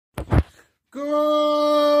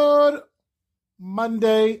Good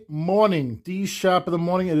Monday morning. D Sharp of the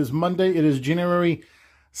morning. It is Monday. It is January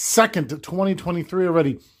 2nd, 2023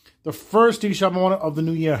 already. The first D Sharp morning of the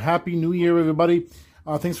new year. Happy New Year, everybody.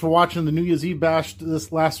 Thanks for watching the New Year's Eve bash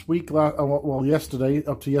this last week. Yesterday,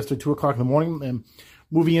 up to yesterday, 2 o'clock in the morning. And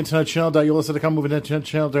moving internet channel.ulissa.com, moving internet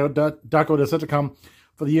channel.co.com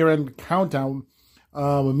for the year-end countdown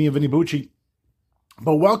with me and Vinny Bucci.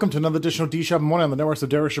 But welcome to another edition of D Sharp Morning on the networks of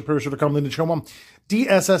Derek Shapiro Show.com, Linda Choma,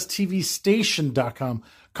 DSSTVStation.com,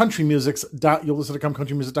 countrymusics.ulissa.com,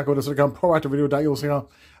 countrymusic.co.com, proactiveradio.ulissa.com,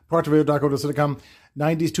 proactiveradio.co.com,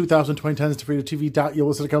 90s, 2000s, 2010s,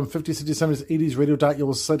 TV.ulissa.com, 50s, 60s, 70s, 80s,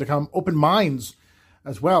 radio.ulissa.com, open minds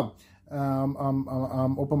as well,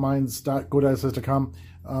 openminds.go.ulissa.com,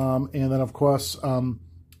 and then, of course, on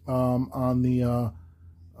the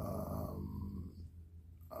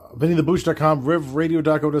VinnyTheBooch.com,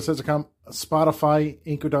 RivRadio.go.com, Spotify,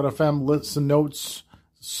 Anchor.fm, Listen Notes,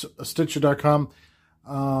 Stitcher.com,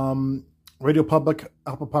 Radio Public,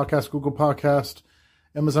 Apple Podcast, Google Podcast,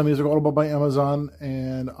 Amazon Music, Audible by Amazon,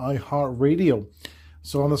 and iHeartRadio.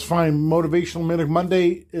 So on this fine Motivational Minute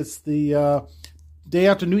Monday, it's the day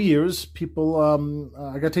after New Year's. People,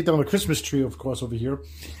 I got to take down the Christmas tree, of course, over here.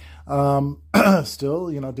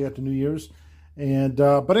 Still, day after New Year's. And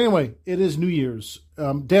but anyway, it is New Year's.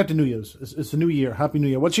 Day after New Year's. It's the new year. Happy New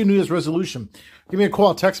Year. What's your New Year's resolution? Give me a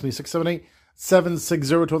call. Text me, 678-760-1235,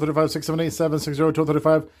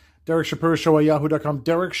 678-760-1235. Derek Shapiro Show at yahoo.com.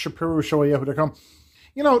 Derek Shapiro Show at yahoo.com.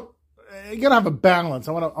 You gotta have a balance.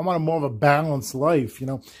 I want a more of a balanced life.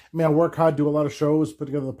 I work hard, do a lot of shows, put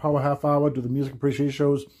together the Power Half Hour, do the music appreciation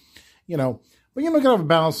shows, but gotta have a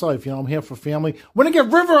balanced life. I'm here for family. We're gonna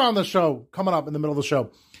get River on the show coming up in the middle of the show.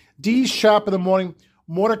 D Sharp in the morning.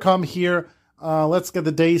 More to come here. Let's get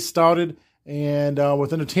the day started. And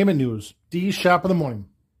with entertainment news, D Sharp in the morning.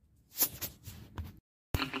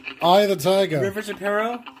 Eye of the Tiger. River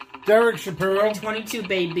Shapiro. Derek Shapiro. 22,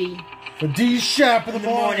 baby. For D Sharp in the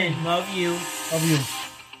morning. Love you. Love you.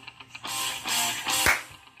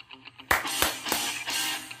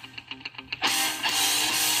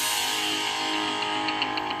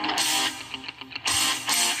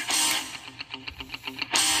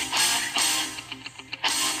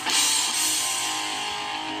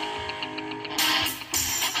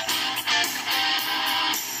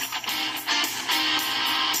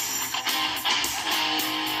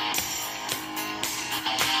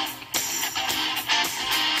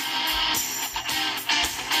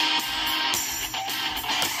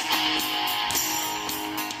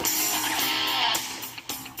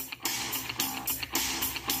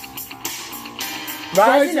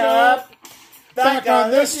 Rising up, back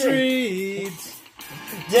on the streets.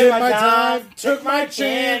 Did my time, took my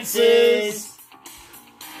chances.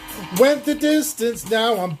 Went the distance,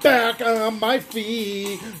 now I'm back on my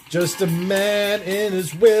feet. Just a man in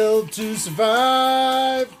his will to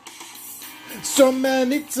survive. So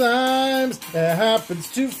many times it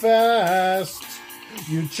happens too fast.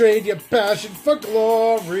 You trade your passion for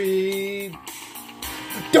glory.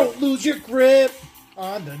 Don't lose your grip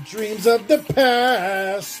on the dreams of the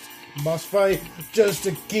past. Must fight just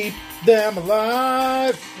to keep them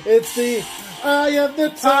alive. It's the eye of the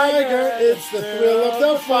tiger. It's the thrill of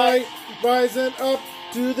the fight. Rising up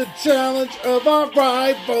to the challenge of our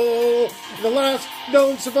rival. The last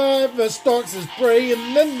known survivor stalks his prey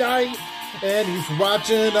in the night. And he's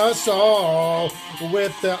watching us all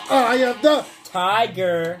with the eye of the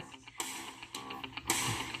tiger.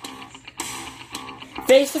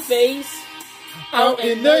 Face to face. Out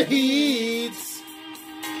in the heat,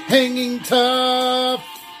 hanging tough,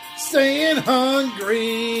 staying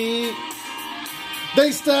hungry.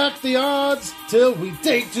 They stack the odds till we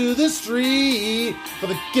take to the street for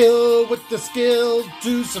the kill with the skill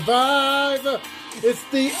to survive. It's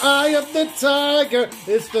the eye of the tiger,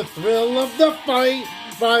 it's the thrill of the fight,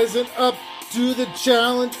 rising up to the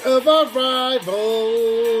challenge of our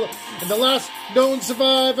rival. And the last known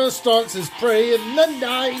survivor stalks his prey in the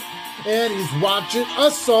night. And he's watching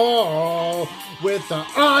us all with the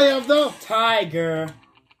eye of the tiger.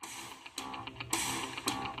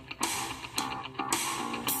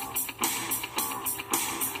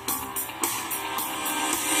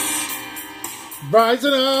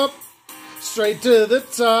 Rising up, straight to the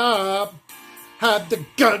top. Had the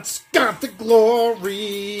guts, got the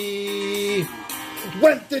glory.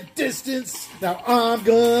 Went the distance, now I'm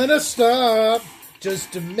gonna stop.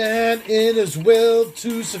 Just a man in his will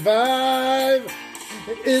to survive.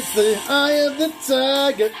 It's the eye of the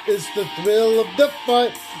tiger. It's the thrill of the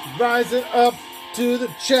fight. Rising up to the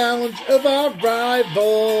challenge of our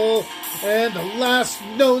rival. And the last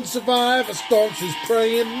known survivor stalks his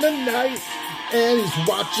prey in the night. And he's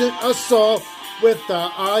watching us all with the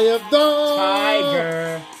eye of the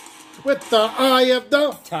Tiger. With the eye of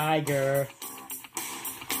the Tiger.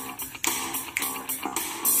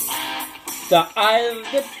 The eye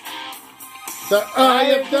of The eye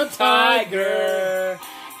of the tiger.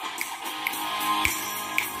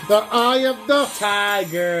 The eye of the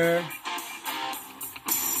Tiger.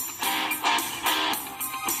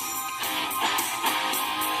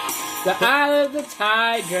 The eye of the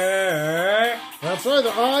tiger. That's right, the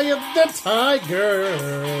eye of the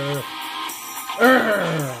tiger.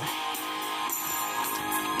 Urgh.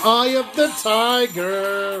 Eye of the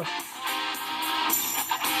tiger.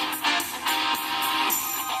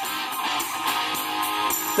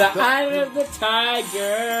 The eye of the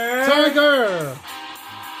tiger. Tiger.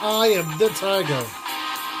 Eye of the tiger.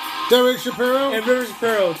 Derek Shapiro. And River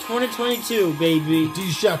Shapiro, 2022, baby.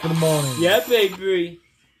 D-Shap in the morning. Yeah, baby.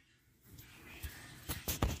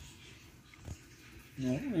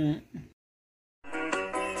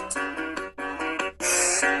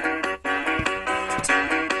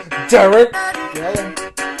 Derek. Yeah.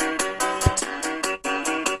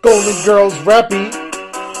 Golden Girls Rappy.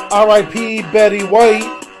 R.I.P. Betty White.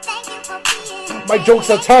 My jokes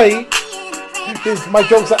are tight. My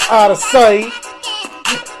jokes are out of sight.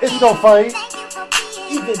 It's no fight.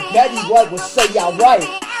 Even Betty White would say y'all right.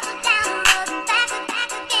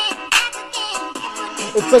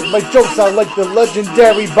 It's like my jokes are like the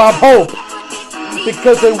legendary Bob Hope.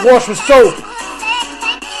 Because they wash with soap.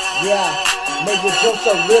 Yeah, man, your jokes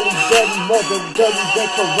are really dirty, more dirty than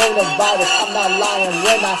coronavirus. I'm not lying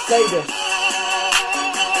when I say this.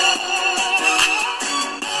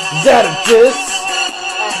 Is that a diss?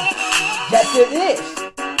 Yes, it is.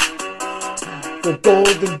 The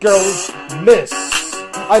Golden Girls miss.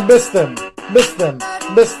 I miss them, miss them,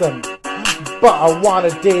 miss them. But I want a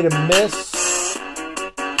day to miss.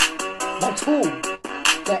 Like who?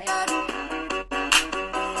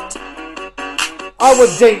 I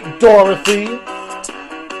would date Dorothy.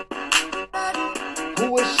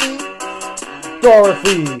 Who is she?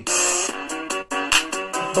 Dorothy.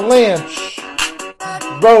 Blanche.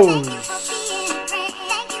 Rose.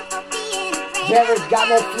 Jared got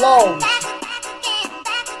no flows.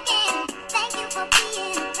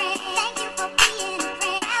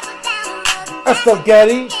 Estelle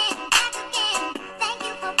Getty.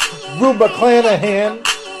 Rue McClanahan.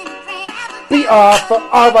 Be off for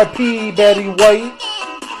R.I.P. Betty White.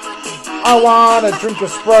 I wanna drink a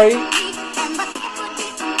Sprite.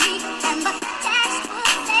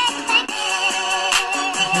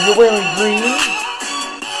 You're wearing green.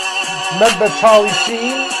 Remember Charlie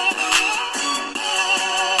Sheen?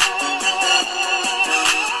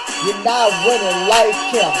 You're not winning like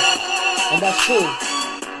him. And that's true.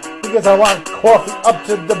 Because I want coffee up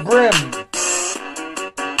to the brim.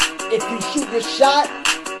 If you shoot your shot,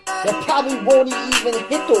 that probably won't even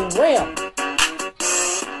hit the rim.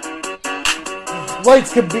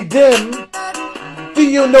 Lights could be dim. Do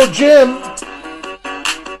you know Jim?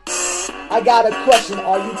 I got a question.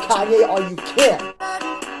 Are you Kanye? Are you Kim?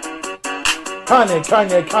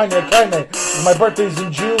 Kanye. My birthday's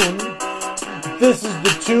in June. This is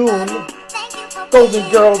the tune. Golden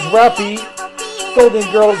Girls Rappy. Golden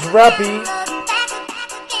Girls Rappy.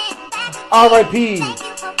 R.I.P.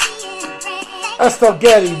 Estelle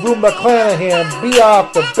Getty, Rue McClanahan, be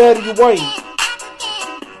off the Betty White.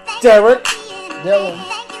 Derek. Dylan.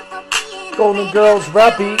 Golden Girls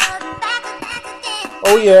Rappy.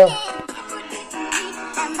 Oh yeah.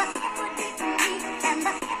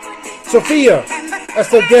 Sophia.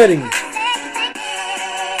 Estelle Getty.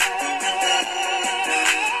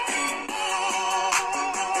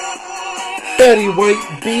 Betty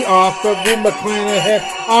White, be off the Rue McClanahan.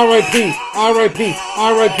 R.I.P. R.I.P.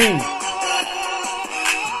 R.I.P.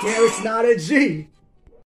 Derek's not a G.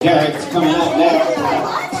 Derek's coming up next.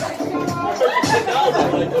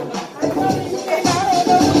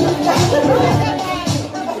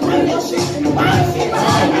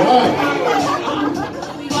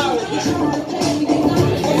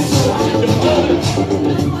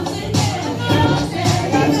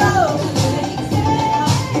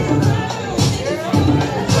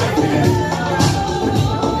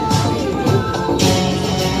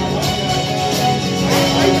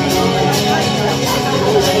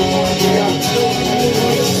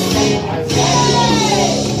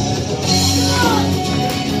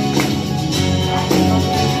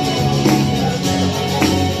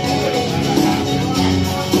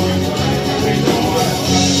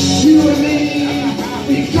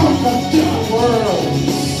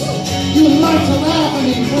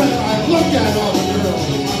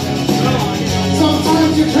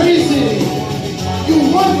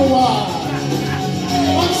 wonder why.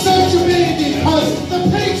 I'm such a baby because the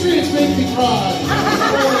Patriots make me cry.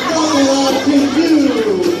 Nothing I can do.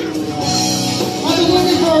 I'm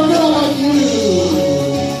looking for a girl like you.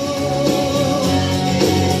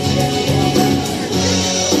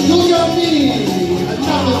 Look at me, and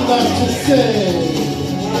nothing left to say.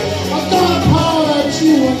 I'm gonna pout at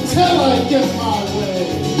you until I get my way.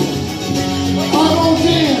 I won't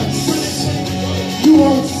dance, you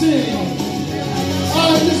won't sing. I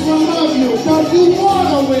just wanna love you, but you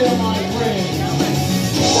wanna wear my ring.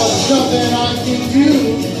 But nothing I can do.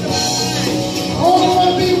 Only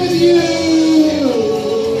wanna be with you.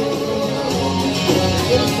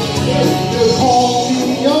 You call me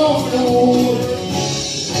your fool.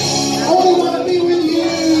 Only wanna be with you.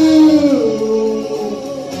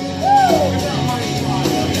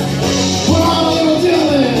 When I'm a little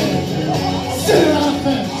Dylan, sitting on a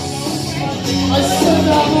fence, I said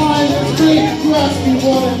that line that's great, you asked me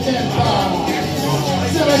what I meant by. I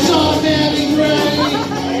said I saw a man in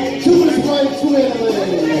gray, to his wife to Italy.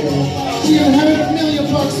 She inherited $1 million,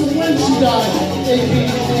 and when she died,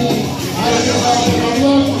 ABD, I don't know how they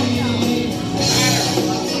love me.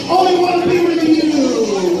 Only wanna be with you.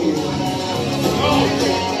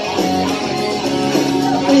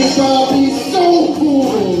 Think I'll be so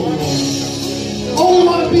cool. Only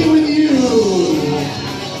wanna be with you.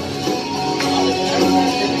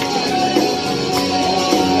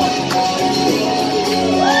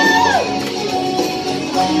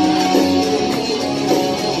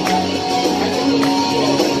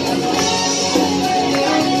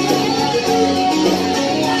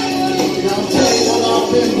 I'll tell you what I've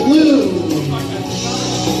been blue.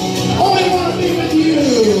 Only wanna be with you.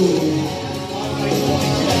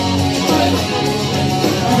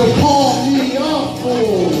 You can call me a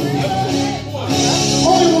fool.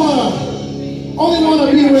 Only wanna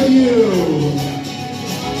be with you.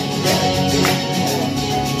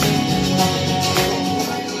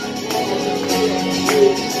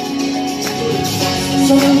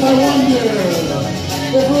 Sometimes I wonder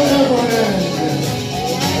if we'll ever end.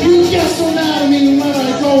 You get so mad at me when I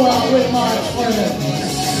go out with my friends.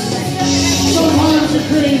 Sometimes you're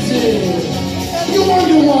crazy. You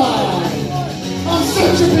wonder why. I'm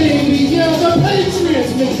such a baby. Yeah, the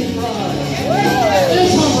Patriots make me cry.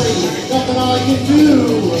 It's hungry. Nothing I can do.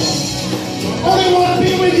 Only wanna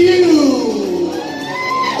be with you.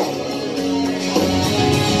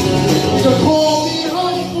 You can call me a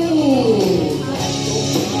fool.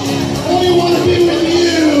 Only wanna be with you.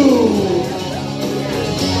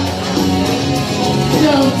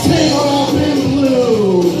 Yeah, I'm tangled up in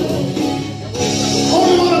blue.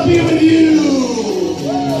 Only wanna be with you.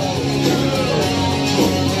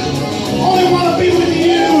 Only wanna be with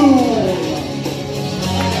you.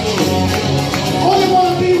 Only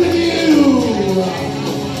wanna be with you.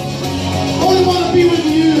 Only wanna be with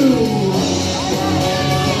you.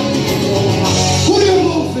 Who do you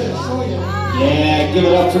move this? Oh yeah. Yeah, give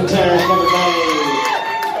it up for Terrence, everybody.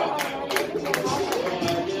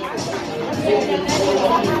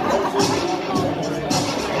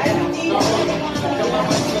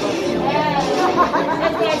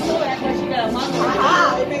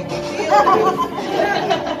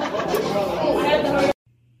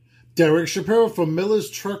 Derek Shapiro from Miller's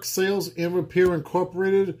Truck Sales and Repair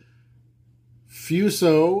Incorporated,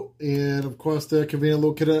 Fuso, and of course they're conveniently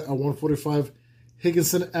located at 145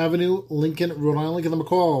 Higginson Avenue, Lincoln, Rhode Island. Give them a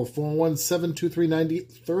call,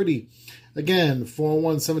 401-723-9030. Again,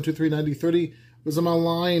 401-723-9030. Visit them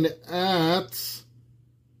online at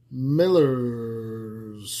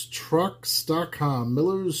millerstrucks.com.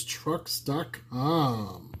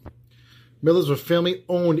 millerstrucks.com. Miller's a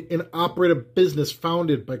family-owned and operated business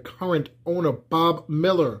founded by current owner Bob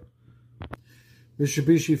Miller.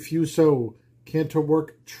 Mitsubishi Fuso Cantor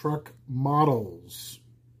Work truck models.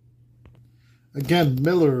 Again,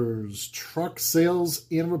 Miller's Truck Sales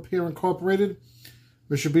and Repair Incorporated.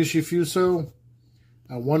 Mitsubishi Fuso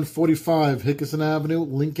at 145 Higginson Avenue,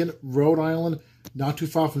 Lincoln, Rhode Island. Not too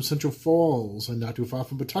far from Central Falls and not too far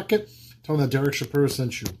from Pawtucket. Tell them that Derek Shapiro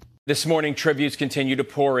sent you. This morning, tributes continue to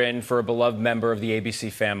pour in for a beloved member of the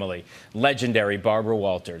ABC family, legendary Barbara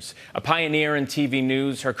Walters. A pioneer in TV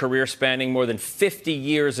news, her career spanning more than 50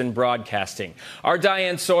 years in broadcasting. Our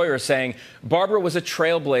Diane Sawyer saying Barbara was a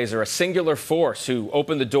trailblazer, a singular force who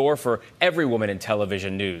opened the door for every woman in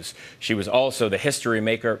television news. She was also the history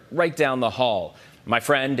maker right down the hall. My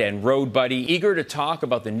friend and road buddy, eager to talk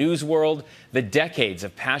about the news world, the decades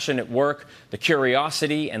of passionate work, the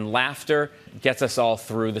curiosity and laughter gets us all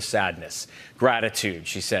through the sadness. Gratitude,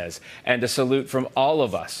 she says, and a salute from all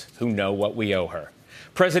of us who know what we owe her.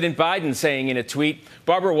 President Biden saying in a tweet,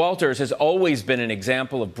 Barbara Walters has always been an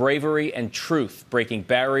example of bravery and truth, breaking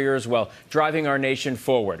barriers while driving our nation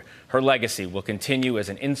forward. Her legacy will continue as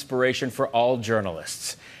an inspiration for all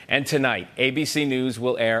journalists. And tonight, ABC News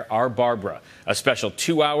will air Our Barbara, a special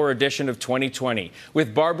 2-hour edition of 2020,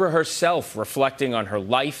 with Barbara herself reflecting on her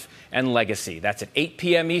life and legacy. That's at 8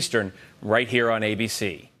 p.m. Eastern, right here on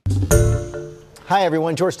ABC. Hi,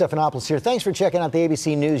 everyone. George Stephanopoulos here. Thanks for checking out the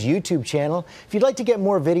ABC News YouTube channel. If you'd like to get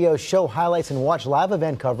more videos, show highlights, and watch live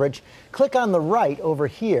event coverage, click on the right over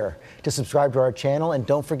here to subscribe to our channel. And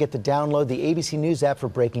don't forget to download the ABC News app for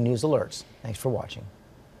breaking news alerts. Thanks for watching.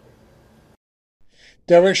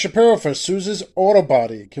 Derek Shapiro for Sousa's Auto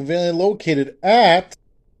Body, conveniently located at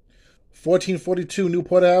 1442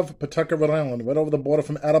 Newport Ave, Pawtucket, Rhode Island, right over the border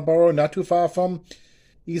from Attleboro, not too far from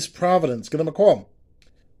East Providence. Give them a call.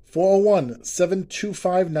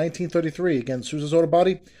 401-725-1933. Again, Sousa's Auto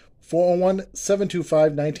Body,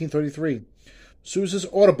 401-725-1933. Sousa's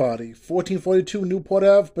Auto Body, 1442 Newport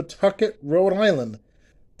Ave, Pawtucket, Rhode Island.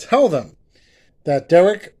 Tell them that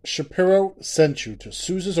Derek Shapiro sent you to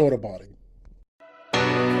Sousa's Auto Body.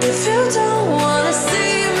 If you don't wanna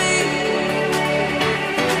see me,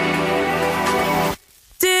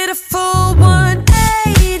 did a full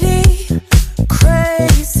 180,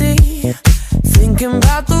 crazy, thinking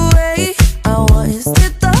about the way I was.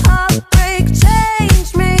 Did the heartbreak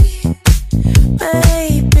change me?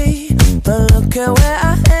 Maybe, but look at where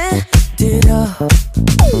I ended up.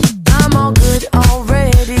 I'm all good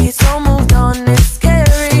already, so moved on. It's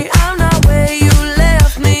scary, I'm not where you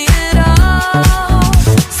left me at all.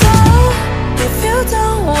 So if you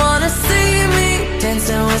don't wanna see me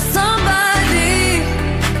dancing with somebody,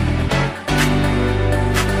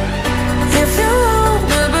 if you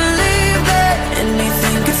wanna believe that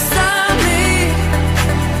anything could stop me,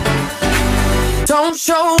 don't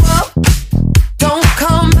show up, don't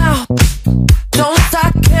come out, don't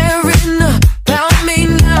start caring about me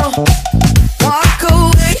now. Walk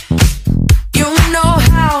away, you know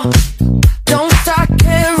how. Don't start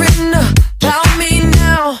caring about me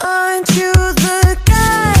now. Aren't you the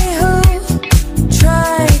guy who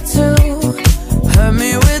tried to hurt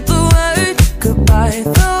me with the word goodbye?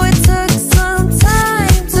 Though it took some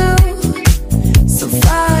time to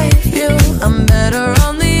survive you, I'm better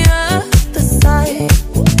on the other side.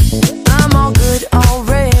 I'm all good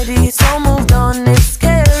already, so moved on. It's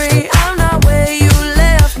scary, I'm not where you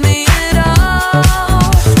left me at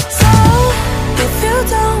all. So if you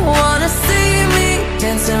don't wanna see me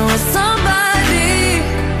dancing with somebody,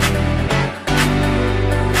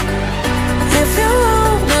 if you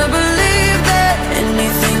wanna believe that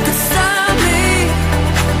anything could stop me,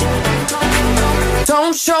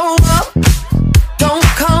 don't show up, don't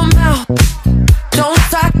come out, don't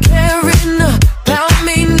start caring about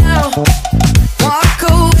me now. Walk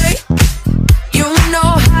away, you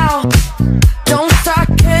know how. Don't start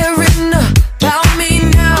caring about me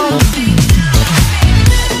now.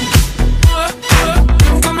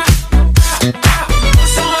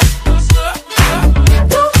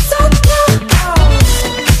 Don't stop now.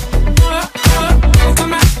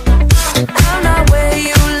 I'm not where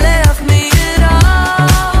you left me at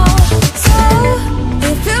all. So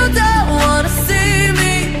if you don't wanna see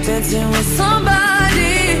me dancing with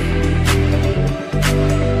somebody,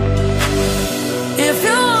 if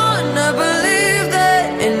you wanna believe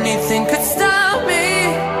that anything could stop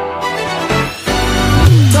me,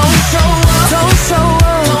 don't show up, don't show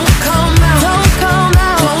up, don't come out, don't come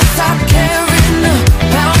out, don't stop caring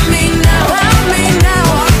about me now, about me now.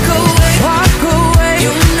 Walk away,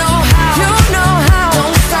 you know how, you know how.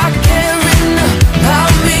 Don't stop caring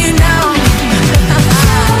about me now.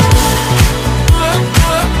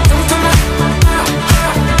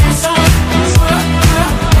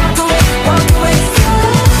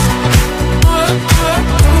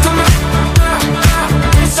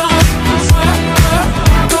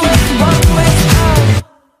 Walk away.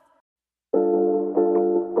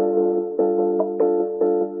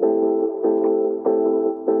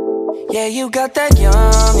 Yeah, you got that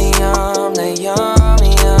yummy, that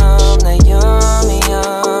yummy, that yummy,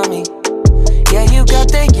 yummy. Yeah, you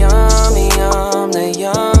got that yummy, that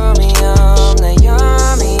yummy, that yummy,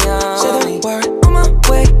 yummy. Say the word on my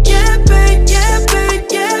way. Yeah, babe, yeah, babe,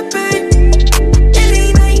 yeah, babe.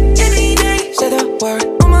 Any night, any day. Say the word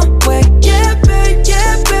on my way. Yeah, babe,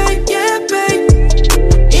 yeah, babe, yeah, babe.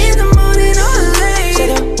 In the morning or late. Say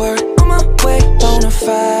the word on my way.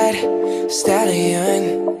 Bonafide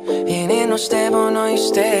stallion. Ain't no stable, no, you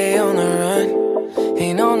stay on the run.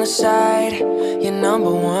 Ain't on the side, you're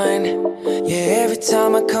number one. Yeah, every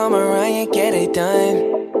time I come around, you get it done.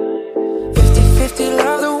 50-50,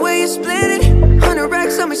 love the way you split it. 100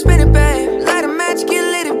 racks on me, spin it, babe. Light a match, get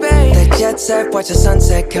lit, babe. That jet set, watch the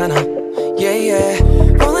sunset, kinda. Yeah, yeah.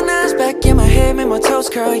 Rolling eyes back in my head, make my toes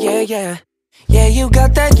curl, yeah, yeah. Yeah, you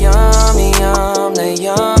got that yummy, yum, that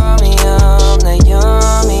yummy, yum, that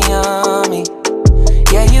yummy, yummy.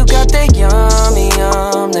 Yeah, you got that yummy,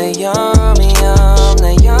 yum, that yummy, yum,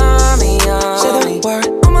 that yummy, yummy. Say the word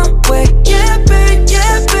on my way, yeah, babe,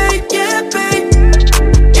 yeah, babe, yeah, babe.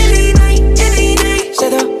 Any night, any day. Say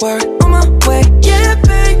the word on my way, yeah,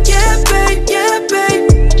 babe, yeah, babe, yeah,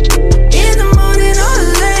 babe. In the morning or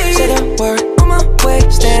late. Say the word on my way,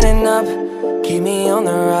 standing up, keep me on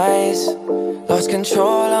the rise. Lost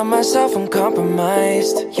control of myself, I'm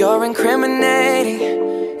compromised. You're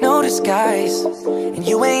incriminating, no disguise. And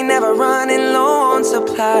you ain't never running low on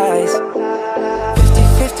supplies.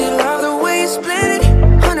 50-50, love the way you split it.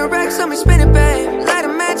 100 racks on me, spin it, babe. Light a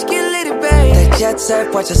match, get lit, babe. That jet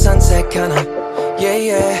set, watch the sunset, kinda. Yeah,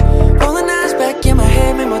 yeah. Rolling eyes back in my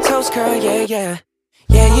head, make my toes curl, yeah, yeah.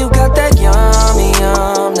 Yeah, you got that yummy,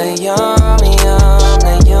 yum, that yummy, yum,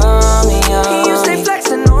 that yummy, yum. You stay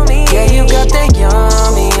flexing on me. Yeah, you got that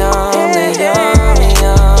yummy, yum, that yummy,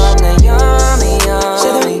 yum, that yummy, yum.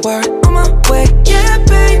 Say the word on my way, yeah,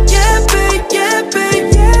 babe, yeah, babe, yeah,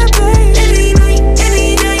 babe, yeah, babe. Any night,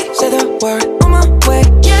 any day. Say the word on my way,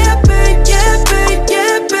 yeah, babe, yeah, babe,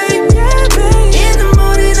 yeah, babe, yeah, babe. In the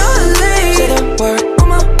morning or late. Say the word on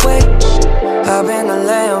my way. I've been a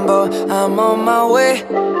Lambo, I'm on my way.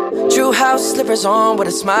 True house slippers on with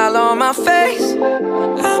a smile on my face.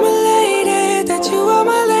 I'm elated that you are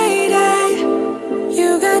my lady.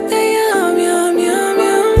 You got the yum, yum, yum,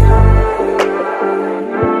 yum.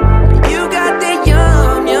 You got the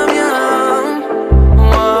yum, yum, yum.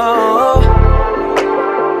 Whoa.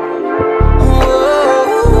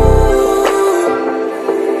 Whoa.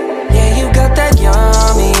 Yeah, you got that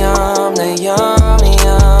yummy, yum, that yummy,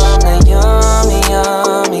 yum, that yummy,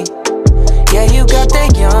 yummy. Yeah, you got that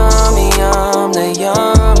yummy, yum, that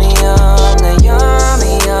yummy, yum, that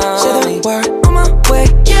yummy, yum. Say the word on my way,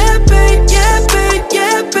 yeah, babe, yeah, babe,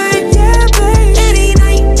 yeah, babe, yeah, babe. Any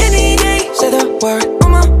night, any day. Say the word on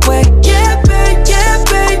my way, yeah, babe, yeah,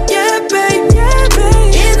 babe, yeah, babe, yeah,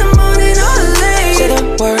 babe. In the morning or late. Say the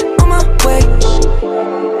word on my way.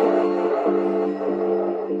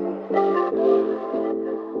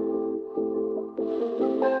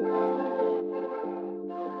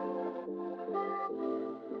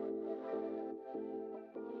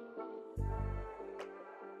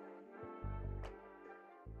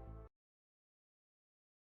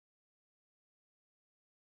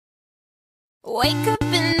 Wake up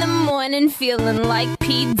in the morning feeling like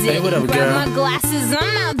P. Diddy. Hey, what up, Grab girl? my glasses,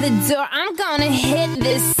 I'm out the door. I'm gonna hit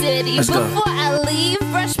this city. Let's go. Before I leave,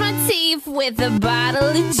 brush my teeth with a bottle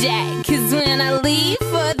of Jack. Cause when I leave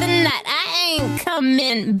for the night, I ain't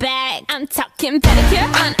coming back. I'm talking pedicure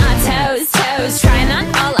on our toes, toes. Trying on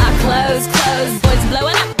all our clothes, clothes. Boys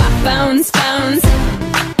blowing up our phones, phones.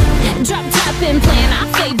 Drop top and playing our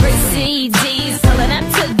favorite CDs. Pulling up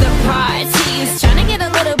to the parties. Trying to get a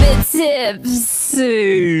little bit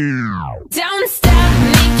tipsy. Don't stop,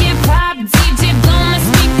 make it pop. DJ, blow my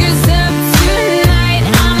speakers up tonight.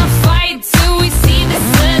 I'ma fight till we see the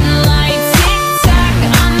sunlight. Tick tock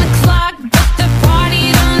on the clock, but the party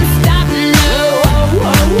don't stop. No. Oh,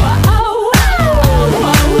 oh, oh, oh, oh,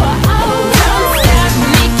 oh, oh. Don't stop,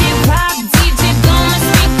 make it pop. DJ, blow my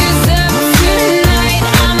speakers up tonight.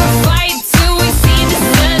 I'ma fight till we see the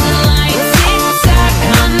sunlight. Tick tock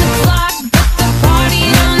on the clock, but the party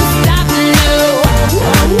don't stop. No.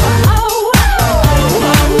 Oh, oh, oh,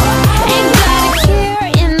 oh. Ain't got a care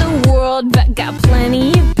in the world, but got plenty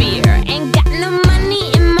of beer. Ain't got no money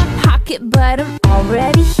in my pocket, but I'm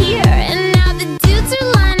already here. And now the dudes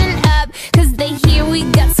are lining up, cause they hear we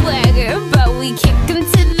got swagger. But we kick them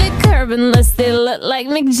to the curb unless they look like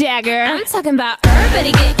Mick Jagger. I'm talking about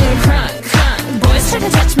everybody getting crunk, crunk. Boys try to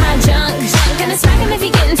touch my junk, junk. Gonna smack him if he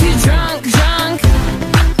getting too drunk, drunk.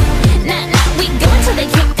 Nah, nah, we go until they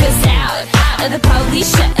kick us out, out. Or the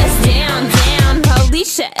police shut us down, down.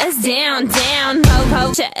 Police shut us down, down.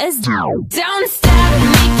 Po-po shut us down. Don't stop,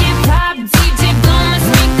 make it pop. DJ, blow my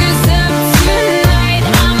speakers up tonight.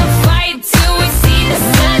 I'ma fight till we see the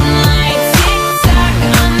sunlight. Tick tock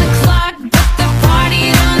on the clock, but the party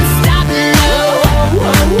don't stop. No. Oh,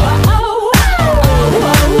 oh, oh, oh, oh,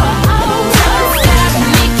 oh, oh. Don't stop,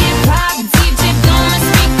 make it pop. DJ, blow my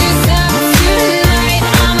speakers up tonight.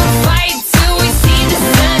 I'ma fight till we see the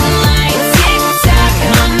sunlight. Tick tock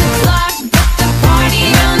on the clock, but the party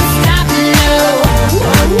don't stop. No. Oh,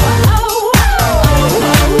 oh, oh, oh, oh.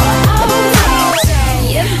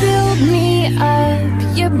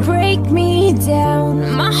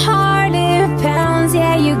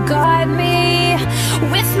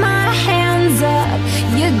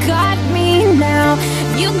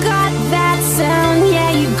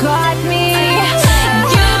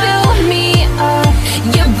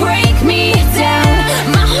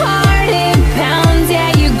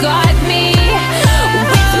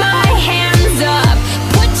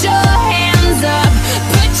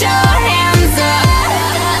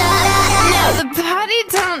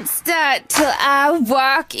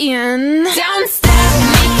 walk in. Don't stop,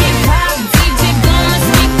 make it pop, DJ blow my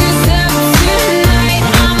speakers up tonight.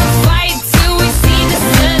 I'ma fight till we see the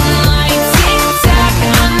sunlight. Tick tock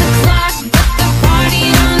on the clock, but the party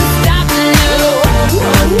don't stop. No.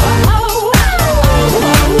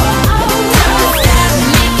 Don't stop,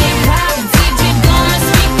 make it pop, DJ blow my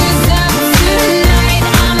speakers up tonight.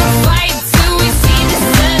 I'ma fight till we see the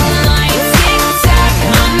sunlight. Tick tock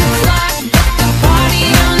on the clock, but the party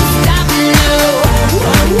don't stop. No.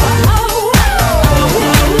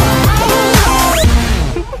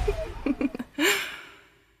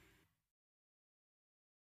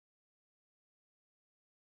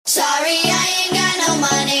 Sorry, I ain't got no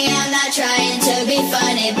money. I'm not trying to be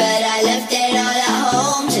funny, but I left it all at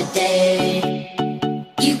home today.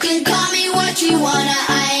 You can call me what you wanna.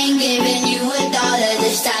 I ain't giving you $1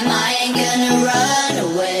 this time. I ain't gonna run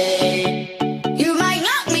away. You might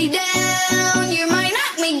knock me down, you might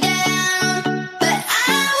knock me down, but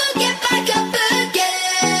I will get back up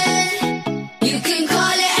again. You can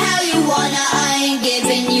call it how you wanna. I ain't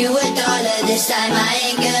giving you $1 this time. I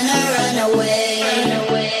ain't gonna run away.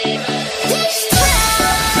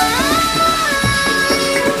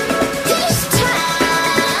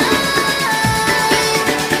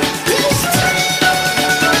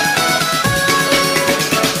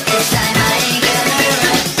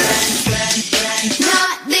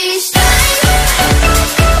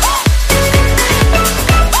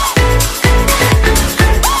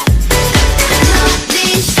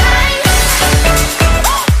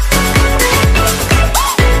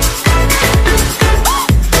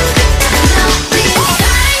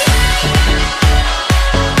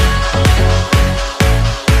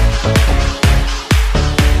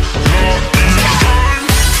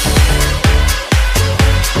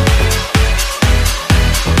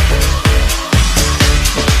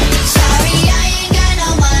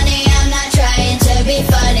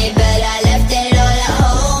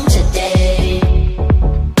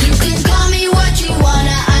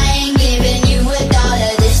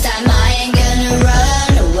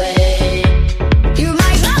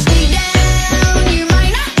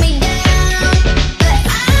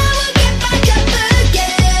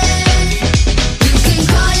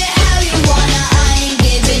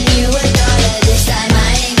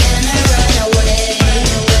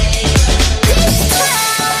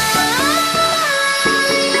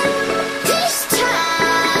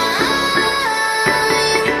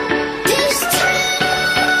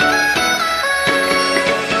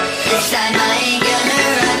 This time I ain't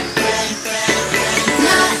gonna run.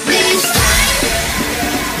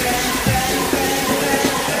 Not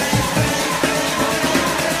this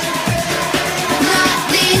time.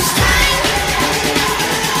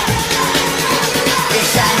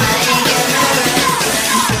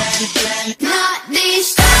 Not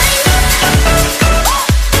this time.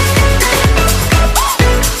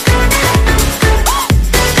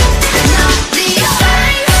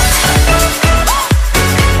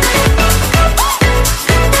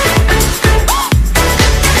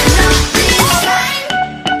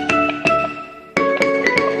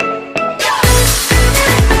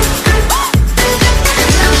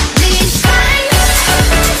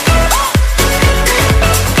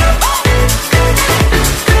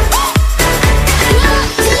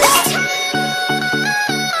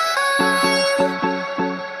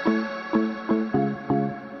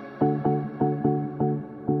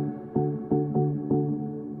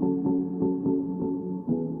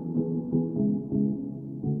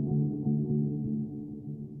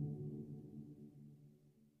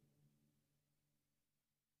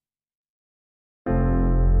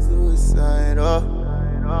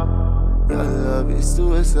 Your love is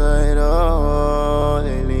suicidal.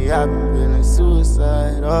 Lately I've been feeling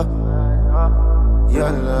suicidal.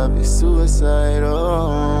 Your love is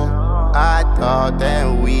suicidal. I thought that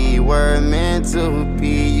we were meant to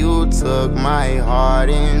be. You took my heart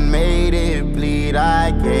and made it bleed.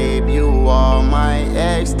 I gave you all my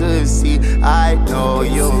ecstasy. I know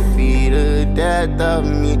you'll be the death of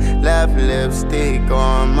me. Left lipstick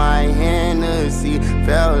on my Hennessy.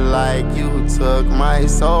 Felt like you took my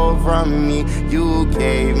soul from me. You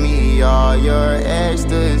gave me all your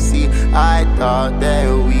ecstasy. I thought that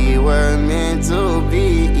we were meant to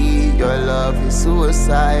be. Your love is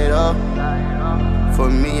suicidal. For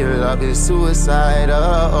me, your love is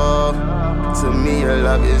suicidal. To me, your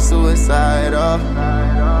love is suicidal.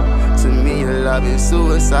 To me, your love is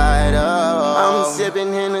suicidal. I'm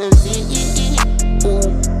sipping Hennessy. Ooh.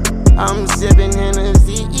 I'm sipping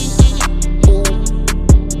Hennessy. Ooh.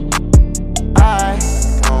 I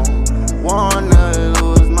don't wanna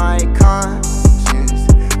lose my conscience.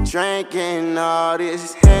 Drinking all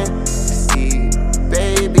this Hennessy.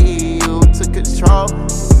 control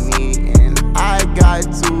me, and I got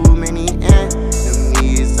too many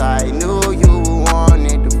enemies. I knew you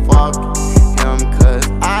wanted to fuck him, cause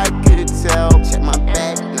I could tell. Check my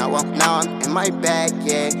back, now I'm in my bag,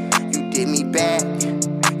 yeah. You did me bad,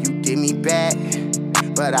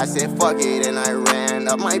 but I said fuck it and I ran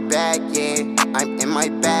up my bag, yeah. I'm in my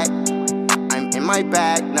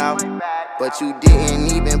bag now, but you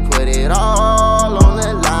didn't even put it all on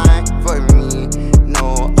the line for me.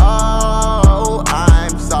 No, oh,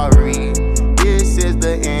 I'm sorry. This is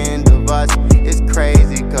the end of us. It's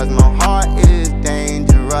crazy cause my heart is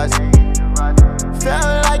dangerous.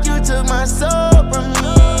 Felt like you took my soul from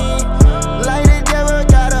me, like the devil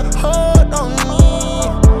got a hold on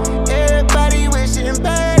me. Everybody wishing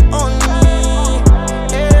back on me,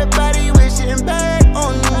 everybody wishing back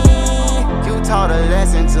on me. You taught a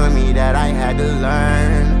lesson to me that I had to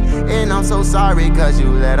learn, and I'm so sorry cause you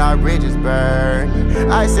let our bridges burn.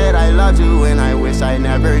 I said I loved you and I wish I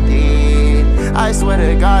never did. I swear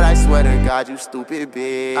to God, you stupid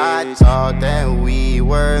bitch. I thought that we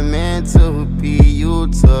were meant to be. You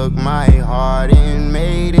took my heart and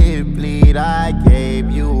made it bleed. I gave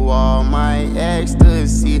you all my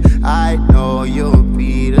ecstasy. I know you'll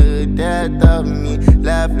be the death of me.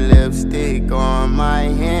 Left lipstick on my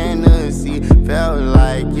Hennessy. Felt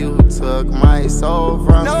like you took my soul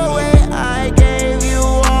from me. No way I gave you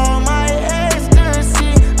all my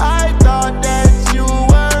ecstasy. I thought that you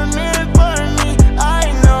were meant for me.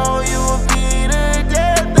 I know you'll be the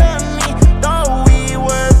death of me. Thought we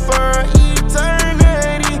were for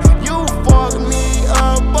eternity. You fucked me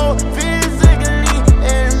up both physically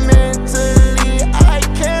and mentally. I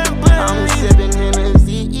can't believe I'm sipping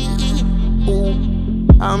Hennessy. Ooh,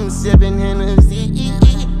 I'm sipping Hennessy.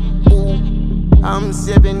 Ooh, I'm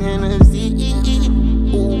sipping Hennessy.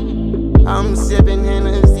 Ooh, I'm sipping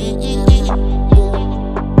Hennessy. Ooh.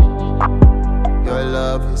 Your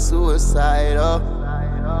love is suicidal.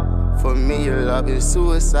 For me, your love is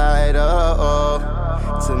suicidal.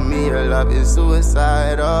 To me, your love is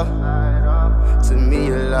suicidal. To me,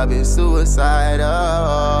 your love is suicidal.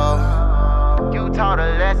 You taught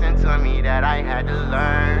a lesson to me that I had to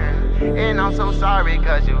learn, and I'm so sorry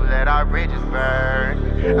cause you let our bridges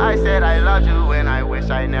burn. I said I loved you and I wish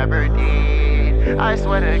I never did. I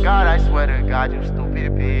swear to God, you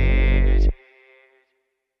stupid bitch.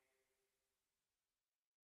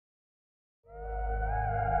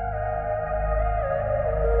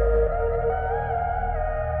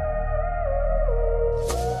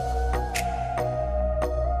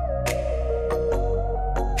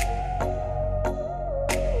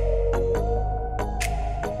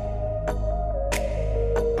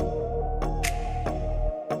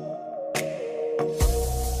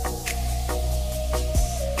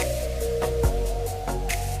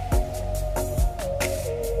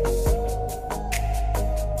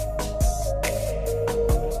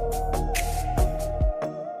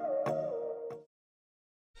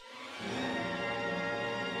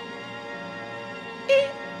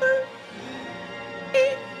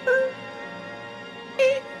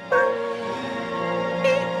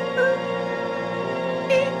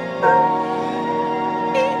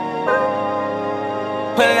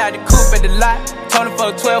 Pulling out the coupe at the lot. Told him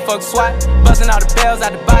fuck 12, fuck SWAT. Busting all the bells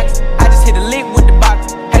out the box. I just hit a lick with the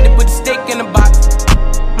box. Had to put the stick in the box.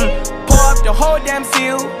 Pour up the whole damn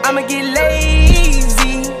seal. I'ma get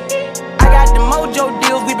lazy. I got the mojo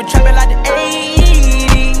deals. We been trapping like the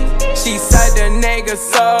 80s. She said the nigga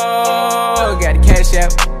so. Got the cash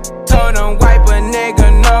out. Told him wipe a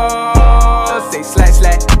nigga no. Say slash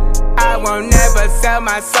slash. I won't never sell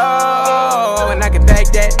my soul. And I can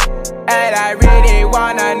back that. And I really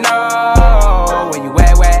wanna know where you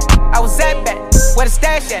at, where I was at back, where the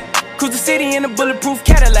stash at. Cruise the city in a bulletproof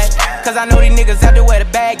Cadillac. Cause I know these niggas out there where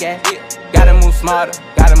the bag at. Gotta move smarter,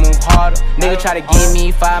 gotta move harder. Nigga try to give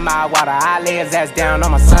me 5 mile water. I lay his ass down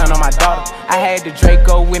on my son, on my daughter. I had the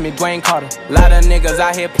Draco with me, Dwayne Carter. Lot of niggas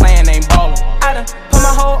out here playing, ain't ballin'. I done put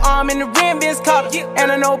my whole arm in the rim, Vince Carter.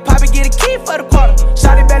 And I know Poppy get a key for the quarter.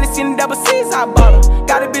 Shawty barely seen the double C's, I bought her.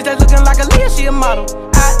 Got a bitch that's looking like a Leah, she a model.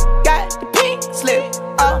 I got the pink slip,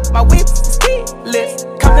 my whips is keyless.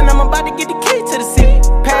 Compton, I'm about to get the key to the city.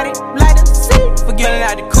 Patty, light up the seat. Forgetting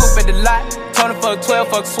out the coupe at the lot. Told him fuck 12,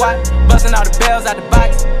 fuck SWAT. Busting all the bells out the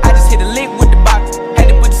box. I just hit a lick with the box. Had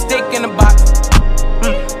to put the stick in the box.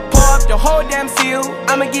 Pour up the whole damn seal.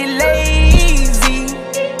 I'ma get lazy.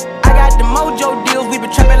 I got the mojo deals. We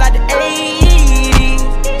been trapping like the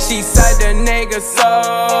 80s. She said the nigga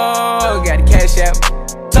so. Got the cash out.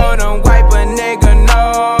 Told him wipe a nigga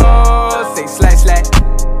no. Say slash slash.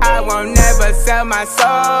 I won't never sell my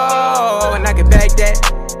soul. And I can back that.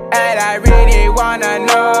 And I really wanna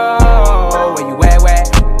know where you at, where?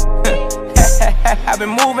 I've been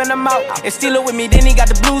moving them out. And steal it with me, then he got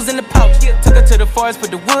the blues in the pouch. Took her to the forest,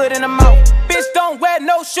 put the wood in her mouth. Bitch, don't wear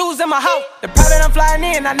no shoes in my house. The private I'm flying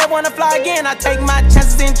in, I never wanna fly again. I take my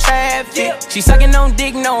chances in traffic. She sucking on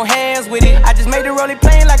dick, no hands with it. I just made her roll it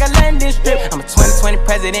plain like a landing strip. I'm a 2020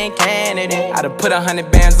 president candidate. I done put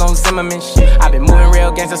 100 bands on Zimmerman shit. I been moving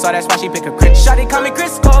real gangster, so that's why she pick a crit. Shawty call me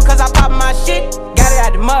Chris Cole, cause I pop my shit. Got it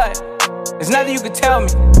out the mud, there's nothing you can tell me.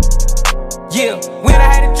 Yeah, when I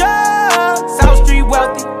had a job, South Street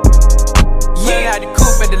wealthy. Yeah, I had the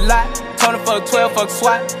coupe at the lot. Told her fuck 12, fuck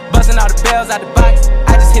SWAT. Busting all the bells out the box.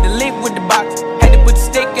 I just hit a lick with the box. Had to put the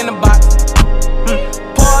stick in the box.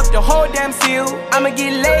 Pour up the whole damn seal. I'ma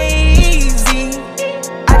get lazy.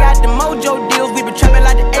 I got the mojo deals. We been trapping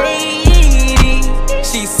like the 80s.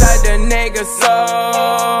 She said the nigga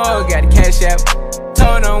so. Got the cash out.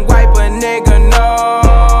 Told him wipe a nigga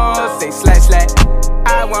no. Say slash slash.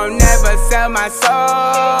 I won't never sell my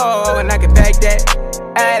soul, and I can back that.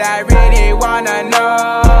 And I really wanna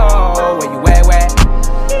know where you at, where?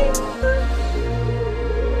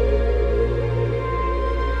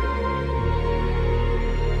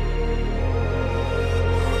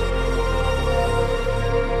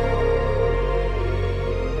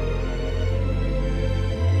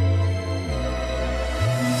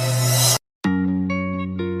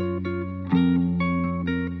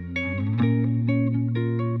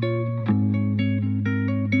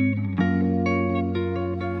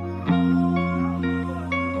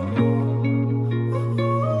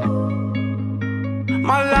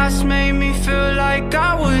 My last made me feel like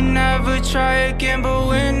I would never try again. But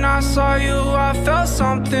when I saw you, I felt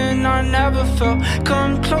something I never felt.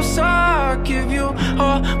 Come closer, I'll give you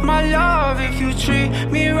all my love. If you treat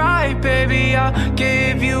me right, baby, I'll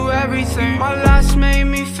give you everything. My last made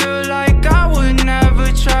me feel like I would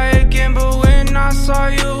never try again. But when I saw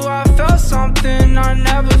you, I felt something I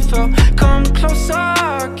never felt. Come closer,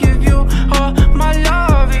 I'll give you all my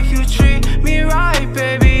love. If you treat me right,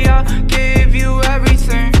 baby, I'll give you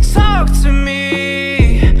everything. Talk to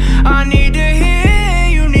me, I need to hear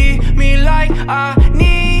you need me like I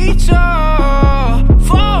need you.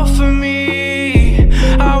 Fall for me,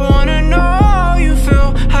 I wanna know you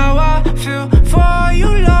feel how I feel for you,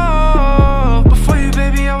 love. Before you,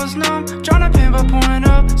 baby, I was numb, tryna pain by pouring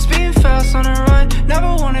up, speeding fast on the run,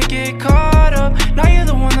 never wanna get caught up. Now you're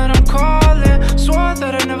the one that I'm calling, swore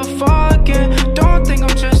that I never forget. Don't think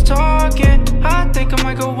I'm just talking, I think I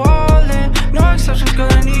might go all in. No exceptions,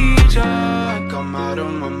 girl, I need ya. Like I'm out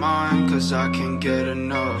of my mind, cause I can't get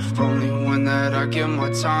enough. Only one that I give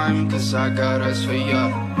my time, cause I got eyes for ya.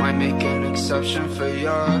 Might make an exception for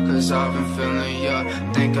ya, cause I've been feeling ya.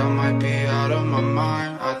 Think I might be out of my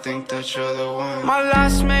mind, I think that you're the one. My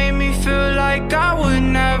last made me feel like I would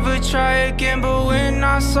never try again. But when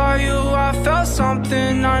I saw you, I felt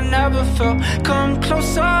something I never felt. Come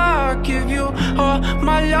closer, I'll give you all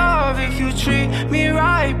my love. If you treat me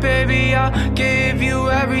right, baby, I'll give you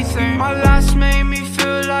everything. My last made me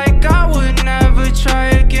feel like I would never try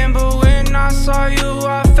again. But when I saw you,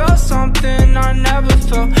 I felt something I never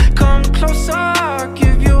felt. Come closer, I'll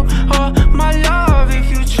give you all my love. If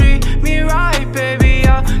you treat me right, baby,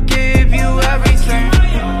 I'll give you everything.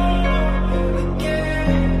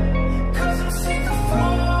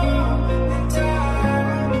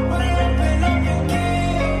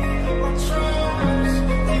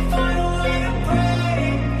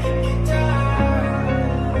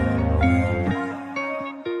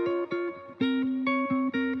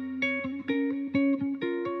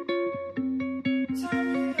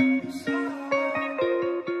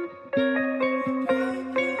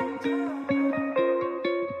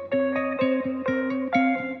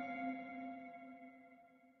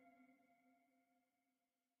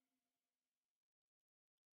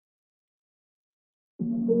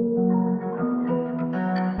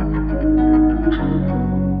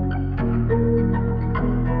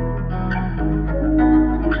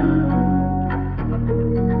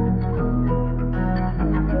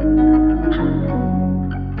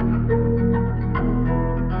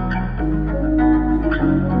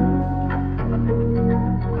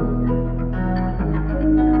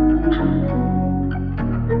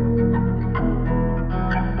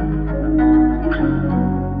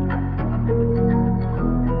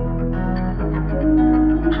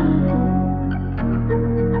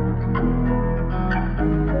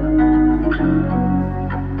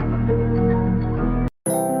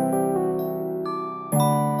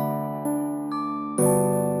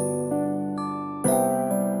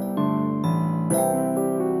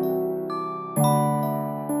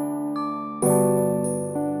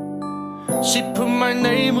 She put my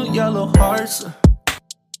name with yellow hearts.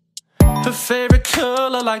 Her favorite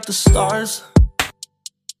color like the stars.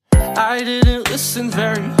 I didn't listen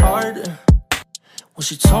very hard when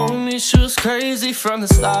she told me she was crazy from the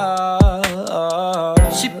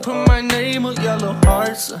start. She put my name with yellow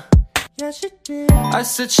hearts. Yeah, she did. I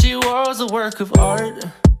said she was a work of art.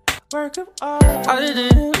 I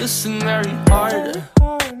didn't listen very hard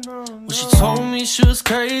when she told me she was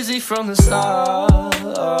crazy from the start.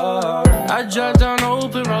 I drive down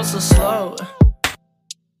open road so slow.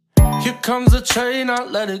 Here comes the train, I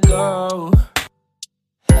let it go.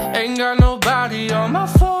 Ain't got nobody on my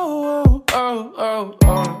phone.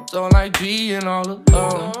 Don't like being all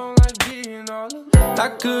alone. I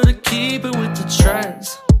couldn't keep it with the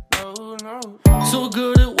trends. So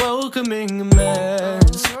good at welcoming a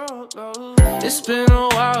mess. It's been a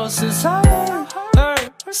while since I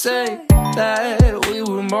heard her say that we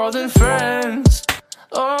were more than friends.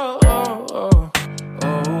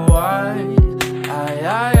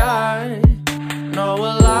 I know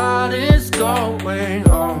a lot is going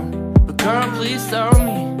on, but girl, please tell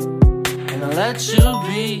me, and I'll let you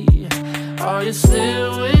be. Are you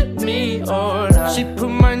still with me or not? She put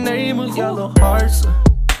my name with yellow hearts.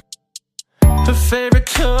 Her favorite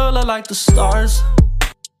color like the stars.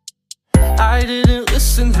 I didn't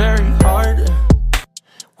listen very hard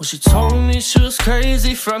when she told me she was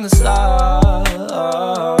crazy from the start.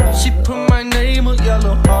 She put my name with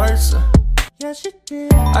yellow hearts. Yeah, she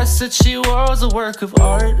did. I said she was a work of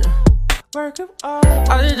art.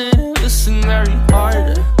 I didn't listen very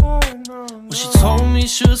hard when she told me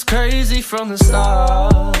she was crazy from the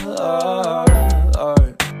start.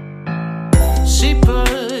 She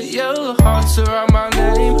put yellow hearts around my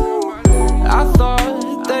name. I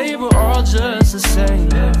thought they were all just the same.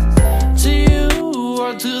 To you,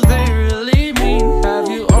 what do they really mean? Have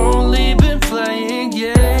you only been playing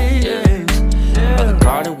games? Like a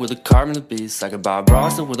garden with a carbon of beats, like a Bob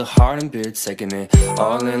Ross with a heart and beard, taking it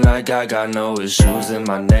all in like I got no issues in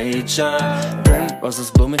my nature. Prim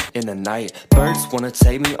roses blooming in the night, birds wanna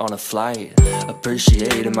take me on a flight.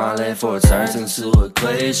 Appreciating my land for it turns into a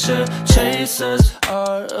glacier. Chasers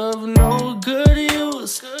are of no good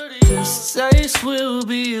use. This taste will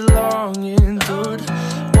be long endured.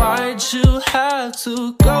 Why'd you have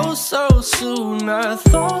to go so soon? I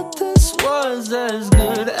thought this was as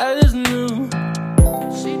good as new.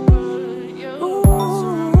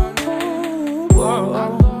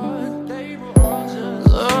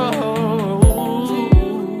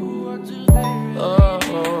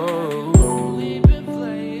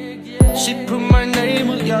 She put my name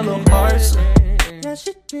with yellow hearts.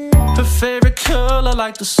 Her favorite color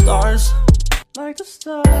like the stars. I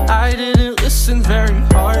didn't listen very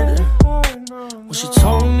hard when she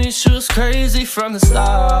told me she was crazy from the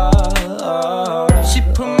start. She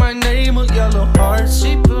put my name with yellow hearts. I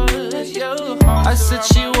said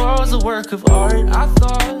she was a work of art. I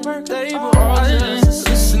thought they were all I didn't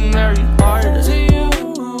listen very hard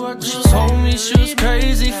when she told me she was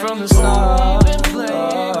crazy from the start.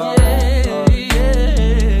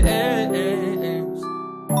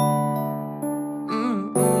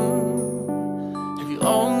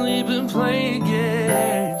 Only been playing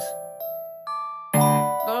games.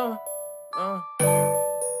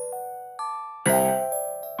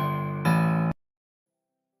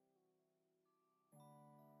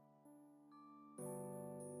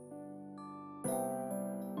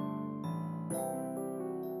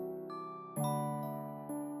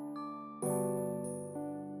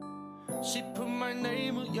 She put my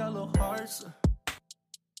name with yellow hearts.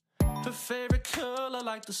 Her favorite color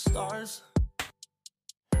like the stars.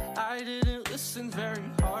 I didn't listen very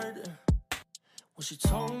hard when she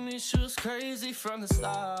told me she was crazy from the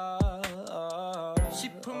start. She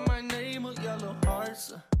put my name with yellow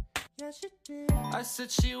hearts. Yeah, she did. I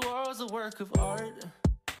said she was a work of art.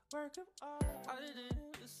 I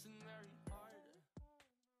didn't listen very hard.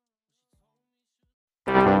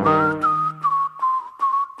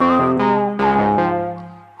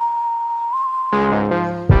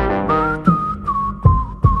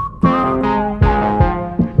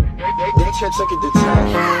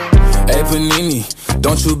 Hey Panini,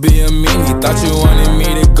 don't you be a meanie. Thought you wanted me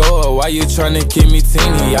to go, why you tryna keep me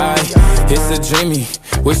teeny? It's a dreamy,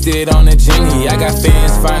 wished it on a genie. I got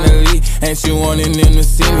fans finally, ain't you wanting them to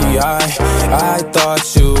see me? I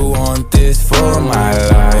thought you want this for my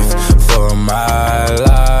life, for my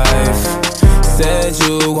life. Said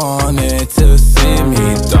you wanted to see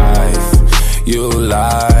me thrive. You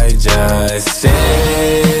lied, just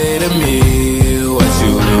say to me what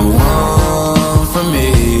you want from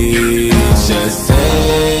me. Just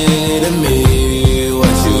say to me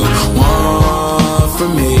what you want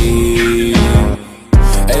from me.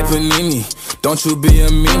 Don't you be a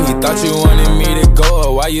meanie. Thought you wanted me to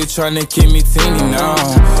go. Why you tryna keep me teeny now?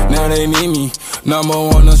 Now they need me. Number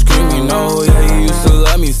one, no screaming. No, yeah, you used to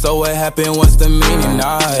love me. So what happened? What's the meaning?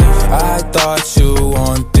 I thought you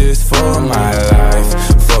want this for my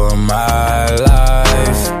life. For my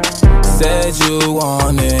life. Said you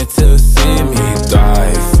wanted to see me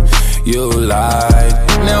thrive. You lied.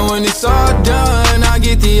 Now when it's all done, I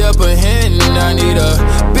get the upper hand. I need a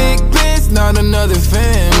big bitch, not another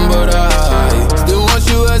fan. But I still want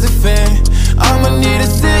you as a fan. I'ma need to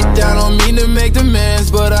sit down, don't mean to make demands,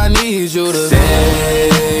 but I need you to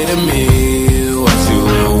say to me what you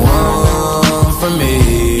want from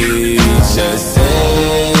me. Just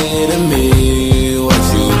say to me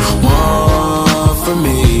what you want from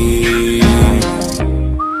me.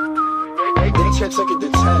 They can't take it to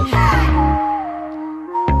 10.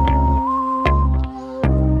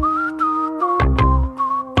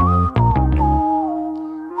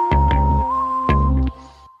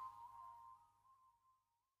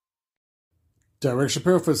 Derek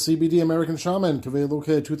Shapiro for CBD American Shaman, conveniently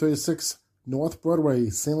located at 236 North Broadway,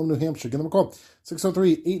 Salem, New Hampshire. Give them a call,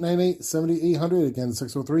 603-898-7800. Again,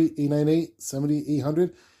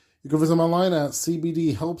 603-898-7800. You can visit them online at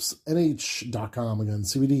cbdhelpsnh.com. Again,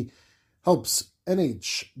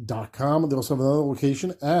 cbdhelpsnh.com. They also have another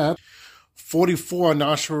location at 44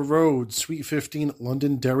 Nashua Road, Suite 15,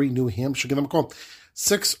 Londonderry, New Hampshire. Give them a call,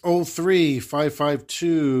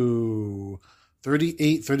 603-552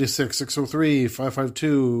 3836,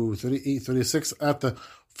 603-552-3836 at the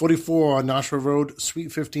 44 Nashua Road,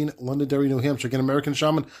 Suite 15, Londonderry, New Hampshire. Again, American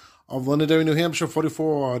Shaman of Londonderry, New Hampshire,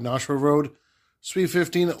 44 Nashua Road, Suite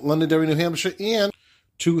 15, Londonderry, New Hampshire, and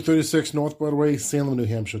 236 North Broadway, Salem, New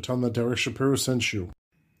Hampshire. Tell them that Derek Shapiro sent you.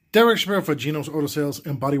 Derek Shapiro for Geno's Auto Sales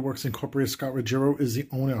and Body Works Incorporated. Scott Ruggiero is the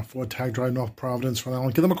owner of 4 Tag Drive, North Providence, Rhode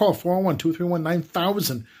Island. Give them a call,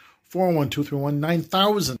 401-231-9000,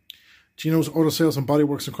 401-231-9000. Geno's Auto Sales and Body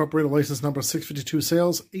Works Incorporated, license number 652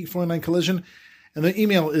 Sales, 849 Collision. And the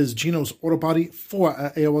email is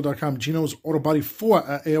genosautobody4@AOL.com,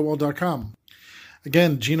 genosautobody4@AOL.com.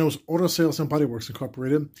 Again, Geno's Auto Sales and Body Works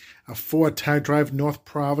Incorporated, at 4 Tag Drive, North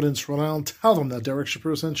Providence, Rhode Island. Tell them that Derek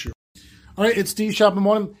Shapiro sent you. All right, it's D Shop in the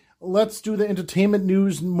morning. Let's do the entertainment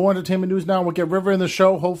news, more entertainment news now. We'll get River in the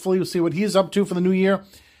show. Hopefully, we'll see what he's up to for the new year.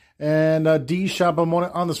 And D Shop in the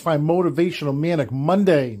morning on this fine Motivational Manic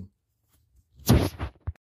Monday.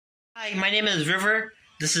 Hi, my name is River.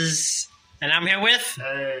 And I'm here with...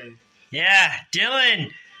 Hey. Yeah,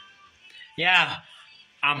 Dylan. Yeah,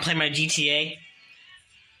 I'm playing my GTA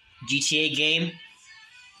game.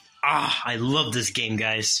 I love this game,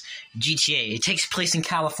 guys. GTA. It takes place in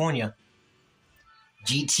California.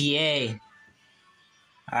 GTA.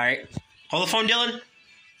 Alright. Hold the phone, Dylan.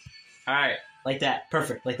 Alright, like that.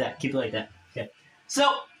 Perfect, like that. Keep it like that. Okay.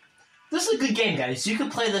 So, this is a good game, guys. You can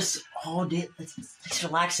play this all day. It's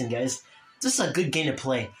relaxing, guys. This is a good game to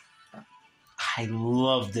play. I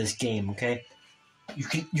love this game, okay? You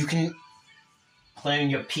can play on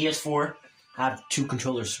your PS4. I have 2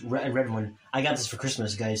 controllers, red one. I got this for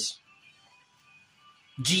Christmas, guys.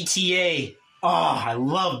 GTA. Oh, I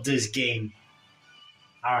love this game.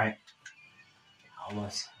 Alright. I'm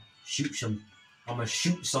gonna shoot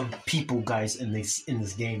some people, guys, in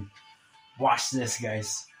this game. Watch this,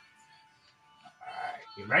 guys. Alright,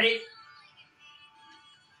 you ready?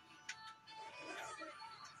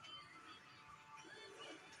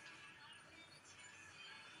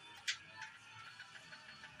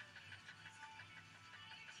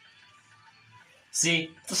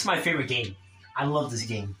 See, this is my favorite game. I love this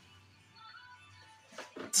game.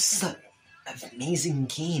 This is an amazing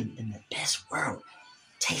game in the best world.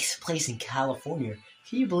 It takes place in California.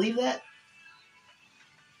 Can you believe that?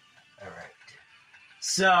 Alright.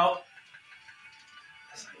 So...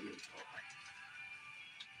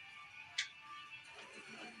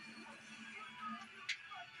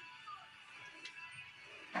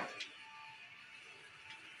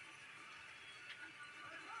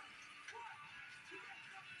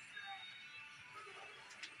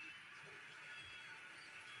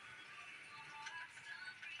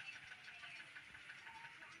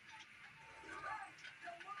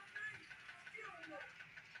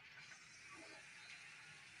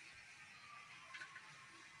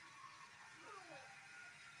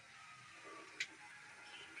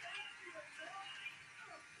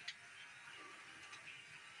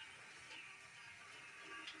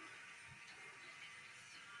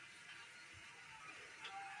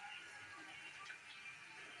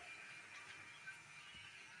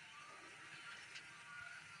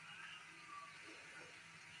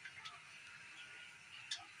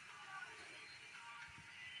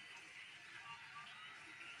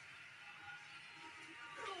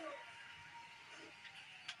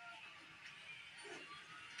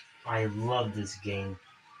 I love this game.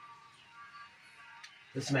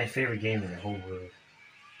 This is my favorite game in the whole world.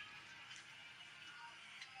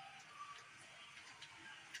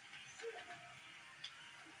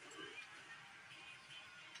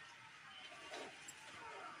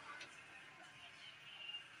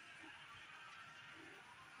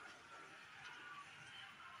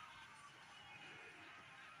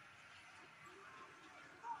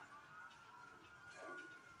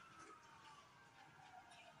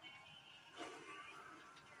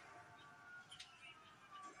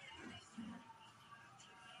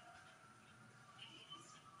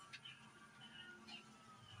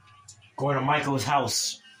 Going to Michael's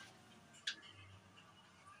house.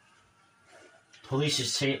 Police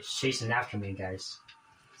is chasing after me, guys.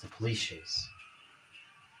 It's a police chase.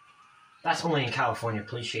 That's only in California.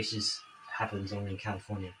 Police chases happens only in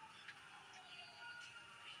California.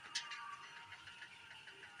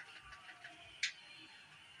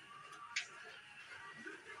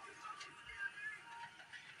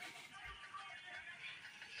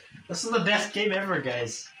 This is the best game ever,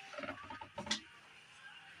 guys.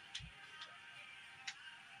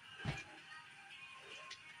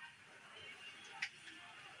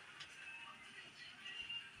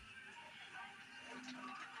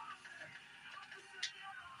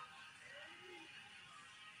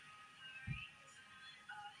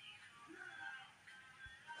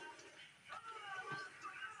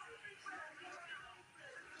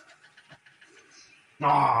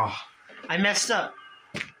 Aw, I messed up.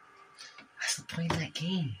 I was playing that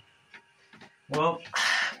game. Well,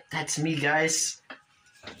 that's me, guys.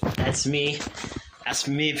 That's me. That's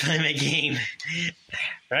me playing my game.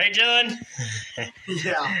 Right, Dylan?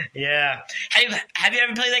 Yeah. Yeah. Have you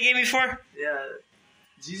ever played that game before? Yeah.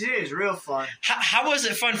 GTA is real fun. How was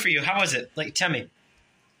it fun for you? How was it? Like, tell me.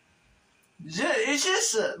 It's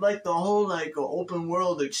just like the whole like open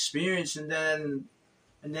world experience, and then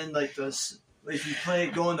like the. If you play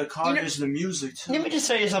it, go in the car, there's the music too. Let me just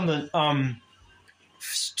tell you something.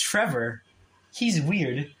 Trevor, he's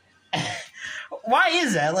weird. Why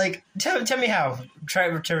is that? Like, tell me how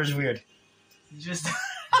Trevor's weird. He does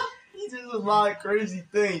a lot of crazy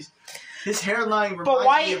things. His hairline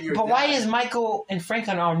reminds me of your dad. Why is Michael and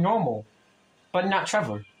Franklin are normal, but not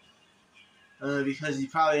Trevor? Because he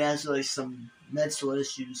probably has like some mental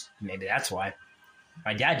issues. Maybe that's why.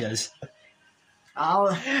 My dad does.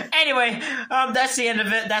 Anyway, that's the end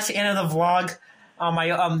of it. That's the end of the vlog on my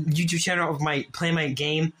YouTube channel of my playing my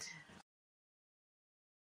game.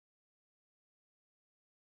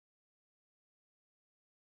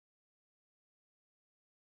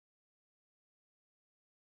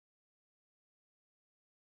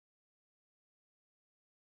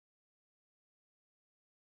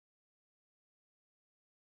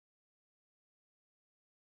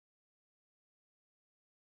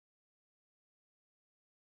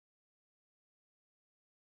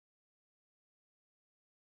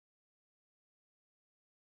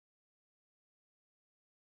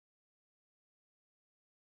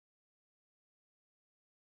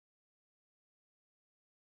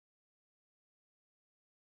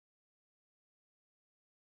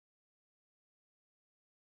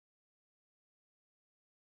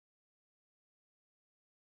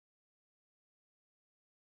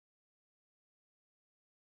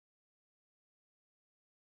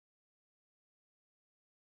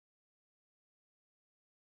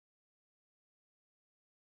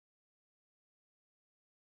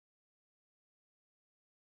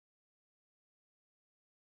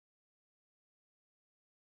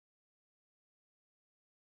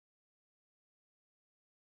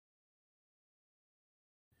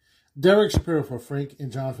 Derek Shapiro for Frank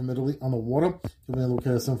and John from Italy on the water. Conveniently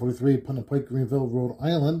located at 743 Putnam Pike, Greenville, Rhode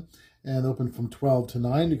Island, and open from 12 to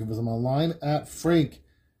 9. You can visit them online at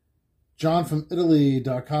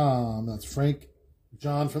frankjohnfromitaly.com. That's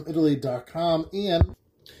frankjohnfromitaly.com. And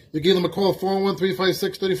you give them a call,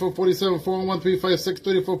 401-356-3447,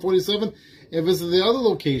 401-356-3447, and visit the other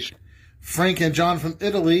location, Frank and John from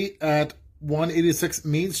Italy at 186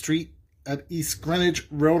 Main Street at East Greenwich,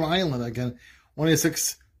 Rhode Island. Again,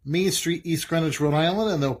 186 Main Street, East Greenwich, Rhode Island,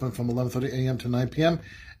 and they open from 11:30 a.m. to 9 p.m.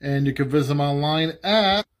 And you can visit them online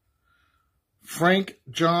at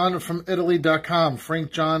frankjohnfromitaly.com,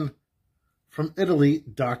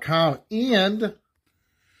 frankjohnfromitaly.com. And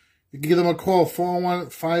you can give them a call,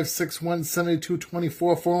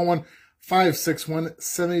 401-561-7224,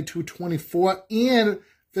 401-561-7224, and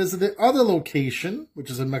visit the other location, which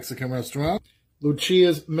is a Mexican restaurant,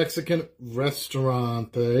 Lucia's Mexican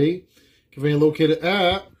Restaurante, conveniently located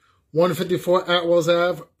at 154 Atwells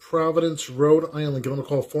Ave, Providence, Rhode Island. Give them a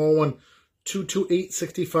call,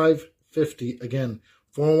 401-228-6550. Again,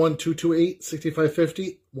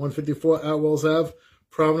 41228-6550, 154 Atwells Ave,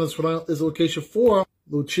 Providence, Rhode Island is the location for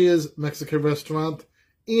Lucia's Mexican Restaurant,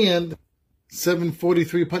 and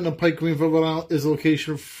 743 Putnam Pike, Greenville, Rhode Island is the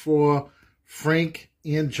location for Frank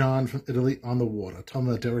and John from Italy on the Water. Tell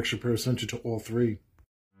them that Derek Shapiro sent you to all three.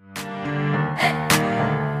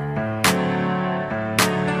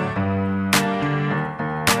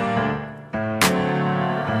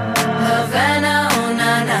 Havana, oh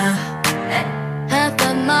na na. Half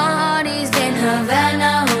of my heart is in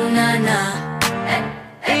Havana, oh na na.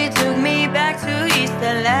 It took me back to East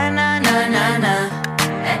Atlanta, na na na.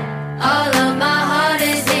 All of my heart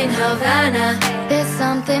is in Havana. There's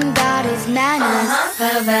something about his manners.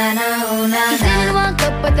 Havana, oh na na. He didn't walk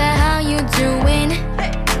up, what the hell you doing?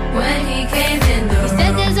 When he came in the room, he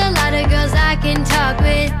said there's a lot of girls I can talk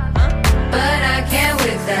with, but I can't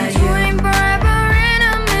without you. You ain't forever in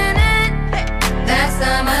a minute. That's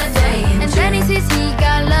time of day. And then he says he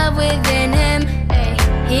got love within him.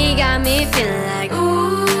 He got me feeling like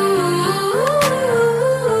ooh.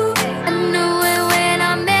 I knew it when I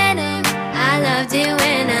met him. I loved it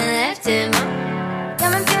when I left him.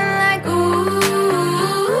 Got me feeling like ooh.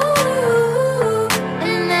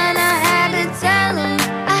 And then I had to tell him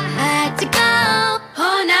I had to go.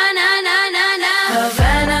 Oh na na na na na.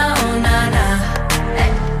 Havana, oh na na.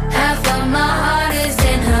 Half of my heart is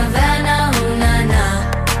in Havana, oh na na.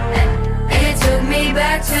 It took me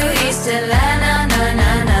back to East Atlanta, na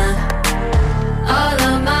na na. All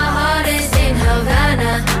of my heart is in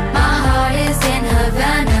Havana. My heart is in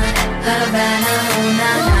Havana. Havana, oh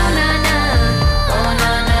na na na. Oh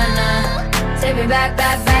na na na. Take me back,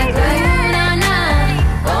 back, back, like oh na na.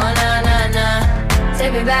 Oh na na na.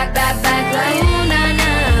 Take me back, back, back, like oh na na.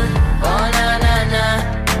 Oh na na na.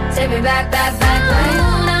 Take me back, back, back, like oh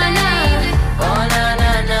na na. Oh na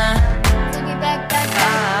na na. Take me back, back, back.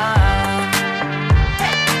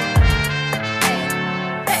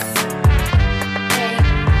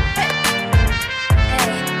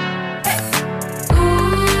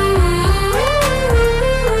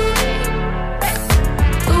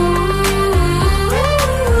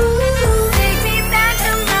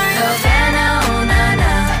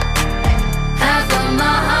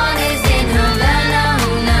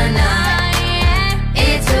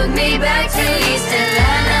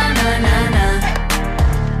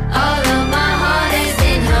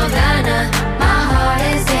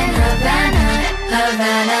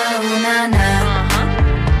 Havana, oh na na.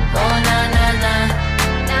 Oh na na na.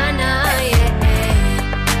 Na na, yeah.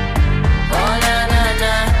 Oh na na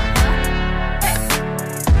na.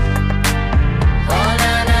 Oh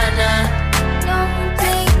na na na. Don't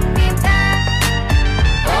take me back.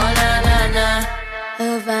 Oh na na na.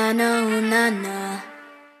 Havana, oh na na.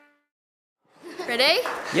 Ready?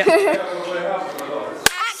 Yeah.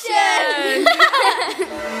 Action!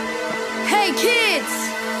 Hey kids!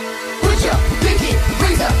 Put your pinky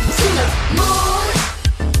rings up to the moon.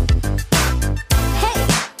 Hey!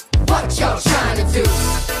 What y'all trying to do?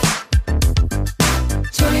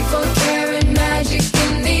 24 karat magic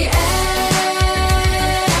in the air.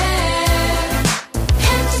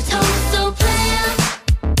 Head to toe, so player.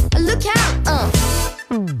 Look out,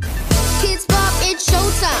 Kids Bop, it's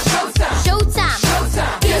showtime. Showtime. Showtime.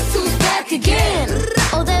 Showtime. Guess who's back again?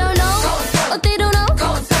 Oh, they don't know? Oh, they don't know?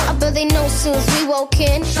 I bet they know soon as we walk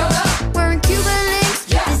in. Wearing Cuban links,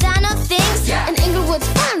 designer things, and Inglewood's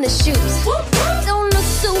finest shoes. Don't look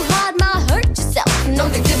so hard, might hurt yourself. Know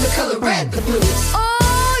they give the color red the blues.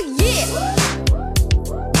 Oh yeah,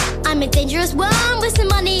 I'm a dangerous one with some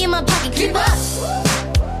money in my pocket. Keep up.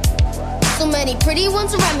 So many pretty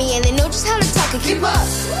ones around me, and they know just how to talk and keep up.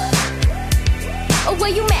 Oh,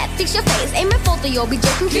 where you mad? Fix your face. Aim it for the you'll be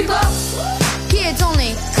joking. Keep up. Kids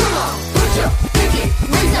only. Come on, put your pinky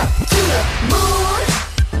rings up to the moon.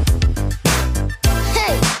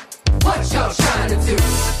 Hey, what y'all trying to do?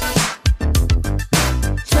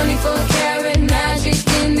 24 karat magic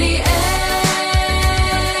in the air.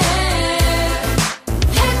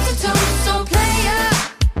 Head to toe, so player.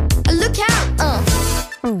 Look out,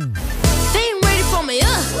 They ain't ready for me,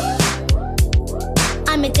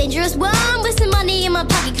 I'm a dangerous one with some money in my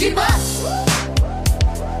pocket. Keep up.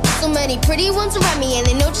 So many pretty ones around me, and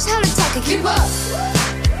they know just how to talk and keep up.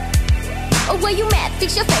 Oh, where you mad?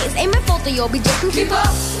 Fix your face. Aim it for the you'll be joking. Keep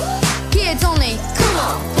up. Kids only. Come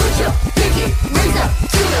on, put your pinky rings up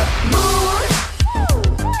to the moon.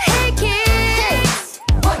 Hey kids,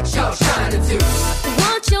 what y'all trying to do?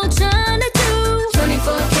 What y'all trying to do?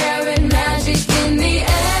 24 karat magic in the air.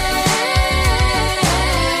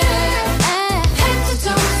 Head to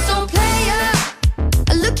toe, so player.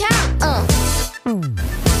 Look out,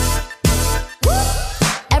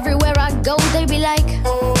 Everywhere I go, they be like,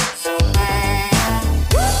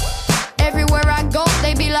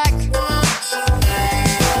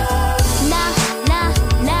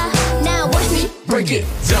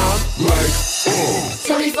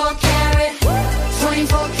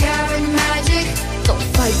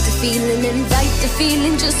 feeling, invite the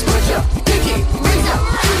feeling. Just put your pinky rings up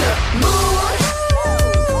to the moon.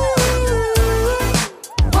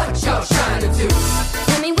 What y'all trying to do?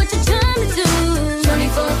 Tell me what you're trying to do.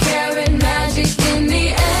 24 karat magic in the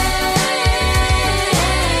air.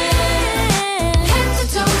 Head to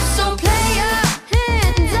toe, so play up,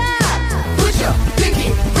 hands up. Put your pinky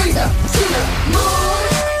rings up to the moon.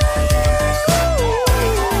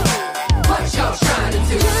 What y'all trying to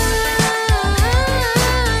do?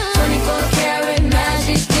 24 karat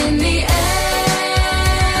magic in the air.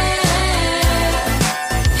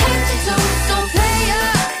 Head to toe, so play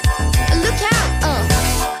up. Look out,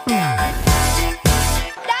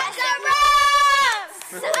 That's a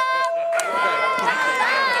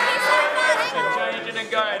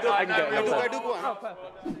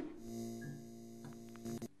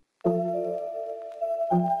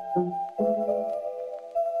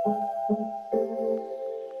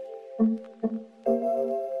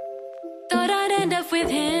Thought I'd end up with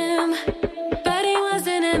him, but he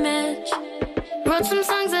wasn't a match. Wrote some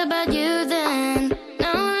songs about you then.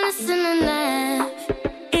 Now I listen and laugh.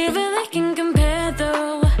 Even they can compare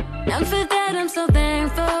though. And for that I'm so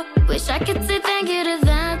thankful. Wish I could say thank you to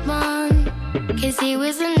that one, 'cause he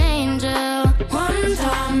was an angel. One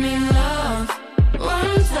taught me love,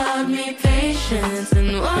 one taught me patience,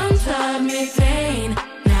 and one taught me pain.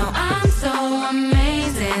 Now I'm so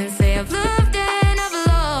amazing. Say I've loved and I've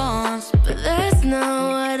lost, but that's not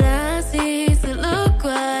what I see. So look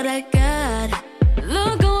what I got.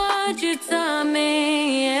 Look at what you taught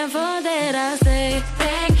me. And for that I say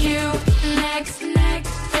thank you. Next,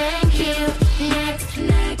 next, thank you. Next,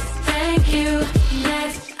 next, thank you.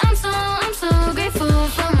 Next, I'm so grateful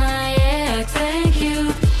for my ex. Thank you.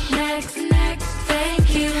 Next, next, thank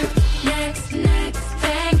you. Next, next,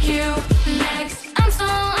 thank you. Next, I'm so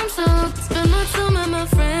spend my time with my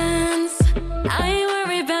friends. I ain't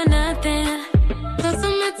worried about nothing. Plus I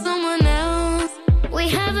met someone else. We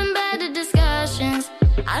having better discussions.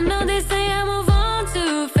 I know they say I move on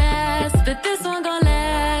too fast, but this one gon'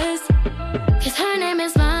 last. 'Cause her name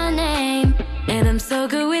is my name, and I'm so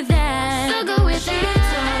good with that. So good with that. She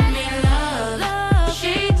taught me love.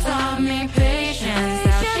 She taught me patience.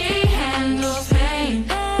 How she handles pain.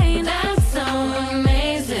 That's so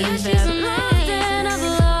amazing. Yeah, she's amazing. I've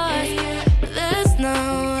lost. That's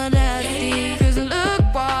not what I see. 'Cause look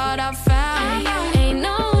what I found. Ain't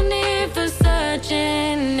no need for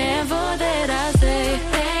searching. And for that I say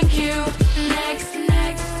thank you. Next,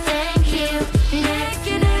 next, thank you. Next,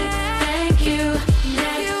 next, thank you.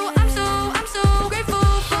 Next, I'm so grateful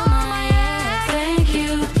for my ex. Thank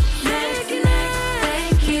you. Next, next,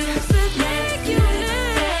 thank you. Thank you.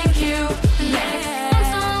 Thank you. Next,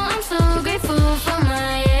 I'm so grateful for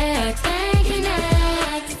my ex. Thank you.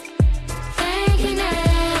 Next, thank you.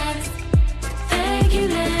 Next, thank you.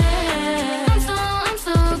 Next, I'm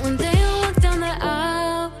so when they walk down the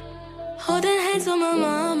aisle, holding hands with my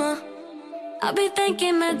mama, I'll be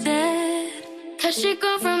thanking my dad, 'cause she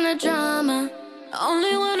go from the drama. I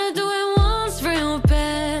only wanna do it once real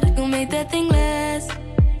bad. Go make that thing last.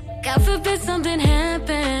 God forbid something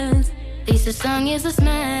happens. At least the song is a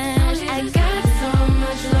smash. I got so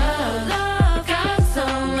much love, got so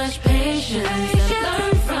much patience. I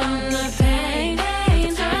learned from the pain.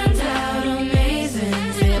 It turned out amazing.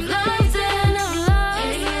 See, I've loved and I've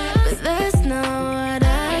lost, but that's not what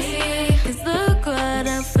I see. 'Cause look what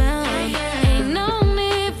I found. Ain't no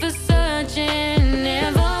need for searching.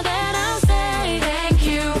 And for that I'll say thank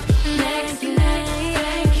you. Next, next,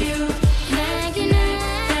 thank you. Thank you,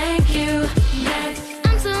 next, thank you. Next,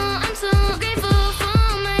 I'm so grateful for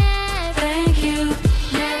my ex. Thank you.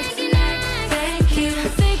 Next, next, thank you.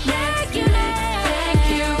 Say thank you, next, thank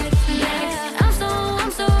you. Next, I'm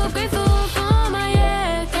so grateful for my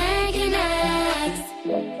ex. Thank you, next.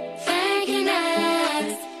 Thank you,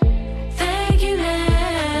 next. Thank you,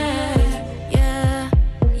 next. Yeah.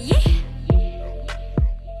 Yeah.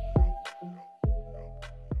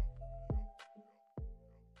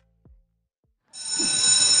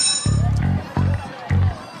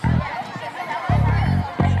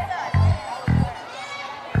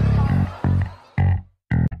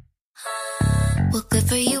 Well, good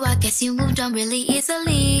for you, I guess you moved on really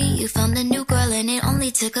easily. You found a new girl and it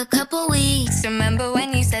only took a couple weeks. Remember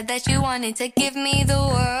when you said that you wanted to give me the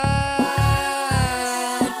world?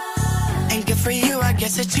 And good for you, I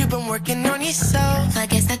guess that you've been working on yourself. I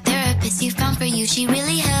guess that therapist you found for you, she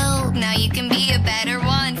really helped. Now you can be a better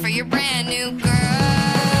one for your brand new girl.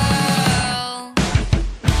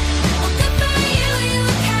 Well, good for you, you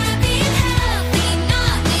look happy and healthy.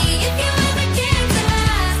 Not me, if you ever came to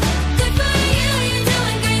last. Good for you, you're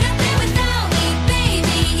doing great up there without me,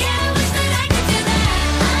 baby. Yeah, I wish that I could do that.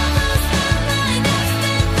 I'm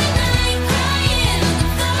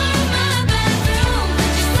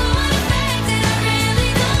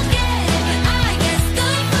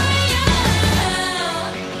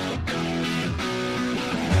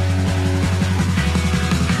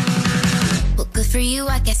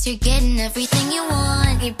guess you're getting everything you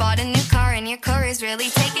want. You bought a new car and your car is really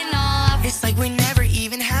taking off. It's like we never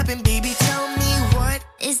even happened, baby. Tell me what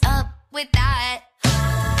is up with that.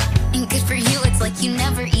 And good for you, it's like you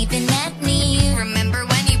never even met me. Remember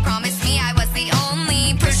when you promised me I was the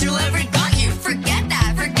only person who ever got you? Forget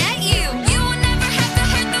that, forget you. You will never have to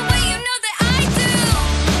hurt the way you know that I do.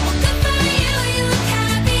 Well, good for you, you look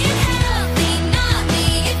happy and healthy. Not me,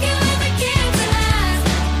 if you ever cared to ask.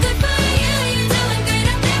 Good for you, you're doing great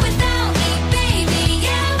up there without me, baby.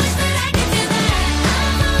 Yeah, I wish that I could do that. I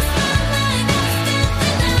lost my mind, I spent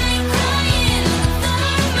the night crying on the floor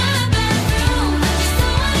of my bathroom. You're so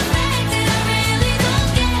unaffected, I really don't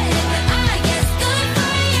get it, but I guess good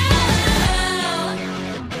for you.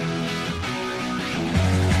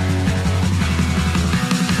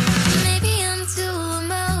 Maybe I'm too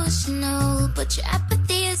emotional, but your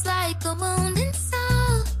apathy is like a wounded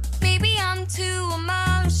soul. Maybe I'm too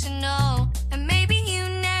emotional, and maybe you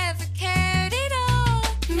never cared at all.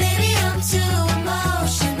 Maybe I'm too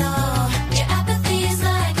emotional. Your apathy is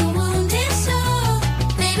like a wounded soul.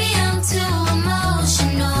 Maybe I'm too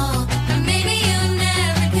emotional, or maybe you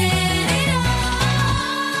never cared at all.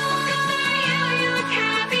 You look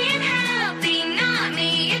happy and healthy, not me.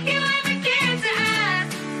 If you ever cared to ask,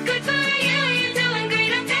 good for you, you're doing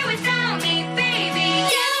great up there without me, baby.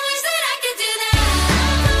 Yeah, I wish that I could do that.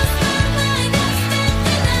 I lost my mind, I spent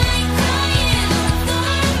the night crying on the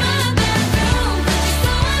floor of my bathroom. You're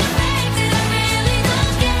so unaffected, I really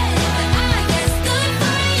don't get it, but I guess good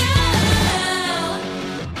for you.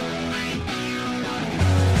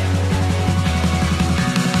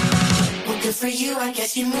 Well, good for you, I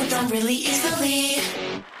guess you moved on really easily.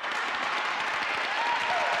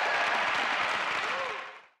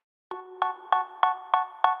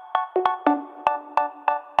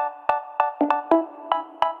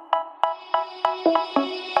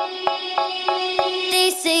 They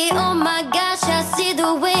say, oh my gosh, I see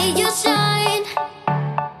the way you shine.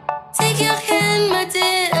 Take your hand, my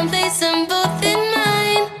dear, and place them both in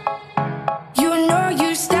mine. You know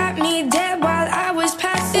you stopped me dead while I was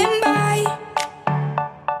passing by.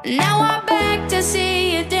 Now I'm back to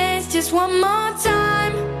see you dance just one more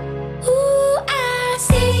time. Ooh, I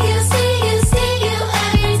see you, see you, see you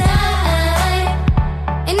every time.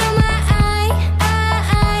 And oh my,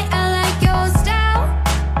 I like your style.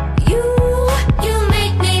 You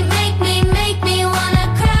make me wanna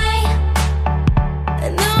cry.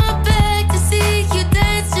 And now I'm back to see you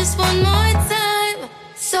dance just one more time.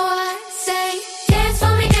 So I say, dance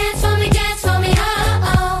for me, dance for me, dance for me, oh,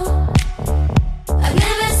 oh. I've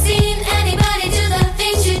never seen anybody do the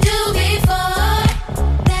things you do before.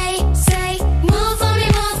 They say,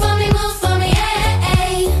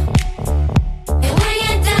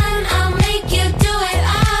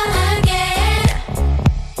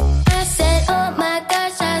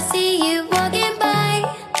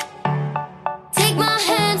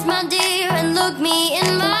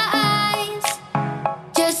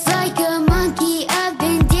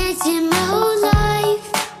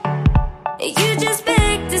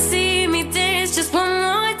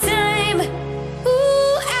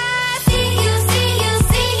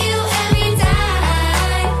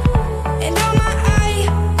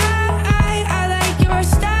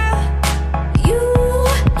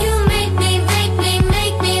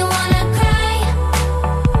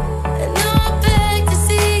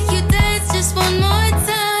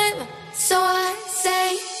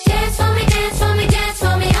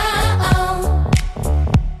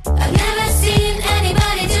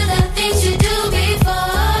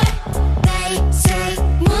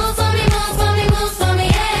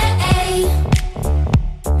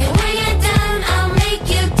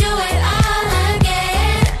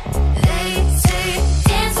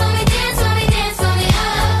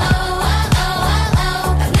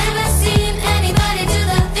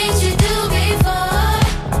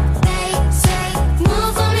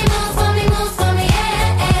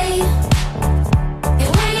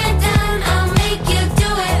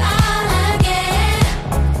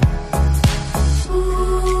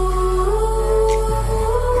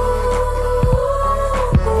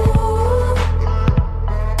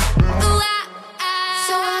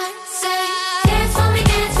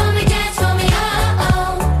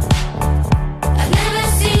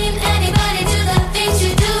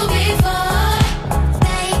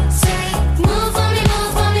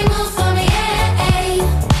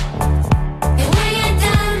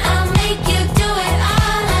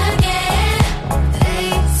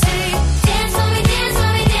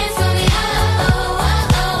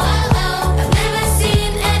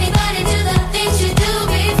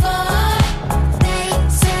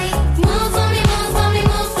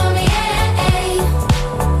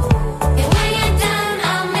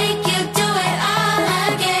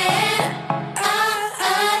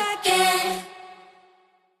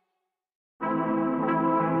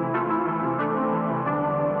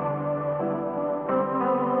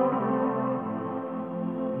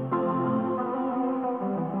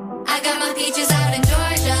 my peaches out in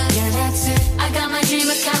Georgia. Yeah, that's it. I got my dream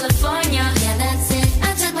of California. Yeah, that's it.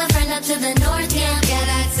 I took my friend up to the north, yeah. Yeah,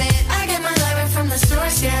 that's it. I get my love right from the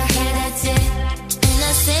source, yeah. Yeah, that's it. And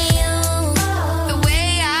I say you, the way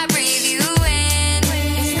I breathe you in.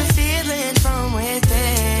 It's the feeling from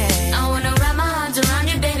within. I wanna wrap my arms around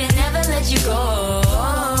you, baby, never let you go.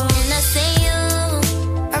 And I say you,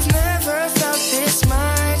 I've never felt this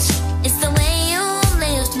much. it's the way you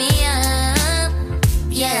lift me up.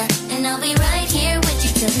 Yeah, and I'll be right here with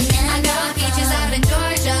you till the end. I got my peaches out in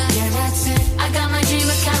Georgia. Yeah, that's it. I got my dream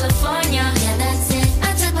of California. Yeah, that's it. I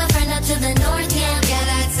took my friend up to the north, yeah. Yeah,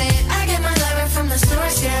 that's it. I get my love right from the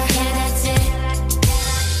source, yeah. Yeah, that's it.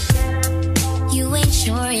 You ain't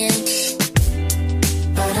sure yet,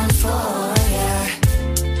 But I'm for ya.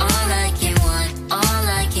 all I can want, all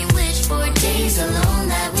I can wish for. Days alone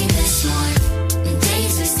that we miss more. And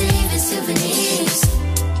days we save as souvenirs.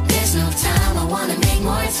 There's no time, I wanna make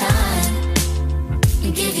more time.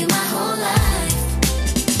 And give you my whole life.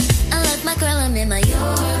 I left my girl, I'm in my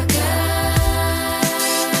Yorker.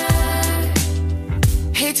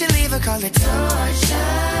 Hate to leave her, call it torture.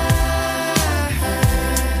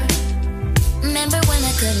 Remember when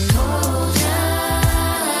I couldn't hold her?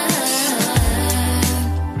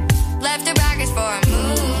 Left her baggage for a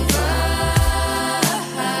mover.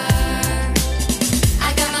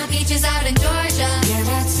 I got my peaches out in Georgia. Yeah,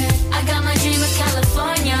 that's it. I got my dream of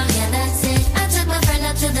California. Yeah, that's it. I took my friend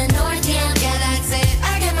up to the north, yeah. Yeah, that's it.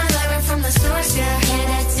 I get my love right from the source, yeah. Yeah,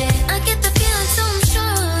 that's it. I get the feeling, so I'm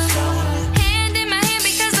sure. Hand in my hand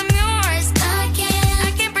because I'm yours. I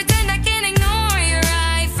can't pretend I can't ignore your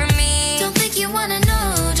eye for me. don't think you wanna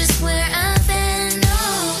know just where I've been. No.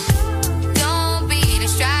 Don't be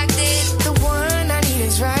distracted. The one I need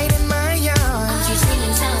is right in my arms. Your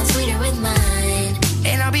singing sounds sweeter with mine.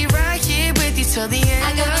 And I'll be right here with you till the end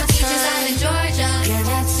I got my of peaches out in time. Georgia. Yeah,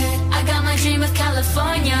 that's it. I got my dream of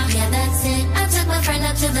California. Yeah, that's it. I took my friend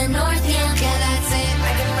up to the north, yeah. Yeah, that's it.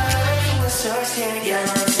 I get my love from the source, yeah. Yeah,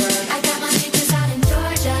 that's it. I got my peaches out in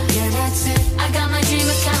Georgia. Yeah, that's it. I got my dream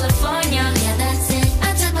of California. Yeah, that's it. I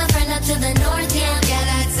took my friend up to the north, yeah. Yeah,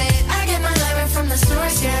 that's it. I get my love right from the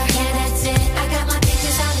source, yeah. Yeah, that's it. I got my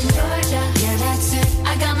peaches out in Georgia. Yeah, that's it.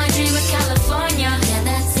 I got my dream of California. Yeah,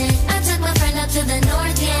 that's it. I took my friend up to the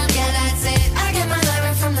north, yeah. Yeah, that's it. I get my love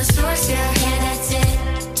right from the source, yeah. Yeah, that's it.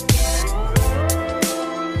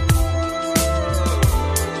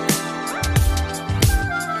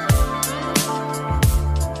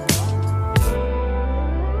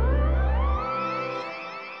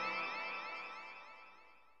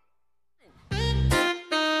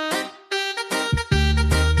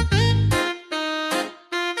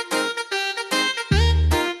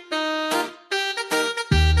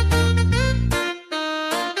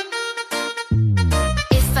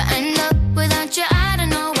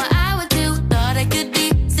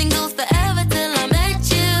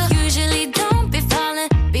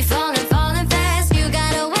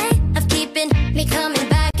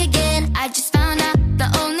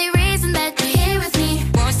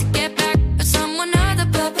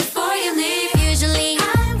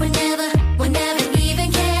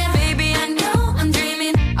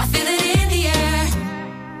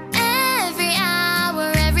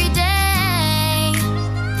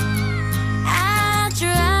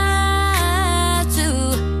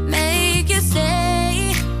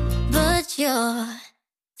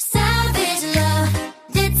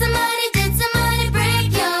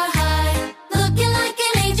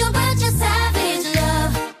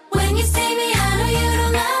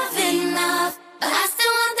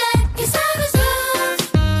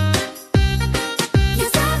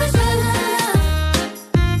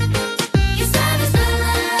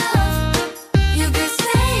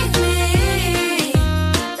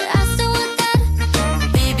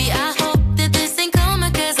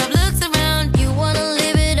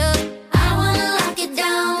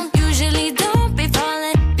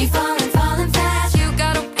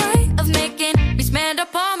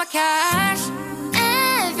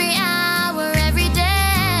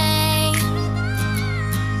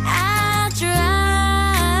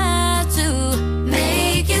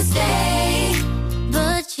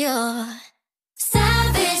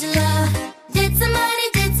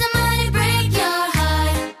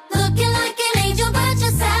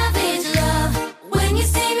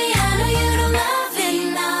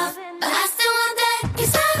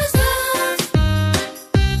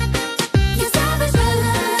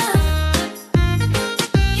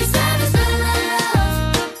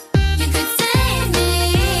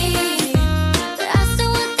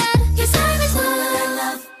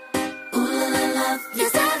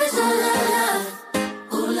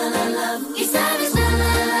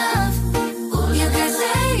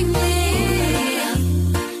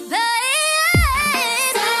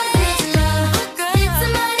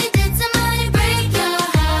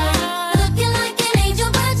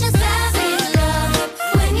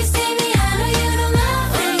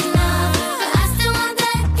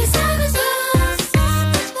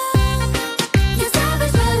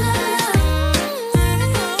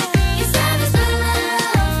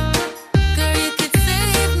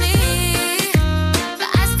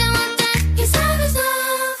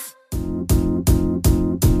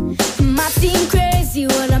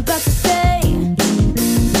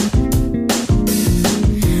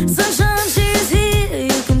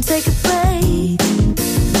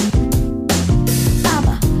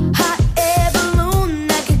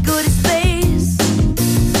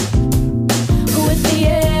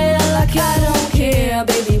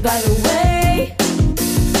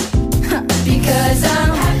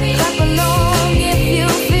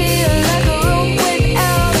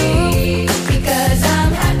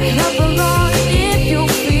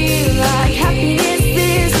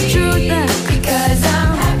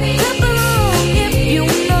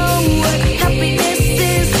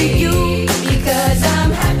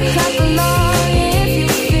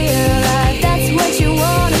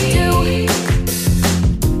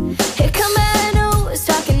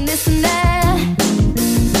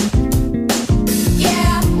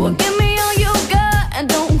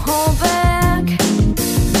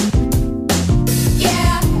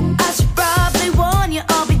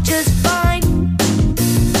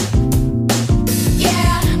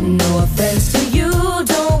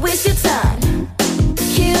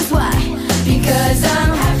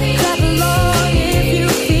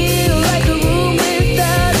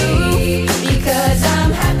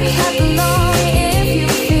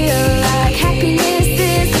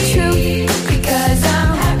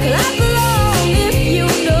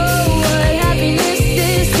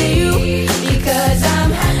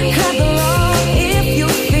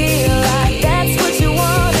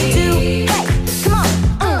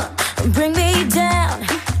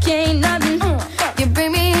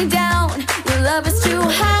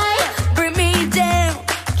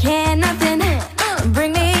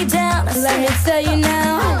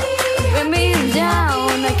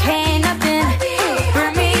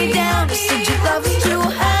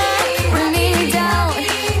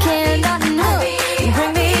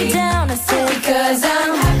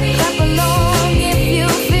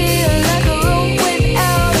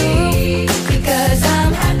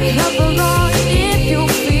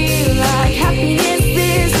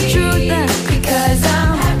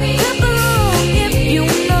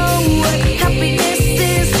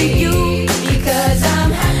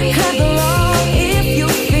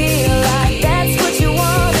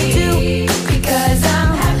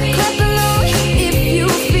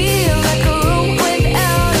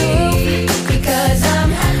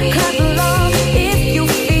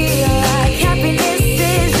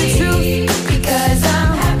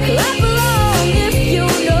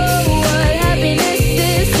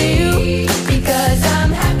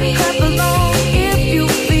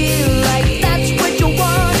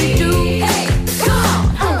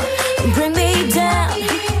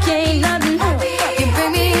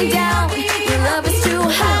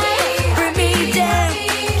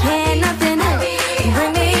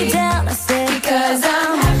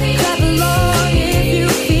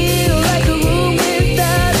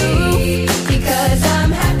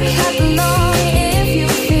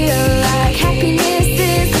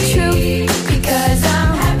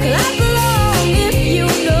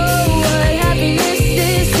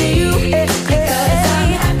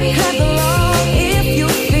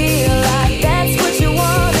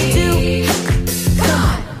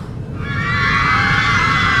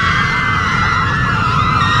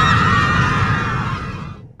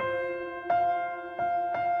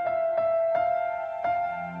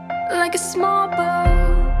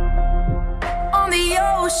 the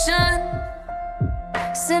ocean,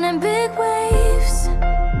 sending big waves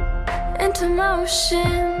into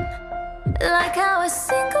motion. Like how a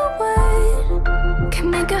single word can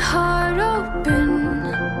make a heart open.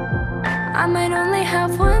 I might only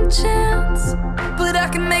have one chance, but I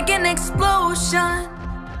can make an explosion.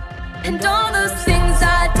 And all those things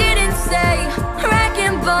I didn't say,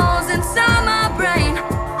 wrecking balls inside my brain,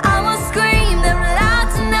 I will scream them loud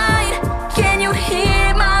tonight. Can you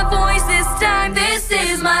hear my voice this time? This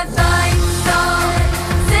is my fight song.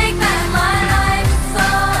 Take back my life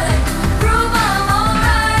song. Prove I'm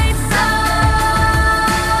alright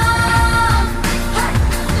song.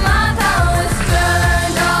 My power's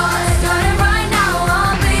turned on. Starting right now,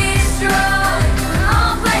 I'll be strong.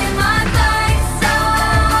 I'll play my fight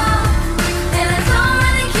song. And I don't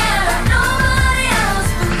really care if nobody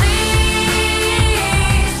else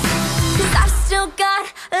believes. 'Cause I still got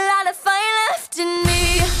a lot of fight left in me.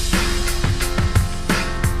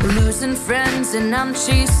 Losing friends and I'm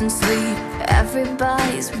chasing sleep.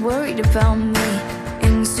 Everybody's worried about me.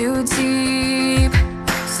 In too deep,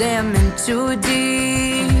 say I'm in too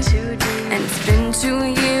deep. And it's been 2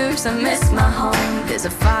 years, I miss my home. There's a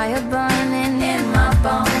fire burning in my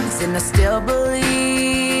bones. And I still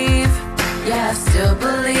believe, yeah, I still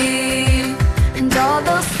believe. And all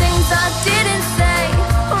those things I didn't say,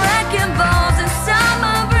 wrecking balls inside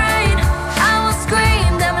my brain, I will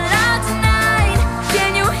scream them loud tonight.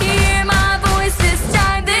 Can you hear my voice this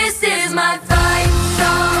time? This is my fight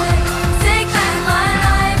song. Take back my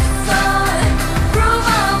life song. Prove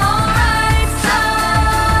I'm alright song.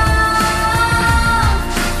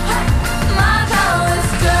 My power's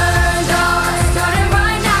turned on. Starting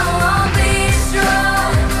right now, I'll be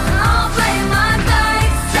strong. I'll play my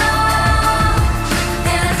fight song.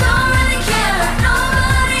 And I don't really care if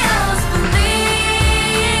nobody else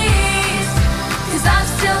believes. 'Cause I've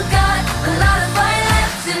still got a lot of fight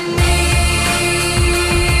left in me.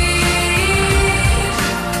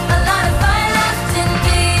 A lot of fight left in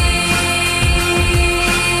me.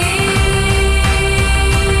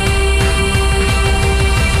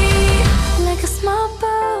 Like a small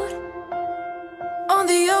boat on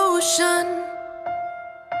the ocean,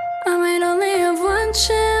 I might only have one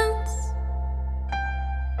chance,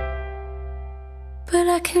 but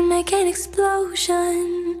I can make an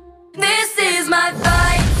explosion. This is my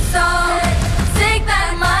fight song. Take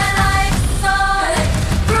back my life song.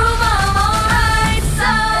 Prove I'm alright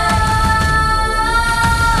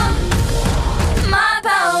song. My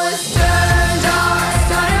power's turned on.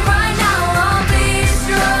 Starting right now, I'll be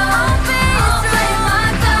strong. I'll play my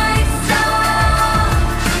fight song.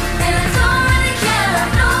 And I don't really care if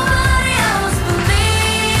nobody else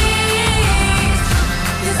believes.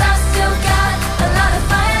 'Cause I've still got a lot of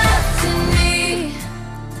fight left in me.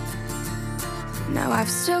 Now I've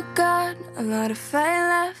still got a lot of fight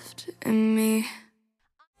left in me.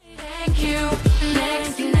 Thank you,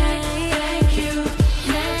 thank you, thank you,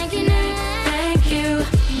 thank you, thank you.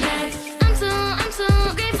 I'm so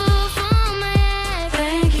grateful for my life.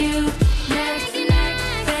 Thank you, thank you,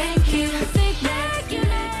 thank you, thank you,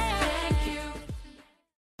 thank you.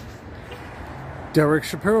 Derek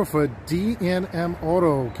Shapiro for D&M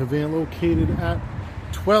Auto, conveniently located at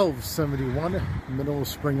 1271 Middle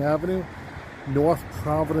Spring Avenue, North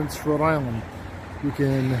Providence, Rhode Island. You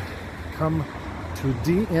can come to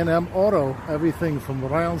D&M Auto, everything from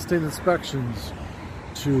Rhode Island State inspections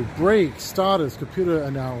to brake, starters, computer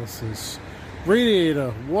analysis,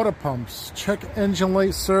 radiator, water pumps, check engine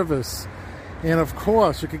light service, and of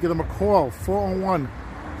course, you can give them a call,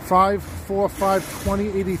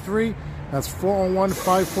 401-545-2083. That's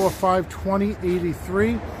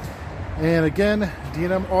 401-545-2083. And again,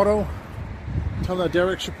 D&M Auto, tell them that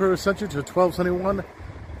Derek Shapiro sent you to 1271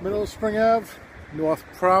 Middle Spring Ave, North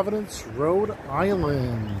Providence, Rhode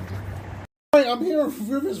Island. Hi, I'm here in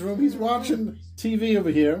River's room. He's watching TV over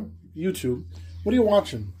here, YouTube. What are you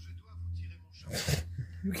watching?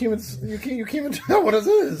 You can't even tell what it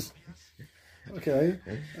is. Okay.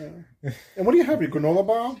 And what do you have? Your granola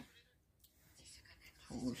bar?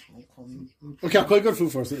 Okay, I'll call you Good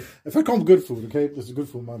Food first. If I call him Good Food, okay? This is Good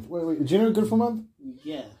Food Month. Wait, is January Good Food Month?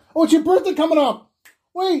 Yeah. Oh, it's your birthday coming up!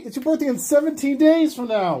 Wait, it's your birthday in 17 days from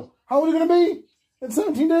now. How old are you going to be in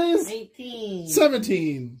 17 days? 18.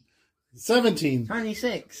 17. 17.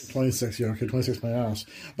 26. 26, yeah, okay, 26 my ass.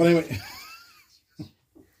 But anyway.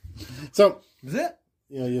 So. Is it?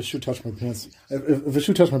 Yeah, your shoe touched my pants. If a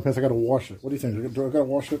shoe touched my pants, I got to wash it. What do you think? Do I got to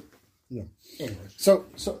wash it? Yeah. So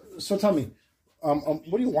tell me,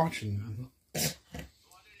 what are you watching?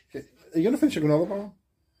 Okay. Are you going to finish your granola bar?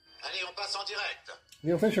 Allez, on passe en direct. You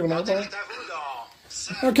going to finish your granola bar?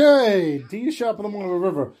 Okay, D shop in the morning with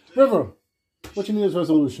River. River, What's your New Year's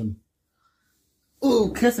resolution?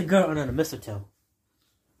 Ooh, kiss a girl under the mistletoe.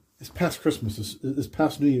 It's past Christmas. It's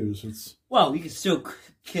past New Year's. Well, you can still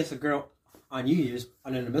kiss a girl on New Year's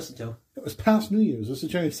under the mistletoe. It was past New Year's. This is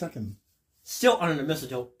January 2nd. Still under the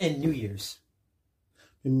mistletoe in New Year's.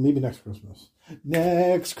 Maybe next Christmas.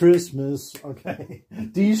 Next Christmas. Okay.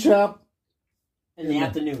 D-Shop. In the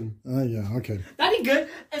afternoon. Yeah, okay. That'd be good.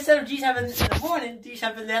 Instead of D-Shop in the morning,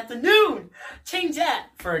 D-Shop in the afternoon. Change that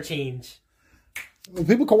for a change. Well,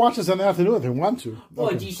 people can watch this in the afternoon if they want to.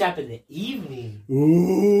 Or D-Shop in the evening.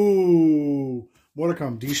 Ooh. More to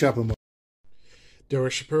come. D-Shop in the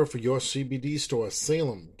Derek Shapiro for Your CBD Store,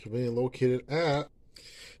 Salem. Conveniently located at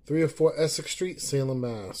 304 Essex Street, Salem,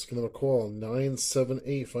 Mass. Give them a call,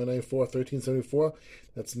 978-594-1374.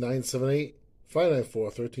 That's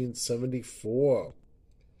 978-594-1374.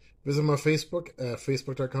 Visit my Facebook at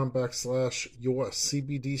facebook.com/Your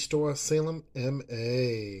CBD Store, Salem,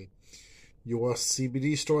 MA. Your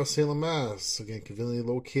CBD Store, Salem, Mass. Again,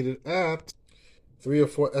 conveniently located at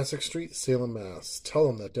 304 Essex Street, Salem, Mass. Tell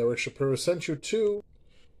them that Derek Shapiro sent you to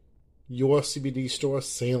Your CBD Store,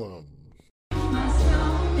 Salem.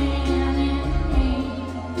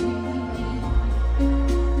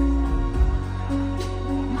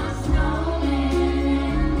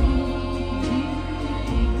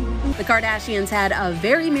 The Kardashians had a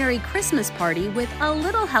very merry Christmas party with a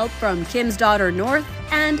little help from Kim's daughter North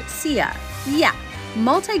and Sia. Yeah,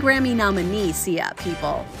 multi-Grammy nominee Sia,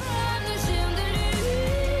 people.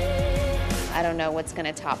 I don't know what's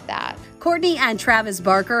going to top that. Kourtney and Travis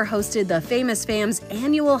Barker hosted the Famous Fam's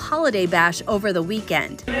annual holiday bash over the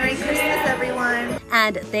weekend. Merry Christmas, everyone.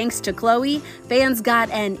 And thanks to Khloe, fans got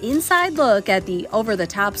an inside look at the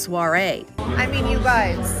over-the-top soiree. I mean, you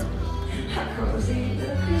guys.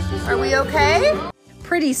 Are we okay?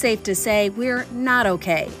 Pretty safe to say we're not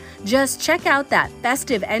okay. Just check out that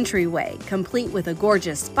festive entryway, complete with a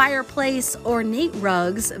gorgeous fireplace, ornate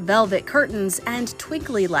rugs, velvet curtains, and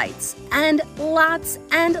twinkly lights, and lots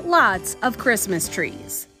of Christmas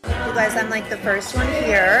trees. You guys, I'm like the first one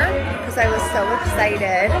here because I was so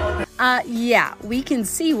excited. Yeah, we can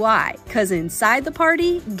see why. Because inside the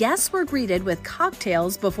party, guests were greeted with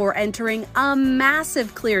cocktails before entering a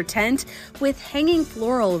massive clear tent with hanging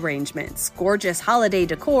floral arrangements, gorgeous holiday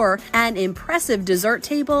decor, an impressive dessert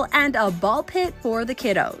table, and a ball pit for the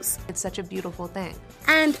kiddos. It's such a beautiful thing.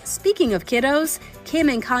 And speaking of kiddos, Kim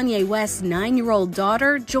and Kanye West's 9-year-old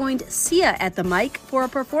daughter joined Sia at the mic for a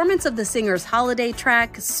performance of the singer's holiday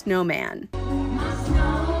track, Snowman.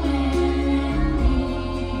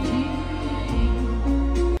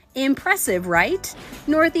 Impressive, right?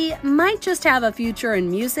 Northie might just have a future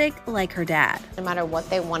in music like her dad. No matter what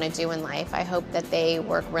they want to do in life, I hope that they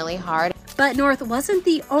work really hard. But North wasn't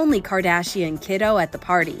the only Kardashian kiddo at the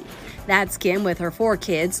party. That's Kim with her 4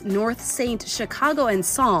 kids, North, Saint, Chicago, and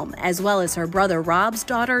Psalm, as well as her brother Rob's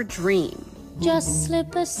daughter, Dream. Just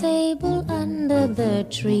slip a sable under the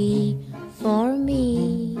tree for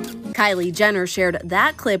me. Kylie Jenner shared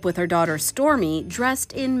that clip with her daughter Stormi,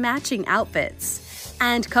 dressed in matching outfits.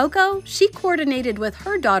 And Coco, she coordinated with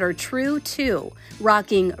her daughter True, too,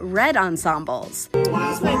 rocking red ensembles.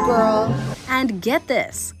 Sweet girl. And get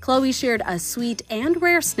this, Khloe shared a sweet and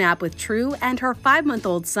rare snap with True and her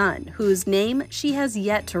 5-month-old son, whose name she has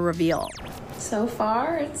yet to reveal. So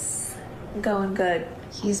far, it's going good.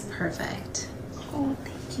 He's perfect. Oh,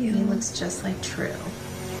 thank you. He looks just like True.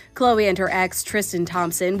 Khloe and her ex, Tristan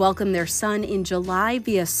Thompson, welcomed their son in July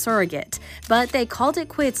via surrogate, but they called it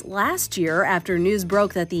quits last year after news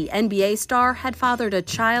broke that the NBA star had fathered a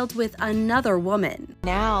child with another woman.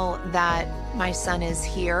 Now that my son is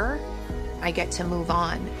here, I get to move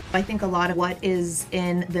on. I think a lot of what is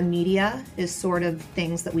in the media is sort of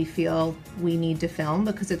things that we feel we need to film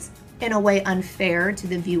because it's in a way unfair to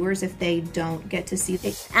the viewers if they don't get to see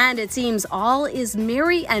it. And it seems all is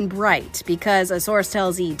merry and bright because a source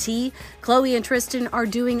tells ET, Khloe and Tristan are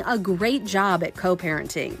doing a great job at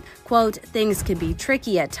co-parenting. Quote, things can be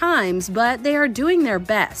tricky at times, but they are doing their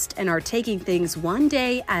best and are taking things one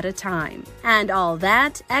day at a time. And all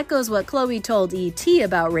that echoes what Khloe told ET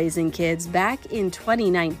about raising kids back in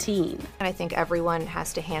 2019. And I think everyone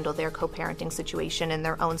has to handle their co-parenting situation in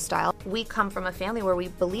their own style. We come from a family where we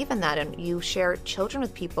believe in that and you share children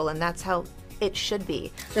with people and that's how it should be.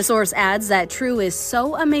 The source adds that True is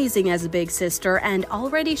so amazing as a big sister and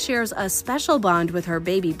already shares a special bond with her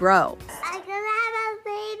baby bro.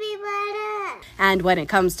 And when it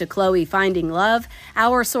comes to Khloe finding love,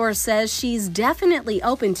 our source says she's definitely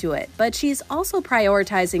open to it, but she's also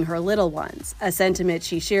prioritizing her little ones, a sentiment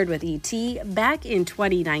she shared with ET back in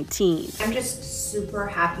 2019. I'm just super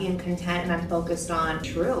happy and content and I'm focused on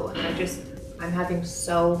True. And I'm having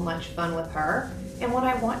so much fun with her, and when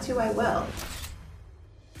I want to, I will.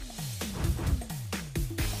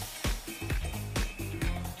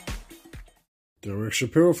 Derek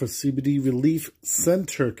Shapiro for CBD Relief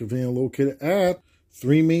Center, conveniently located at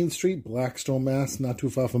 3 Main Street, Blackstone, Mass., not too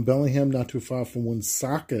far from Bellingham, not too far from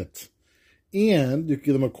Woonsocket. And you can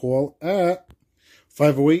give them a call at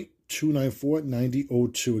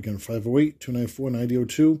 508-294-9002. Again,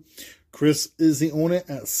 508-294-9002. Chris is the owner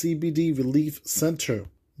at CBD Relief Center.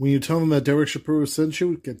 When you tell them that Derek Shapiro sent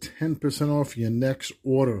you, get 10% off your next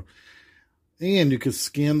order. And you can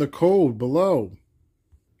scan the code below.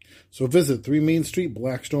 So visit 3 Main Street,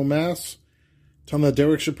 Blackstone, Mass. Tell them that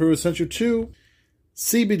Derek Shapiro sent you to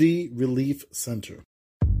CBD Relief Center.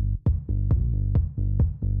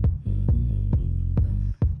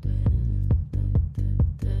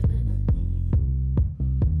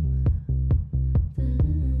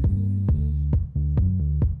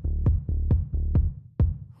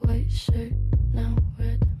 White shirt, now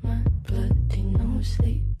red, my bloody nose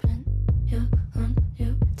sleeping. You're on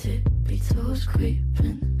your tippy toes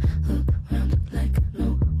creeping around like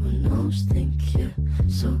no one knows. Think you're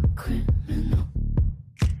so criminal.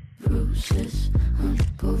 Bruises on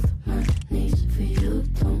both my knees for you.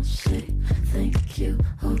 Don't say thank you.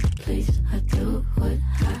 Oh please, I do what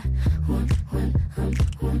I want when I'm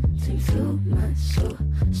wanting to. My soul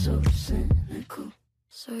so cynical.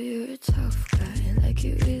 So you're a tough guy, like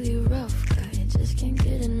you really rough guy. Just can't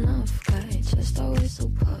get enough guy, just always so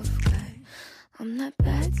puff guy. I'm that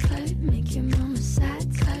bad type, make your mama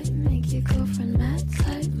sad type, make your girlfriend mad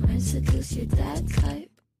type, might seduce your dad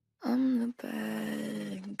type. I'm the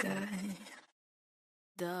bad guy.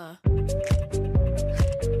 Duh.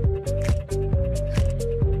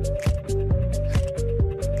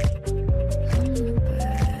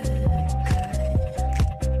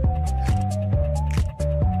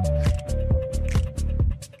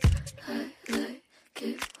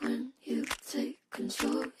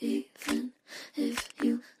 Control, even if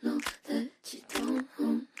you know that you don't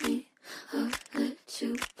own me. I'll let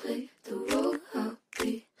you play the role. I'll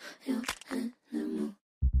be your animal.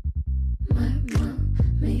 My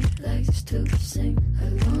mommy likes to sing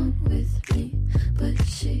along with me, but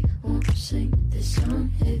she won't sing this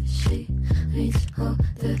song if she reads all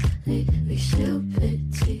the lyrics. She'll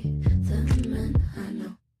pity the men I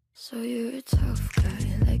know. So you're a tough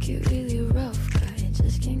guy, like you really rough guy.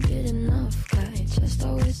 Just can't get enough guy, just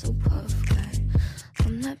always so puff guy.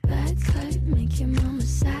 I'm that bad type, make your mama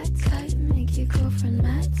sad type, make your girlfriend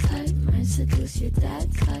mad type, might seduce your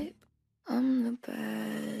dad type. I'm the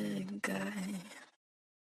bad guy.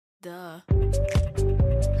 Duh.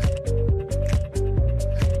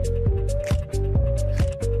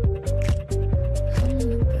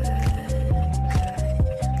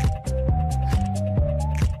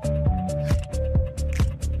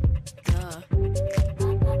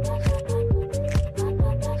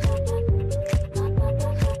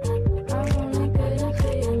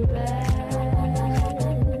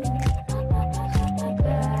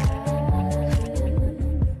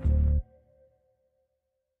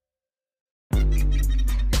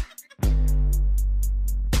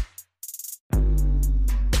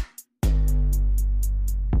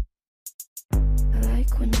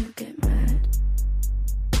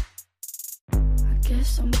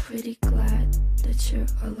 I'm pretty glad that you're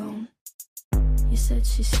alone. You said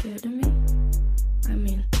she's scared of me? I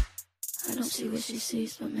mean, I don't see what she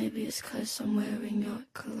sees, but maybe it's 'cause I'm wearing your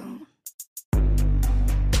cologne.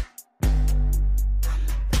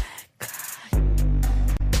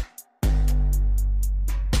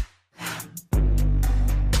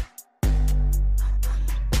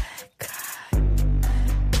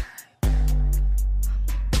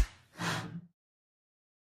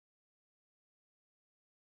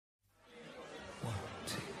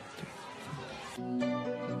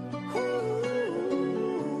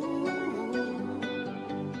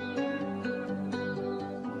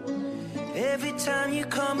 Every time you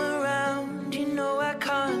come around, you know I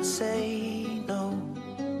can't say no.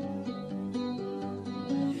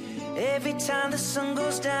 Every time the sun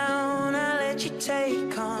goes down, I let you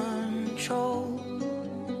take control.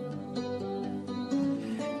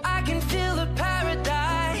 I can feel the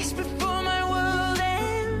paradise before my world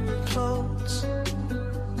implodes.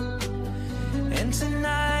 And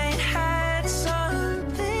tonight had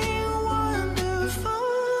something wonderful.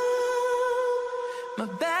 My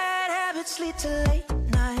bad habits lead to late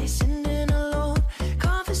nights, sitting alone,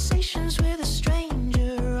 conversations with a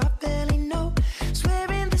stranger I barely know,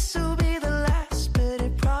 swearing this will be the last, but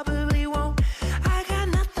it probably won't. I got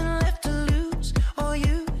nothing left to lose or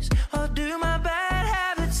use or do. My bad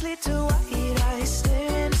habits lead to white eyes,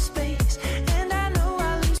 stare into space,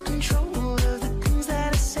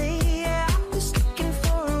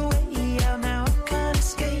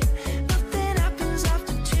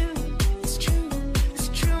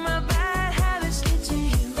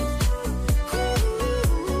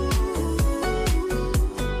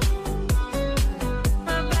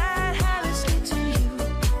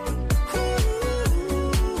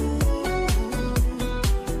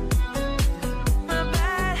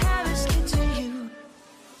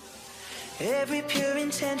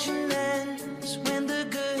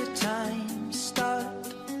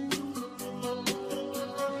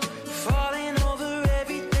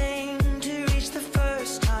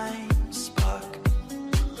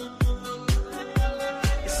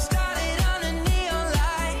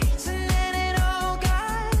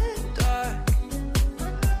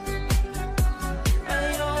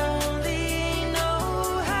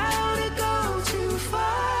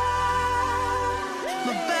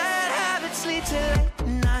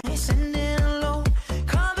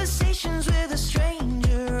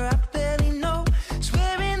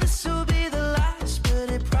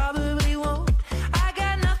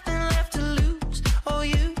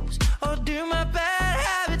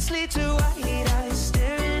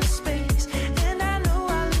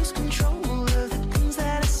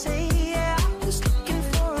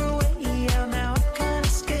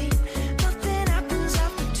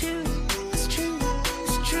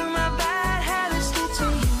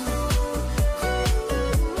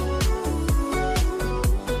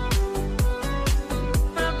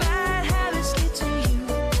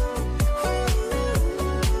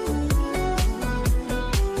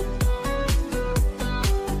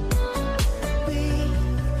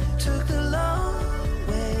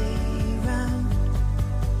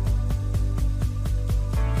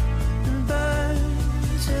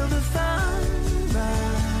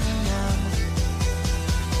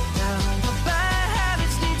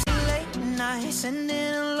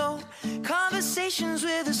 standing alone. Conversations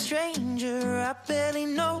with a stranger I barely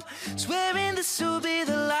know. Swearing this will be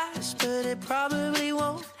the last, but it probably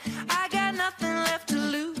won't. I got nothing left to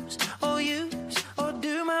lose or use, or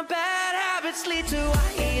do my bad habits lead to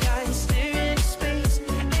white eyes staring into space?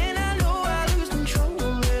 And I know I lose control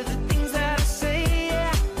of the things that I say.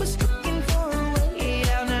 Yeah, I was looking for a way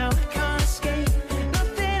out, now I can't escape.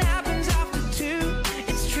 Nothing happens after two.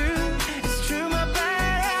 It's true, my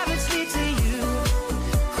bad habits lead to you.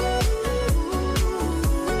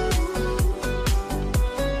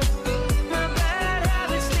 My bad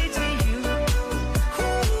habits lead to you.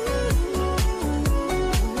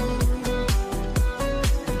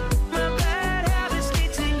 My bad habits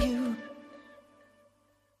lead to you.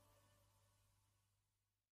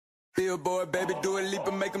 Billboard, baby, do a leap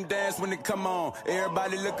and make them dance when they come on.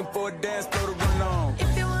 Everybody looking for a dance floor to run on.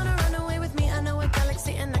 If you wanna run away with me, I know a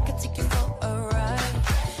galaxy and I can take you for a ride.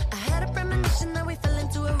 I had a premonition that we fell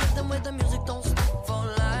into a rhythm where the music don't stop for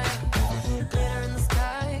life. Glitter in the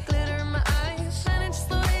sky, glitter in my eyes, shining just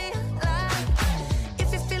the way I like.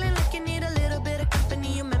 If you're feeling like you need a little bit of company,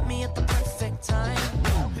 you met me at the perfect time.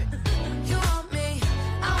 You want me,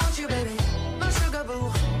 I want you, baby. My sugar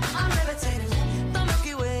boo, I'm levitating. The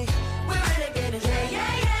Milky Way, we're renegading. Yeah,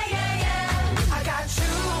 yeah, yeah, yeah, yeah. I got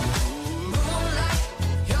you, moonlight.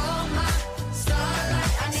 You're my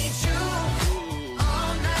starlight. I need you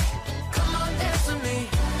all night. Come on, dance with me.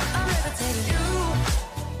 I'm levitating. You,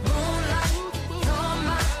 moonlight. You're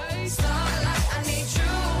my starlight. I need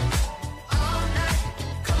you all night.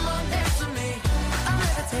 Come on, dance with me. I'm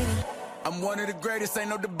levitating. I'm one of the greatest, ain't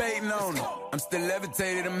no debating on it. I'm still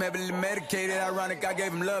levitated, I'm heavily medicated. Ironic, I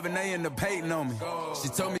gave him love and they end up hating on me. She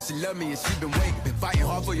told me she loved me and she been waiting. Been fighting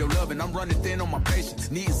hard for your love and I'm running thin on my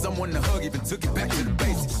patience. Needing someone to hug, even took it back to the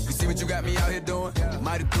basics. You see what you got me out here doing?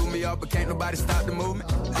 Might have threw me off, but can't nobody stop the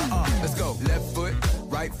movement. Let's go. Left foot,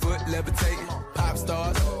 right foot, levitating. Pop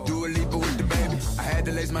stars, do a leap with the baby. I had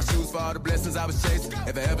to lace my shoes for all the blessings I was chasing.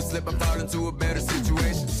 If I ever slip, I fall into a better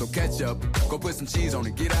situation. So catch up, go put some cheese on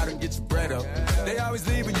it, get out and get your bread up. They always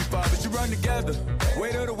leave when you fall, but you run together.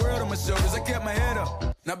 Weight of the world on my shoulders, I kept my head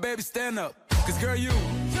up. Now baby, stand up, cause girl, you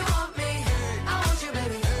want me, I want you,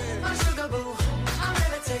 baby. My sugar boo, I'm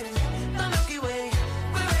levitating. The Milky Way,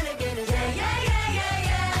 we're renegading. Yeah, yeah, yeah, yeah,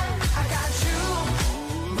 yeah. I got you,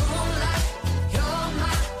 moonlight. You're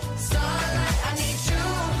my starlight. I need you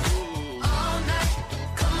all night.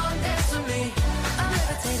 Come on, dance with me. I'm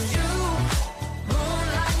levitating. You,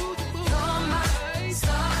 moonlight. You're my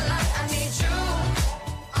starlight. I need you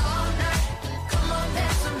all night. Come on,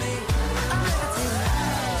 dance with me. I'm levitating.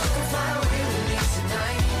 You can fly away with me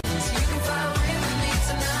tonight. So you can fly away with me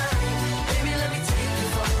tonight. Baby, let me take you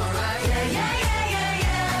for a ride. Yeah, yeah, yeah, yeah,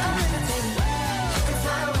 yeah. I'm levitating. You can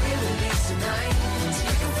fly away with me tonight. So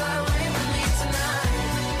you can fly away with me tonight.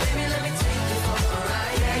 Baby, let me take you for a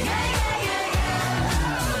ride. Yeah, yeah, yeah, yeah, yeah.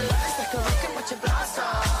 My love is like a rocket, watch it blast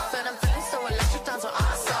off. And I'm feeling so electric, down so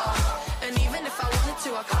awesome. And even if I wanted to,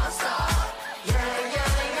 I can't stop. Yeah, yeah,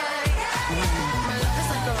 yeah, yeah. My love is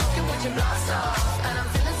like a rocket, watch it blast off. And I'm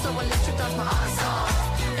feeling so electric, down my ass off.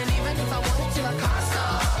 And even if I wanted to, I can't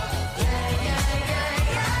stop. Yeah, yeah,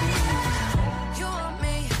 yeah, yeah. You want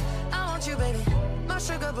me, I want you, baby. My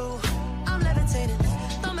sugar boo, I'm levitating.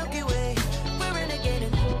 The Milky Way, we're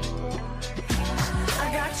renegading. I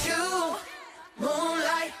got you,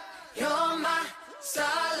 moonlight. You're my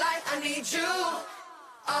starlight. I need you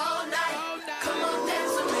all night. Come on,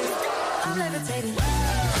 dance with me. I'm levitating. You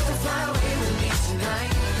can fly away with me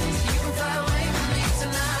tonight. You can fly away with me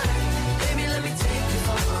tonight. Baby, let me take you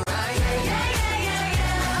for a ride. Yeah, yeah, yeah, yeah,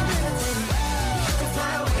 yeah. I'm levitating. You can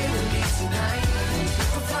fly away with me tonight. You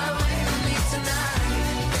can fly away with me tonight.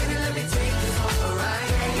 Baby, let me take you for a ride.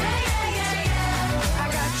 Yeah, yeah, yeah, yeah, yeah. I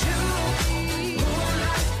got you,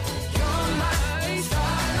 moonlight. You're my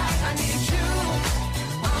starlight. I need you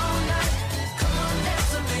all night. Come on, dance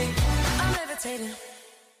with me. I'm levitating.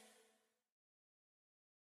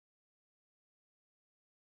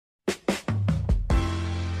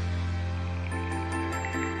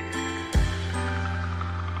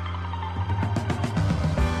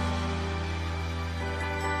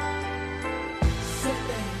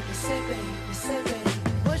 Say baby,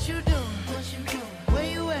 what you doing? Where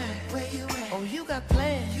you at? Oh, you got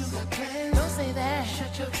plans. Don't say that.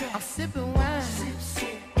 Shut your trap. I'm sipping wine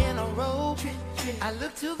in a robe. I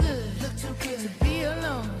look too good to be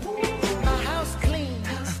alone. My house clean,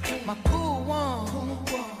 my pool warm.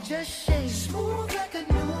 Just shake smooth like a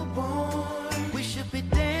newborn. We should be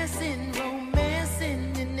dancing,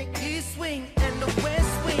 romancing in the east wing and the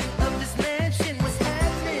west wing of this mansion. What's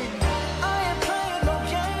happening? I ain't playing no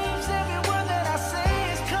games. Every word that I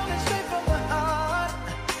say is coming straight from the heart.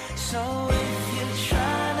 So if you're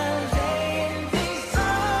trying to lay in these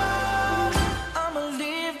arms, I'ma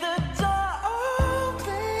leave the door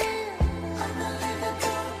open. I'ma leave the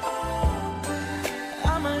door open.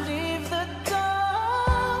 I'ma leave the door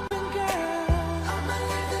open, girl. I'ma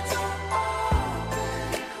leave the door open.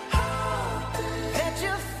 Let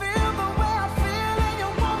you feel the way I feel, and you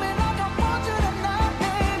want me like I want you tonight,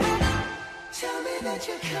 baby. Tell me that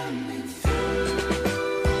you're coming through.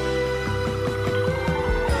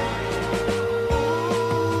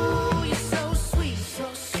 Ooh, you're so sweet, so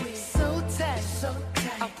sweet, so tight, so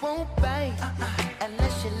tight. I won't bite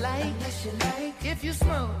unless you like. If you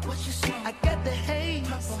smoke, what you smoke? I got the haze.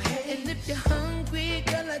 And if you're hungry,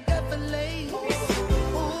 girl, I got fillets.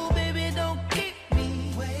 Ooh, baby, don't keep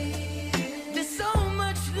me waiting. There's so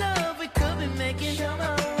much love we could be making.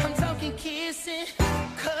 I'm talking kissing,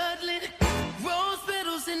 cuddling, rose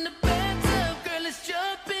petals in the bathtub. Girl, it's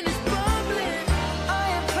jumping, it's bubbling. I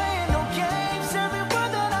ain't playing no games. Every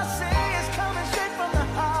word that I say is coming straight from the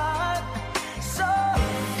heart. So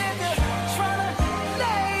if you're trying to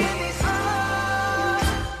lay in these arms,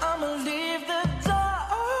 I'ma leave the door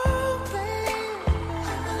open.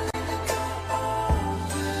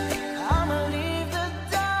 I'ma leave the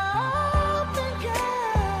door open,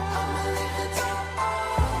 girl. I'ma leave the door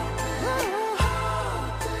open.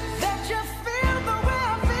 Let you feel the way I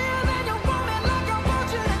feel, and you want me like I want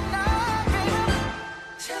you tonight, baby.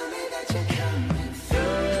 Tell me that you're coming through.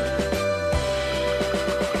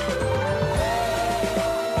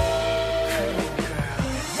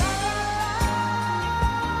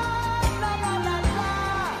 La la la la,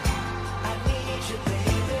 I need you,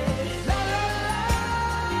 baby. La la la,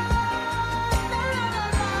 la la la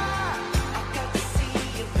la, I got to see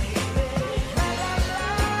you, baby. La la la,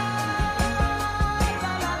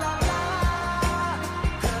 la la la la,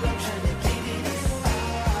 girl, I'm trying to give you this.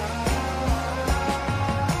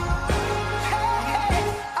 Hey,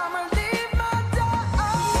 I'ma leave my door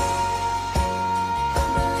open.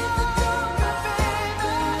 I'ma leave the door open,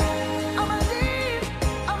 baby. I'ma leave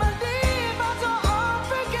my door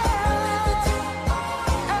open, girl.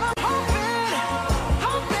 And I'm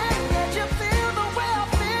hoping that you feel the way I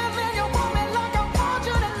feel, and you want me like I want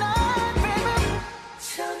you tonight, baby.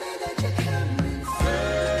 Tell me that you're coming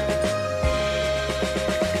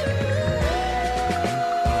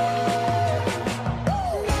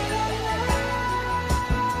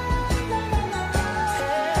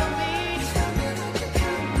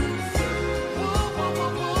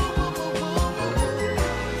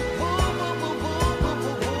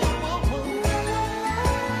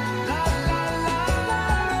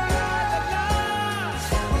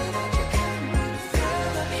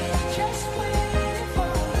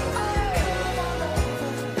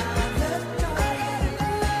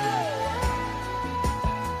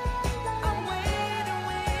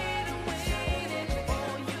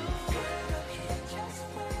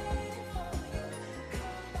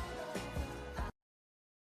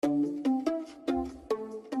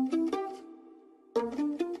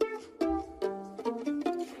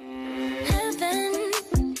Heaven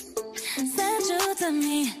sent you to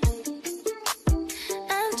me.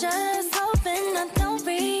 I'm just hoping I don't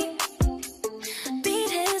repeat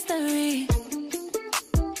history.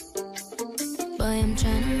 Boy, I'm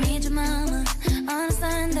trying to meet your mama on a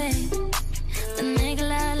Sunday, then make a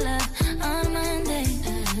lot of love on a Monday.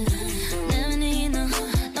 Never need no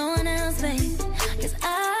one else, babe, 'cause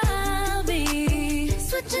I'll be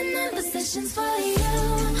switching up positions for you.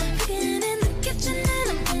 Cooking in the kitchen and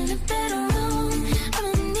I'm in the bedroom. I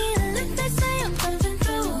don't need a lift, they say I'm pumping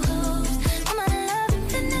through holes. All my love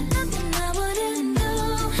infinite, nothing I wouldn't do,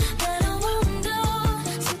 that I won't do.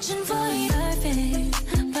 Switching for you, perfect,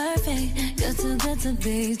 perfect. You're too good to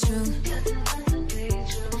be true.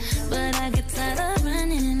 But I get tired of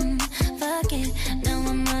running. Fuck it, now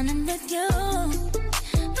I'm running with you,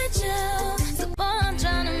 with you. So boy, I'm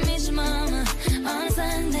trying to meet your mama on a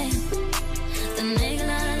Sunday, then make a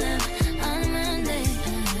lot of love on a Monday.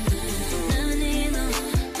 Never need no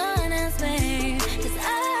one else, babe, 'cause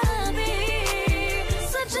I'll be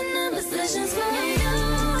switching up positions for you.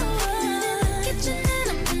 Kitchen and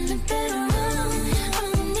I'm in the bedroom. I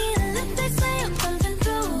don't need a lift, they say I'm pumping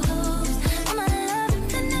through holes. All my love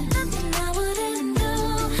infinite, nothing I wouldn't do,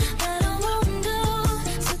 that I won't do.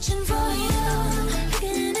 Switching for you.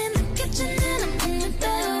 Cooking in the kitchen and I'm in the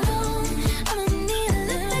bedroom. I don't need a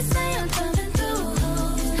lift, they say I'm pumping through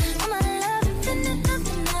holes. All my love infinite,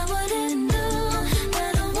 nothing I wouldn't do,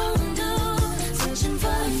 that I won't do. Switching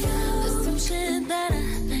for you. There's some shit that I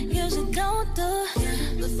usually don't do,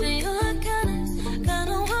 but for you I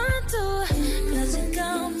kinda want to, 'cause you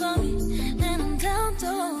count for me, and I'm down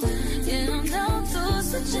to, yeah, I'm down to.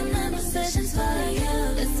 Switching up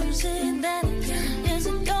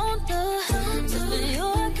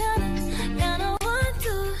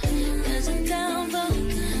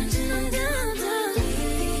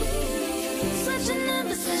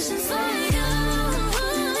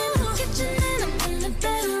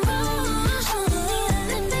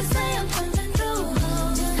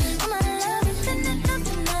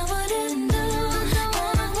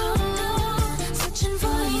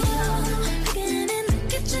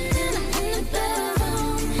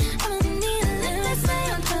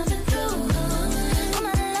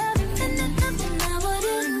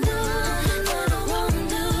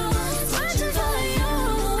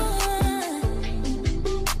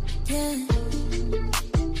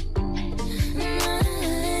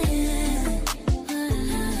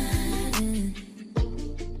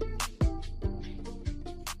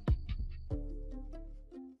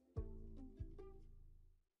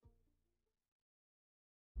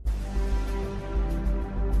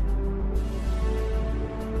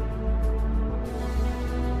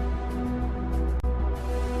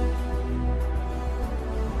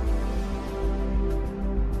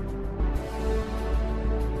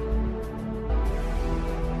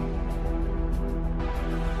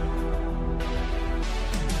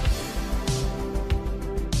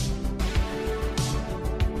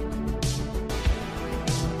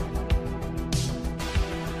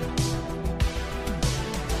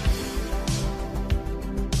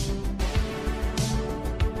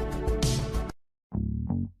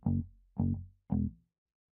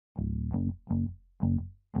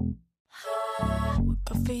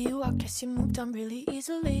Good for you, I guess you moved on really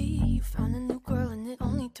easily. You found a new girl and it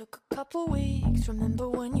only took a couple weeks. Remember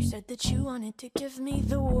when you said that you wanted to give me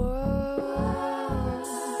the world?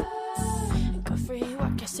 And good for you, I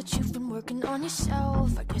guess that you've been working on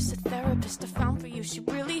yourself. I guess the therapist I found for you should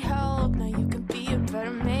really help. Now you can be a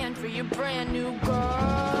better man for your brand new girl.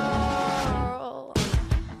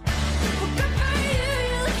 Well, good for you,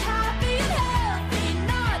 you look happy and healthy.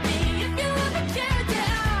 Not me, if you ever cared to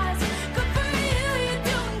ask. Good for you, you're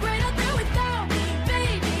doing great out there without me,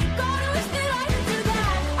 baby. God, I wish that I could do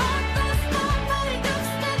that. I lost my mind, I've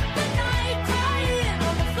spent the night crying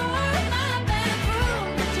on the floor of my bedroom.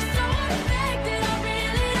 But you're so unaffected, I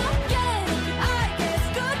really don't get it. I guess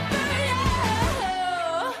good for you.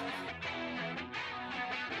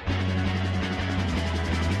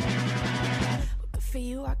 Good for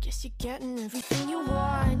you, I guess you're getting everything you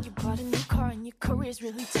want. You bought a new car and your career's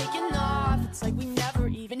really taking off. It's like we never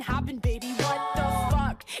even happened, baby. What the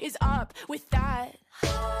fuck is up with that?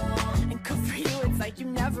 And good for you, it's like you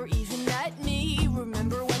never even met me.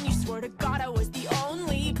 Remember when you swore to God I was the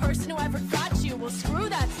only person who ever got you? Well, screw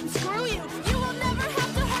that and screw you. You will never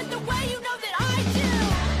have to hurt the way you know that I do.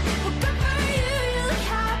 Well, good for you, you look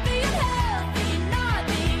happy and healthy. Not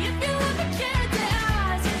me, if you ever cared to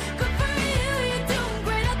ask. Good for you, you're doing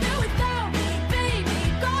great out there without me, baby.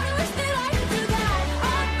 God, I wish that I could do that.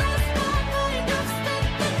 I lost my mind, I've spent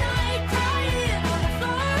the night crying on the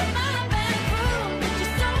floor of my bedroom. But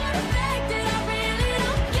you're so unaffected, I really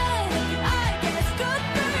don't get it. I guess good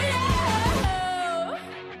for you.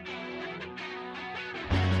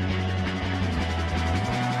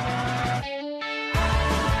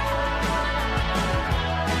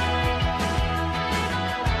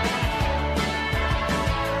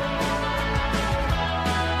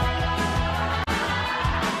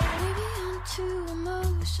 Maybe I'm too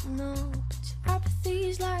emotional, but your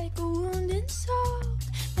apathy's like a wounded soul.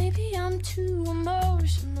 Maybe I'm too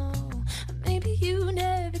emotional, maybe you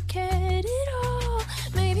never cared at all.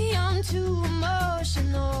 Maybe I'm too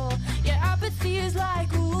emotional, your apathy is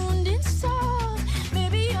like a wounded soul.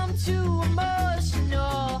 Maybe I'm too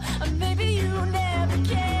emotional, maybe you never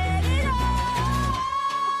cared at all.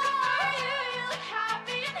 You look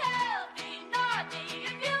happy and healthy, not me,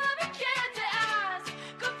 if you ever cared to ask.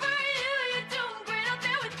 Good for you, you're doing great out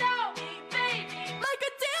there without me, baby. Like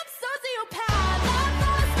a damn sociopath, I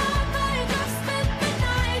lost my mind, I've spent the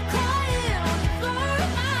night crying on the floor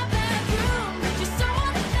of my bedroom. But you're so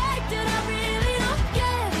unaffected, I really don't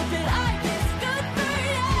get it. But I guess good for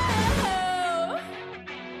you.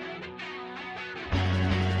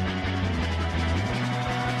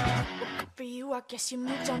 Good for you, I guess you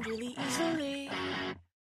moved on really easily.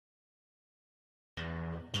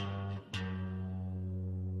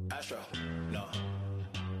 Astro, no.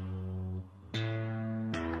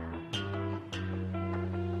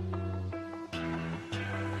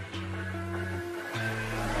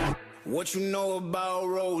 What you know about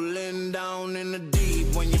rolling down in the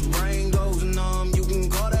deep? When your brain goes numb, you can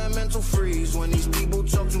call that mental freeze. When these people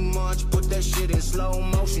talk too much, put that shit in slow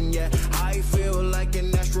motion. Yeah, I feel like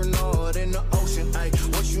an astronaut in the ocean. Ay,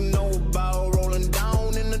 what you know about rolling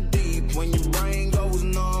down in the deep? When your brain goes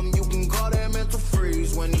numb, you can call that mental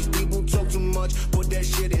freeze. When these people talk too much, put that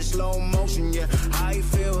shit in slow motion. Yeah, I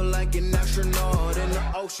feel like an astronaut in the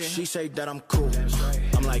ocean. She say that I'm cool.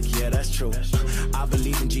 I'm like, yeah, that's true. I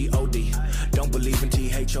believe in G-O-D, don't believe in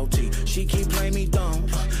T-H-O-T. She keep playing me dumb,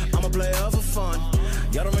 I'm a player for fun.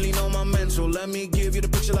 Y'all don't really know my mental, let me give you the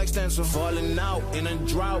picture like stencil. Falling out in a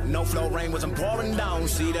drought, no flow rain wasn't pouring down.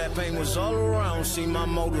 See, that pain was all around, see, my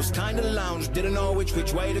mode was kinda lounge. Didn't know which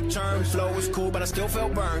way to turn, flow was cool but I still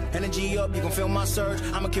felt burned. Energy up, you can feel my surge,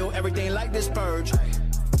 I'ma kill everything like this purge.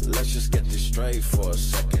 Let's just get this straight for a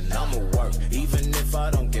second. I'ma work, even if I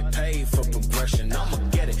don't get paid for progression. I'ma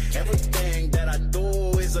get it. Everything that I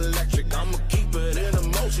do is electric. I'ma keep it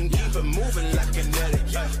in motion, keep it moving like kinetic.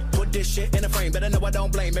 Put this shit in a frame, better know I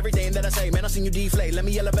don't blame everything that I say. Man, I seen you deflate. Let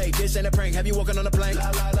me elevate. This ain't a prank. Have you walking on a plane?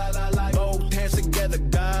 Both hands together,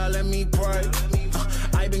 God, let me pray.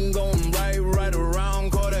 I been going right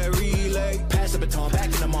around, call that relay. Pass the baton, back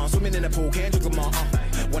in the mall, swimming in the pool, can't drink them all.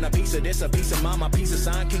 Want a piece of this, a piece of mine, my piece of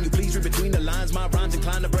sign. Can you please read between the lines? My rhymes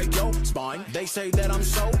inclined to break your spine. They say that I'm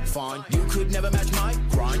so fine, you could never match my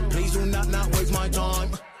grind. Please do not waste my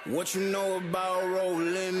time. What you know about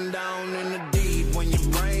rolling down in the deep? When your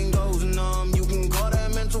brain goes numb, you can call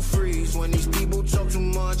that mental freeze. When these people talk too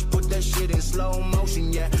much, put that shit in slow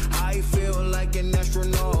motion. Yeah, I feel like an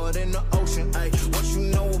astronaut in the ocean. Ay, what you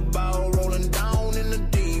know about rolling down in the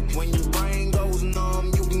deep? When your brain goes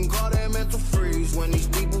numb, you can call that mental freeze. When these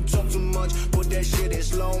people talk too much, put that shit in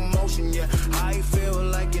slow motion. Yeah, I feel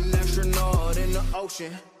like an astronaut in the ocean.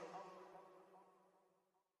 ocean.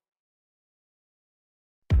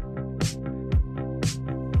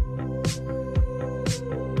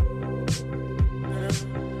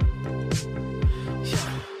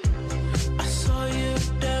 I saw you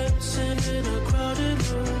dancing in a crowded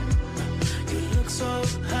room. You look so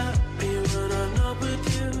happy when I'm not with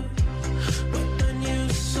you. But then you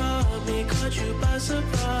saw me, caught you by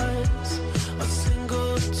surprise. A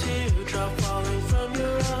single teardrop falling from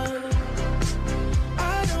your eye.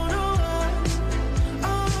 I don't know why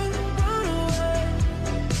I run away.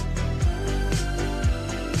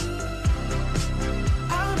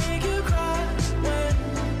 I'll make you cry when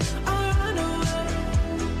I run away.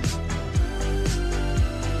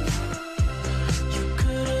 You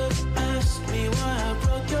could have asked me why I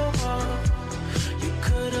broke your heart. You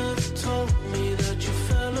could have told me that you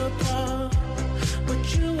fell apart. But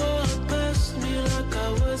you walked past me like I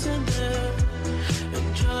wasn't there, and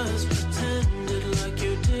just pretended like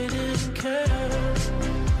you didn't care.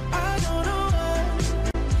 I don't know why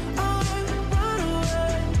I run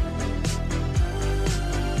away.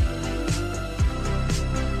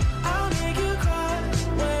 I'll make you cry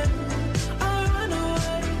when I run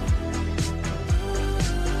away.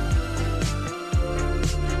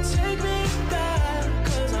 Take me back,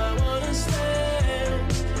 'cause I wanna stay.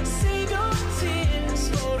 Save your tears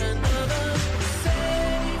for another.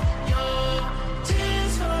 Save your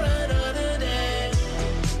tears for another day.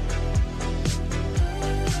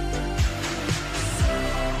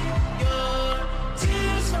 Save your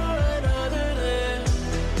tears for another day.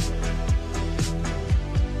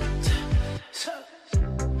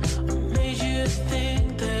 I made you think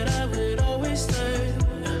that I would always stay.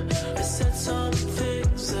 I said some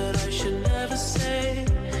things that I should never say.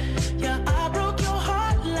 Yeah, I broke your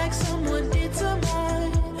heart like someone did to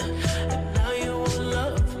mine. And now you won't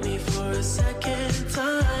love me for a second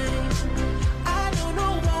time. I don't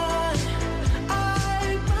know why I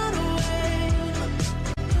run away.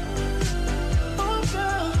 Oh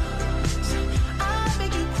girl, I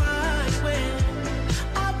make you cry when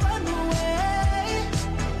I run away.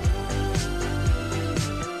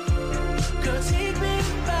 Girl, take me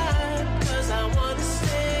back, 'cause I wanna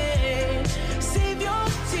stay. Save your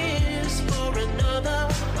tears for another.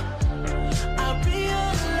 I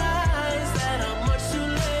realize that I'm much too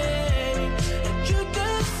late, and you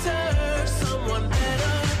deserve someone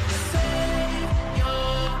better. Save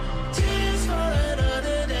your tears for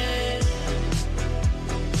another day.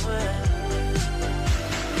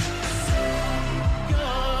 Save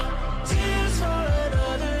your tears for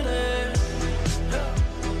another day.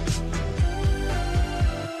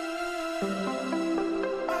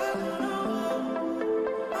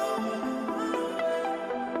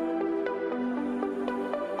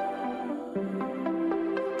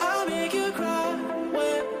 I'll make you cry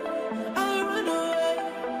when I run away.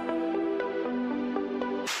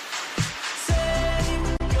 Save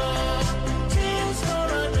your tears for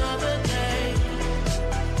another day.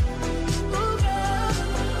 Ooh, girl,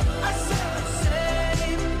 I said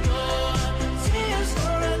save your tears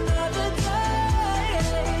for another day.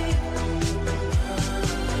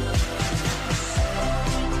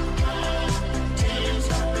 Tears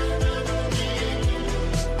for another day.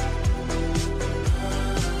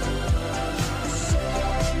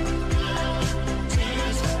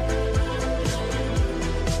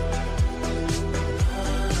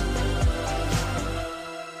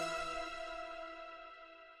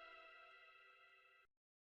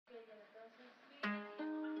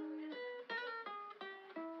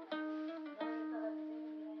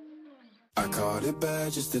 I called it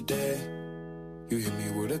bad just today. You hit me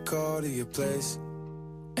with a call to your place.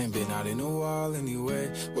 Ain't been out in a while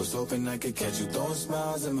anyway. Was hoping I could catch you throwing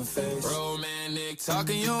smiles in my face. Romantic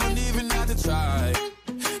talking, you don't even have to try.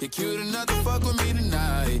 You're cute enough to fuck with me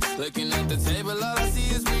tonight. Looking at the table, all I see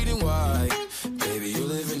is bleeding white. Baby, you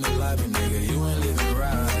living the life, and nigga, you ain't living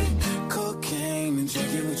right. Cocaine and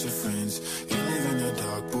drinking with your friends. You live in the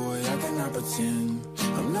dark, boy, I cannot pretend.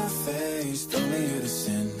 I'm not faced, only you to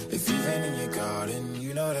sin. If you've been in your garden,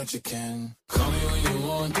 you know that you can. Call me when you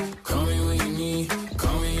want, call me when you need.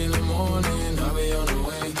 Call me in the morning, I'll be on the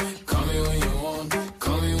way. Call me when you want,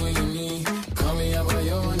 call me when you need. Call me out by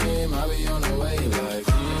your name, I'll be on the way. Like,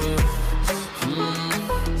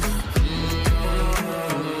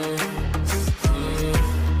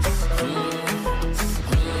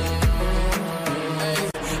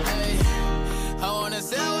 I wanna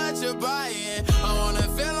sell what you're buying. I wanna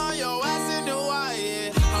feel on your ass in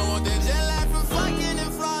Hawaii. I want that jet lag for fucking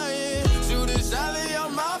and flying. Shoot a shot in your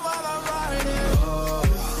mouth while I'm riding. oh,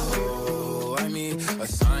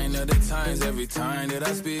 every time that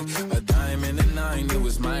I speak. A dime and a nine, it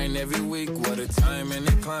was mine every week. What a time and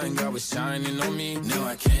a climb, God was shining on me. Now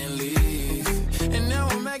I can't leave, and now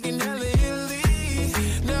I'm making hella Italy.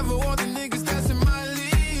 Never want the niggas that's in my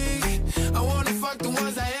league. I wanna fuck the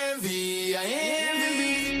ones I envy. I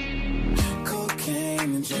envy.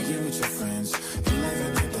 Cocaine and drinking with your friends. You live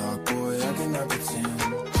in the dark, boy, I cannot pretend.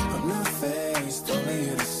 I'm not faced, only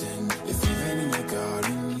here to sin. If you've been in your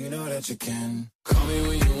garden, you know that you can. Call me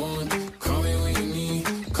when you want, call me when you need.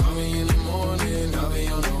 Call me in the morning, I'll be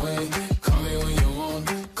on the way. Call me when you want,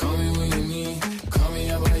 call me when you need. Call me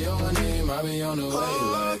out by your name, I'll be on the way.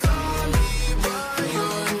 Like, call me by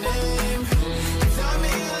your name. Tell me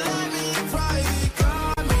you love me in private.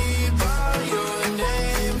 Call me by your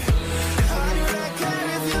name. How do I care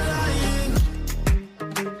if you're lying?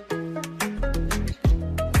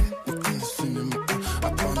 I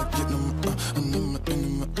wanna get them.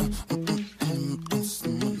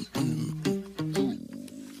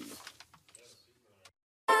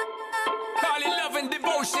 Call it love and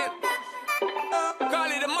devotion. Call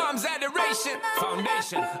it a mom's adoration.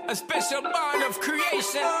 Foundation, a special bond of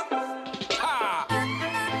creation. Ah.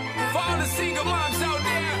 For all the single moms out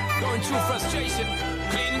there going through frustration.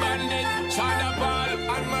 Clean Bandit, China Ball,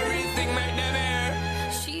 and Marie thing make them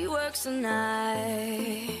air. She works the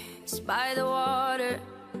nights by the water.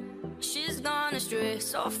 She's gone astray,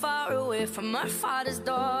 so far away from her father's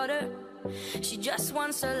daughter. She just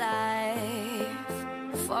wants a life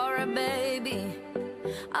for a baby.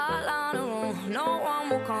 All on her own, no one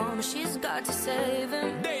will come. She's got to save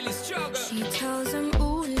him. Daily struggle. She tells him,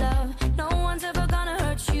 ooh, love, no one's ever gonna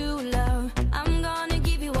hurt you, love. I'm gonna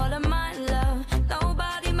give you all of my love.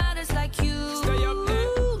 Nobody matters like you. Stay up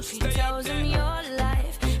there. She tells him your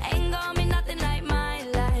life ain't gonna be nothing like my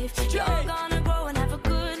life. You're gonna grow and have a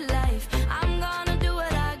good life. I'm gonna do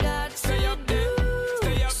what I got to do.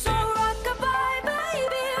 So rock-a-bye,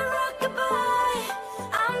 baby, rock-a-bye.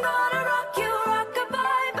 I'm gonna rock you,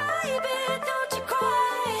 rock-a-bye, baby, don't you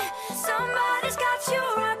cry. Somebody's got you,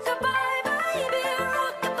 rock-a-bye, baby,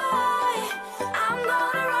 rock-a-bye. I'm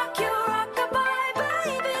gonna rock you, rock-a-bye,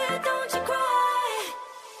 baby, don't you cry.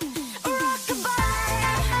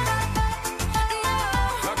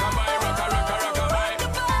 Rockabye, rocka, rocka, rockabye.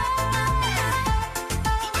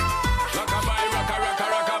 Rockabye, rocka, rocka,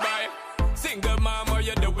 rockabye. Single mom, what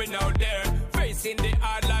you doing out there? Facing the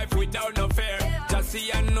hard life without no fear. Just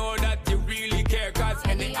see and know that you really care. Cause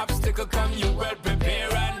any obstacle come, you well prepare.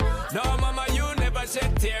 And no, mama, you never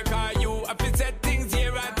shed tear. Cause you have to set things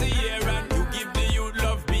year after year. And you give the youth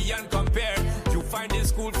love beyond compare. You find the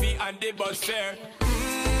school fee and the bus fare.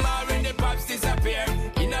 Already pops disappear.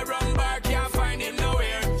 In a wrong bar, can't find him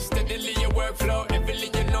nowhere. Steadily your workflow,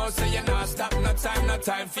 everything you know, so you not stop, no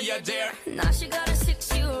time for your dear. Now she got a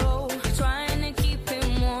 6-year-old, trying to keep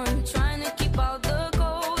him warm, trying to keep out the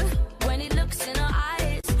cold. When he looks in her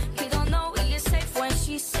eyes, he don't know he is safe when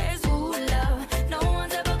she says, ooh, love, no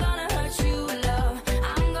one's ever gonna hurt you, love.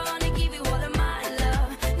 I'm gonna give you all of my love.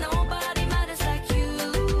 Nobody matters like you.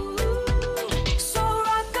 So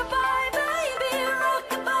rock-a-bye, baby,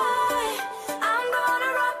 rock-a-bye. I'm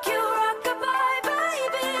gonna rock you, rock-a-bye,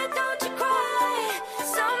 baby, don't you cry.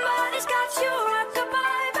 Somebody's got you,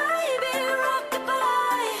 rock-a-bye, baby,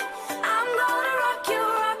 rock-a-bye. I'm gonna rock you,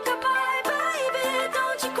 rock-a-bye, baby,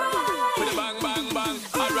 don't you cry. With a bang, bang, bang.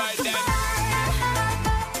 Alright then.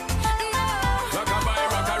 Rockabye,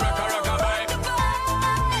 rocka, rocka, rockabye.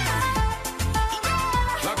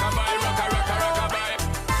 Rockabye, rocka, rocka, rockabye.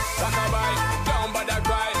 Rockabye, don't bother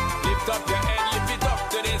cry. Lift up your head, lift it up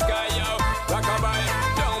to the sky, yo. Rockabye,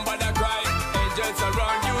 don't bother cry. Angels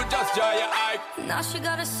around you, just dry your eye. Now she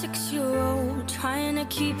got a 6-year-old, trying to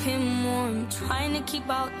keep him warm, trying to keep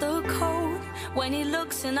out the cold. When he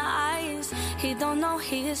looks in her eyes, he don't know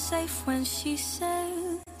he is safe when she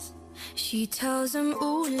says. She tells him,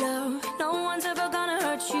 ooh, love, no one's ever gonna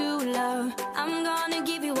hurt you, love. I'm gonna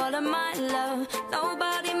give you all of my love.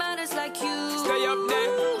 Nobody matters like you. Stay up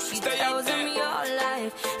there, She stay up tells him there. your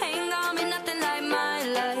life ain't gonna be nothing like my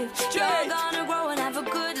life. You're gonna grow and have a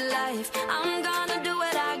good life. I'm gonna do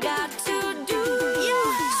what I got to do.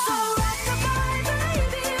 So rock-a-bye,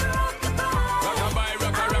 baby, rock-a-bye. Rockabye,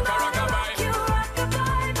 rocka, rocka, rockabye.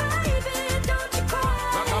 Rock-a-bye, baby, don't you cry.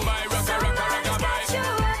 Rockabye, rocka, rocka, rockabye.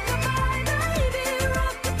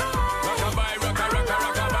 Rockabye, rocka, rocka,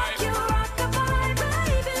 rockabye.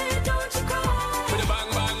 With a bang,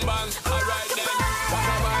 bang, bang. Alright then.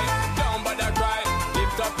 Rockabye, don't bother cry.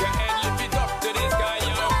 Lift up your head,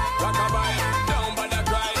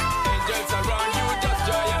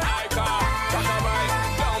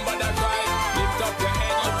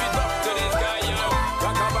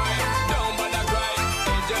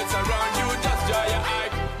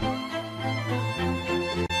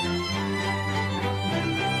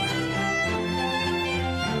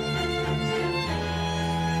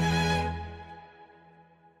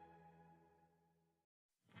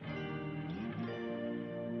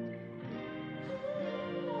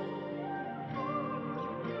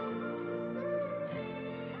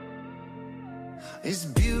 It's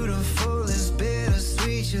beautiful, it's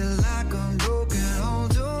bittersweet. You're like a broken home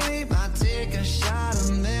to me. I take a shot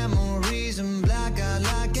of memories and black out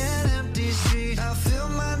like an empty street. I fill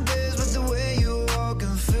my days with the way you walk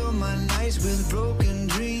and fill my nights with broken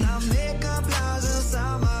dreams. I make up lies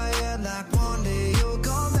inside my head like one day you'll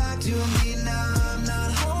come back to me. Now I'm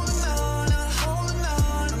not holding on, not holding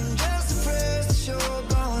on. I'm just afraid that you're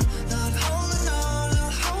gone. Not holding on,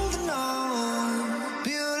 not holding on.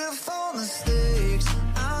 Beautiful mistakes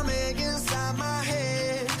I make inside my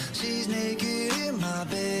head. She's naked in my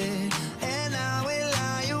bed, and I will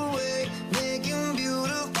lie awake, making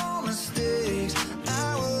beautiful mistakes.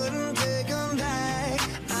 I wouldn't take them back.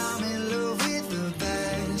 I'm in love with the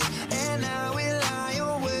past, and I will lie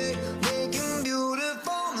awake, making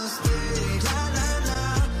beautiful mistakes. Na na na,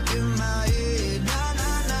 in my head. Na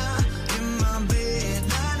na na, in my bed.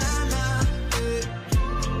 Na na na,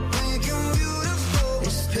 making beautiful.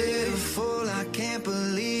 It's pitiful. I can't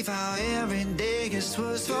believe how every day gets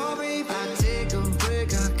worse for me. I take a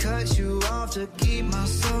break, I cut you off to keep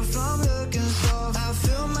myself from looking soft. I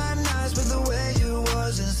fill my nights with the way you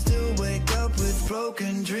was and still wake up with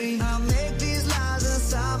broken dreams. I make these lies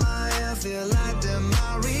inside my head feel like they're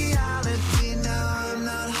my reality. Now I'm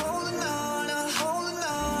not holding on, not holding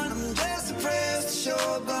on. I'm just depressed that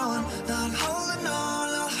you're gone. Not holding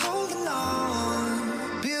on, not holding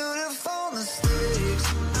on. Beautiful mistakes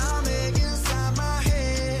I make inside my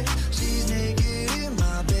head. She's naked in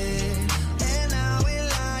my bed, and I will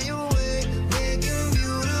lie awake, making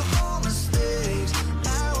beautiful mistakes.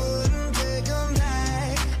 I wouldn't take them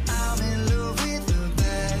back. I'm in love with the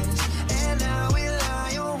past, and I will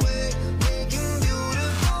lie awake, making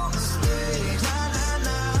beautiful mistakes. Na na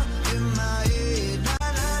na, in my head. Na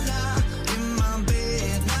na na, in my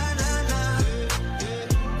bed. Na na na,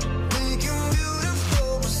 making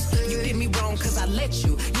beautiful mistakes. You did me wrong cause I let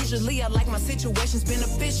you. Usually I like my situations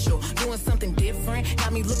beneficial. Doing something different,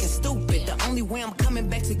 got me looking stupid. The only way I'm coming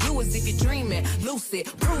back to you is if you're dreaming. Lucid,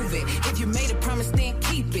 prove it. If you made a promise, then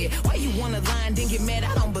keep it. Why you wanna lie and then get mad?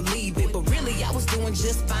 I don't believe it. But really, I was doing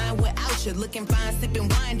just fine without you. Looking fine, sipping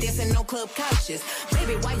wine, dancing no club couches.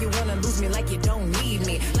 Baby, why you wanna lose me like you don't need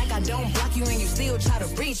me? Like I don't block you and you still try to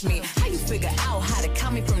reach me. How you figure out how to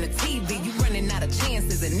call me from the TV? You running out of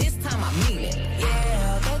chances and this time I mean it.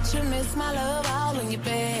 Yeah, bet you miss my love all in your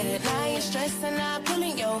bed. Now you're stressing out,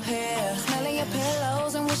 pulling your hair, smelling your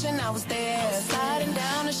pillows and wishing I was there. Sliding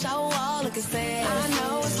down the shower wall, looking sad. I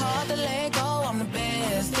know it's hard to let go, I'm the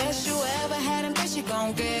best. Best you ever had and best you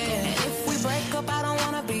gon' get. And if we break up, I don't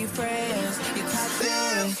wanna be friends. You toxic.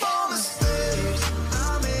 Beautiful mistakes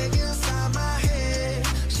I make inside my head.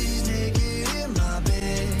 She's naked in my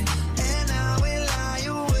bed, and I will lie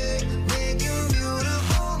awake, making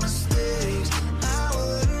beautiful mistakes. I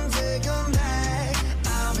wouldn't take them back.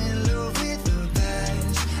 I'm in love with the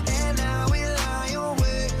past, and I will lie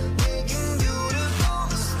awake, making beautiful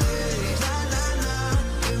mistakes. Na na na,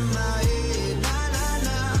 in my head. Na na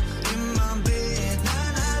na, in my bed. Na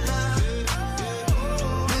na na,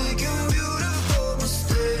 making beautiful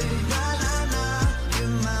mistakes. Na na na,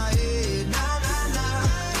 in my head. Na na na,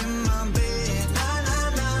 in my bed. Na na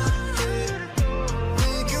na,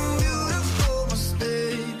 making beautiful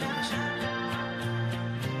mistakes.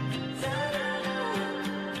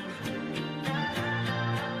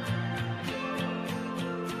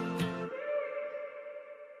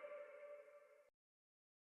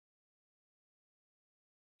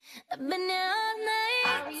 I've been here all night.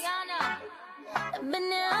 Ariana. I've been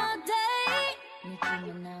here all day.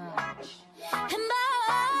 Nicki Minaj. And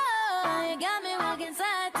boy, you got me walking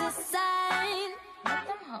side to side.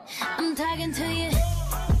 I'm talking to you.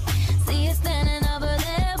 See you standing over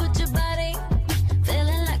there with your body.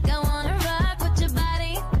 Feeling like I wanna rock with your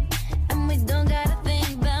body. And we don't gotta think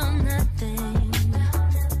about nothing.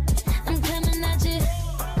 I'm coming at you.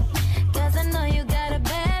 Cause I know you got a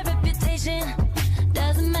bad reputation.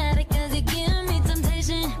 Doesn't matter cause you give me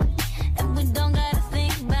temptation. And we don't gotta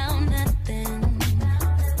think about nothing.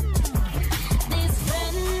 These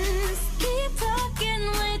friends keep talking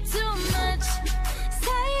way too much.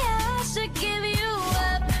 Say I should give you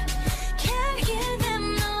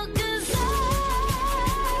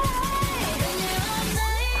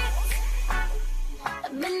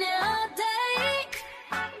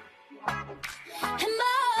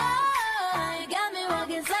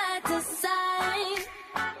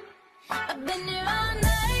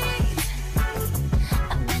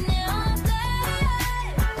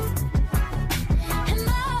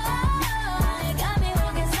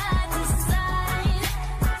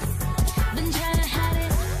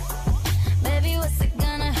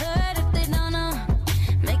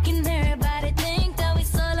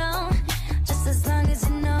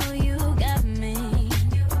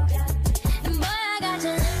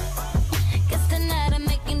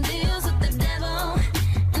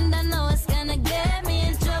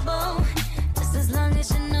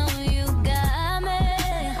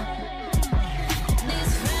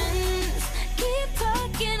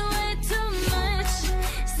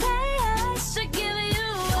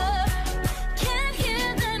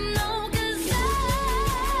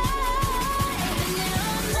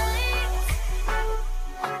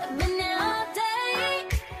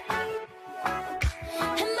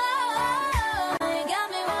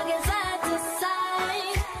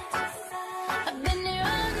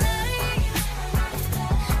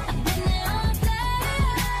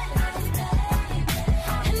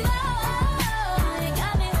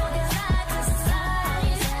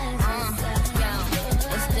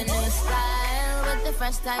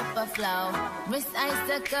fresh type of flow. Wrist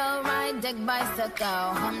icicle, ride deck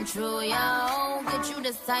bicycle. Come true, yo. Get you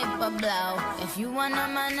this type of blow. If you wanna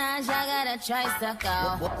manage, I got a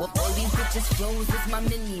tricycle. All these bitches flows is my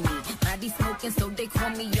mini-me. Body smoking, so they call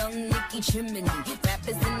me Young Nicky Chimney.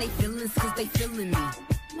 Rappers and they feelings, cause they feeling me.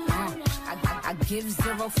 I give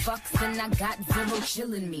zero fucks and I got zero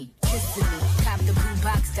chillin' me. Kissing me, cop the blue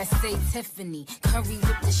box that say Tiffany. Curry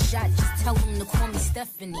with the shot, just tell them to call me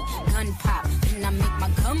Stephanie. Gun pop, then I make my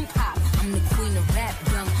gun pop. I'm the queen of rap,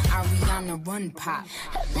 young Ariana Run Pop.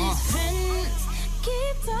 These friends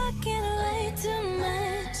keep talking way too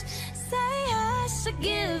much. Say I should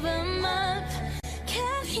give them up.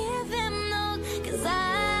 Can't hear them no, cause I've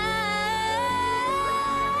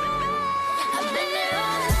been there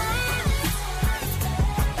all night.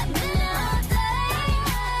 I've been there all day.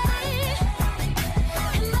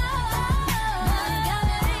 And my heart got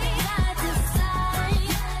me side to side.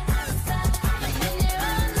 I've been there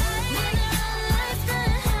all night.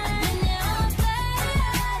 I've been there all day.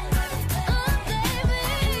 Oh baby,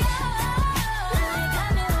 got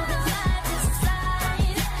me moving side to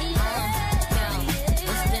side.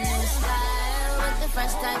 It's the new style with the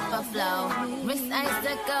fresh type of flow. Wrist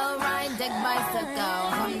icicle, ride deck bicycle.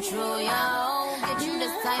 Come true, yo. Get you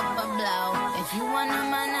this type of blow. If you wanna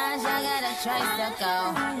manage, I got a tricycle.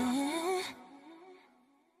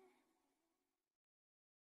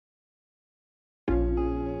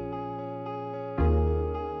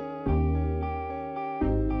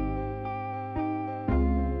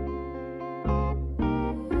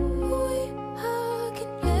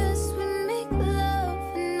 Yes, we make love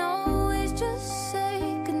and always just say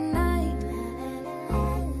goodnight.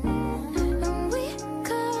 And we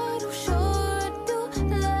cuddle, sure I do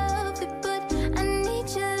love it, but I need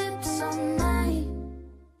your lips all night.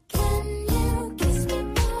 Can you kiss me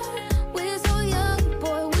more? We're so young,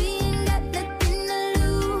 boy, we ain't got nothing to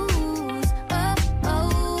lose.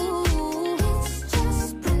 It's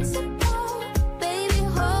just principle. Baby,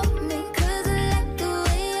 hold me, 'cause I like the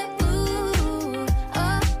way it moves. I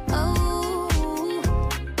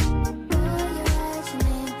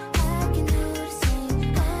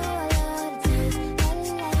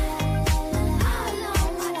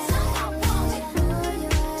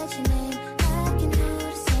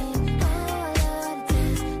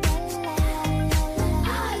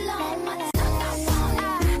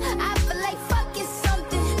feel like fucking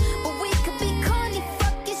something, but we could be corny,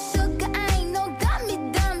 fucking sugar. I ain't no dummy.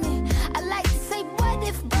 I like to say what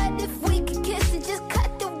if we could kiss and just cut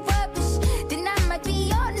the rubbish, then I might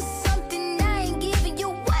be onto something. I ain't giving you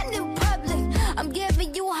one in public, I'm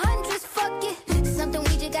giving you hundreds. Fuck it, something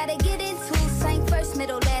we just gotta get into. Same first,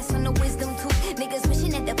 middle, last on the wisdom tooth. Niggas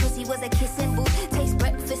wishing that the pussy was a kissing booth. Taste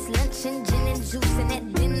breakfast, lunch, and gin and juice, and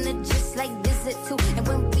at dinner just like dessert too. And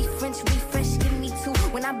when we French refresh, give me two.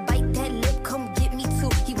 When I bite that lip, come get me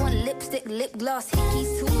two. He want lipstick, lip gloss,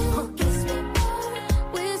 hickeys too. Kiss me more.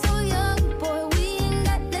 We're so young, boy, we ain't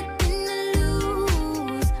got nothing to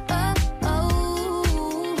lose.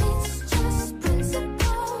 It's just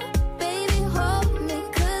principle. Baby, hold me,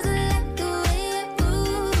 'cause I like the way it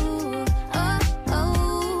moves.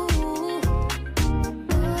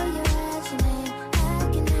 You write your name, I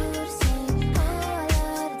can do the same. Oh, I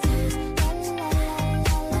love the taste.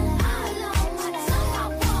 All on my tongue, I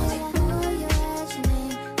want it. You write your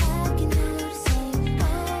name, I can do the same.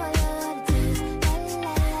 Oh, I love the taste.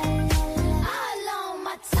 All on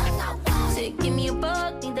my tongue, I want it. Give me a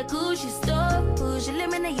buck, need the Gucci store. Push your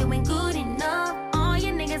limit, now you ain't good enough. All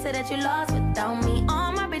your niggas say that you lost without me.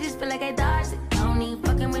 All my bitches feel like I dodged it. Don't even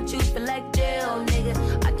fucking with you, feel like jail, nigga.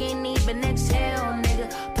 I can't even exhale, nigga.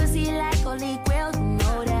 Pussy like holy grail, you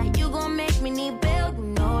know that. You gon' make me need bail, you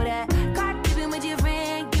know that. Caught keeping with your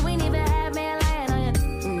friend, you ain't even have man lying on you,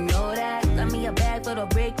 you know that. Got me a bag for the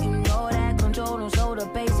brick, you know that. Control them shoulder,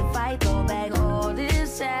 pace and fight, throw back all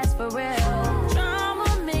this ass for real. Drama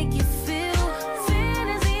make you feel,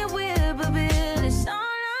 fantasy and whip a bill. It's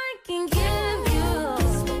all I can give you.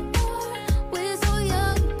 We're so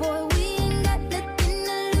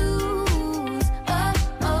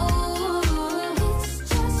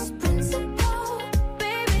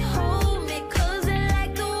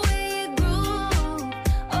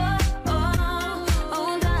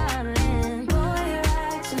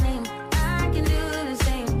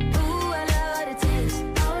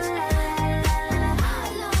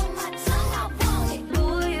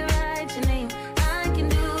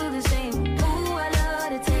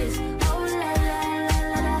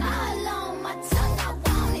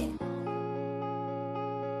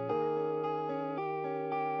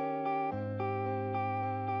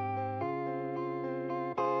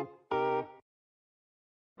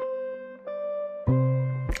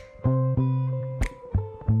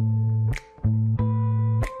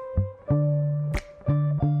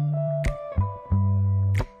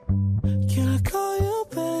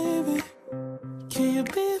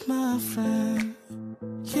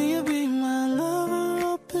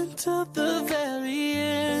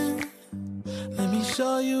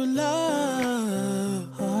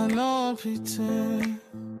don't pretend.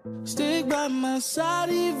 Stick by my side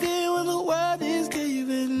even when the world is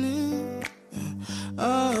giving in.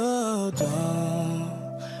 Oh,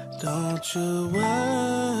 don't you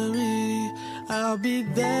worry, I'll be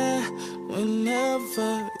there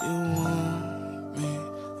whenever you want me.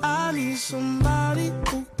 I need somebody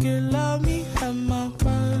who can love me at my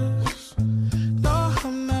worst. No,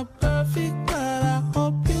 I'm not perfect, but I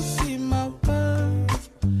hope you see my worth.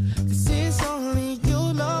 'Cause it's only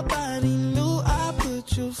you, nobody knew I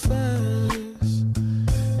put you first.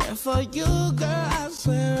 And for you, girl, I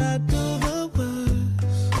swear I do the worst.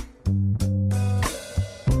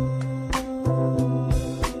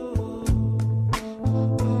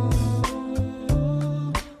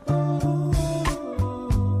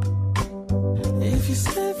 If you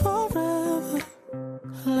stay forever,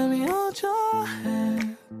 let me hold your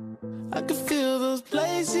hand. I can feel those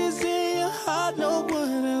places in your heart no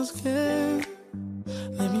one else can.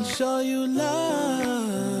 Let me show you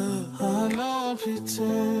love. I don't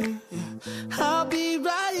pretend. I'll be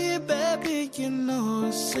right here, baby. You know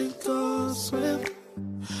it's sink or swim.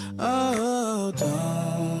 Oh,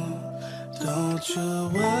 don't you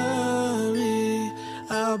worry.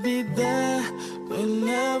 I'll be there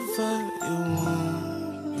whenever you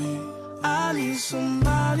want me. I need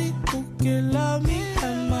somebody who can love me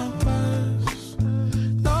at my worst.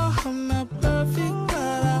 No, I'm not perfect,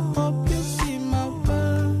 but I hope you see my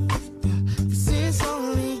worth. 'Cause it's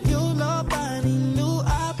only you, nobody knew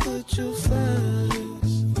I put you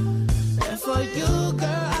first. And for you,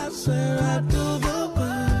 girl, I swear I do the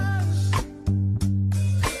worst.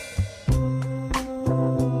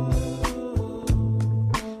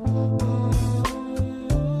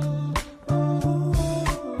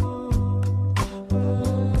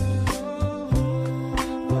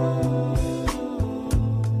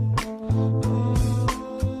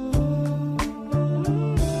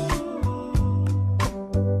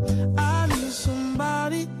 I need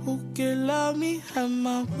somebody who can love me at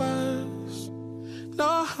my worst. No,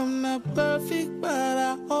 I'm not perfect, but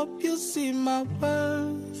I hope you see my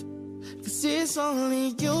worth. 'Cause it's only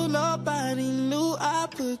you, nobody knew I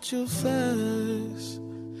put you first.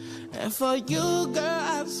 And for you, girl,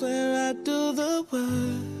 I swear I do the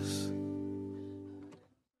worst.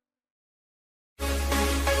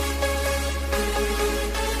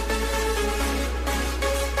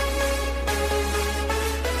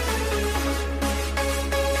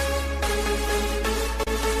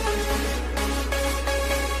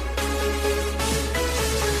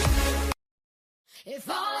 If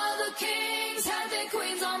all of the kings had their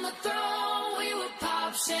queens on the throne, we would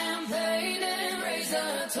pop champagne and raise a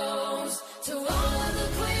toast to all of the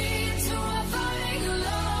queens who are fighting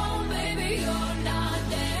alone. Baby, you're not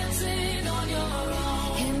dancing on your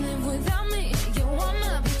own. Can't live without me, you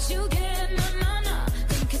wanna, but you can't. Nah.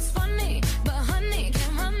 Think it's funny, but honey,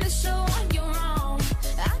 can't run the show on your own.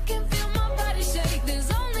 I can feel my body shake, there's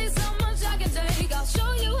only so much I can take. I'll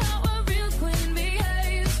show you how a real queen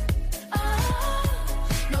behaves.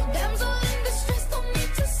 No damsel in distress, don't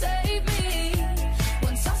need to save me.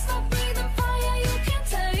 Once I stop breathing fire, you can't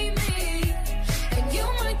tame me. And you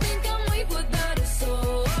might think I'm weak without a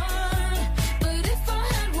sword, but if I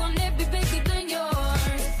had one, it'd be bigger than yours.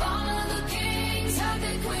 If all of the kings had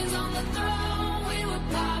their queens on the throne, we would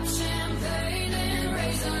pop champagne and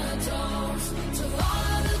raise a toast to all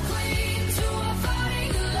of the queens who are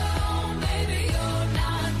fighting alone. Baby, you're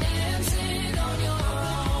not dancing on your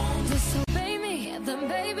own. Disobey me, then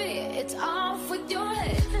baby, it's off with your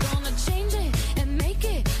head. Gonna change it and make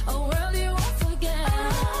it a world you won't forget.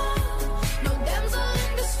 No damsel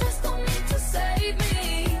in distress, don't need to save me.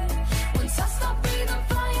 Once I stop breathing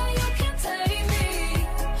fire, you can't take me.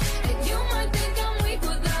 And you might think I'm weak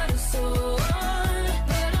without a sword,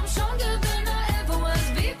 but I'm stronger than I ever was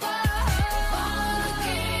before. All of the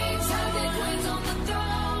kings had their queens on the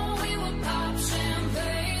throne, we would pop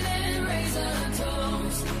champagne and raise a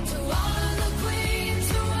toast to all of the queens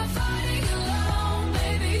who are fighting alone.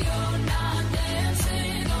 Baby, you're not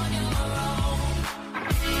dancing on your own.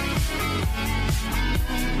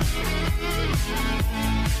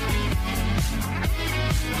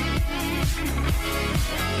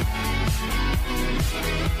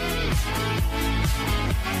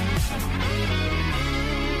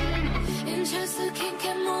 In chess, the king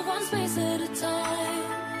can move one space at a time,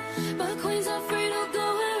 but queens are free to go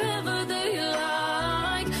wherever they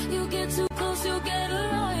like. You get too close, you'll get a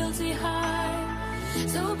royalty high.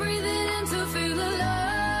 So breathe it in to feel alive.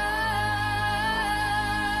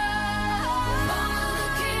 All of the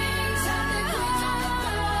kings have their queens on the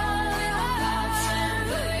throne. We will pop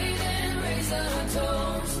champagne and raise a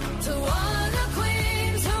toast to all of the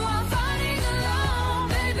queens who are fighting alone.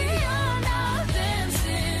 Baby, you're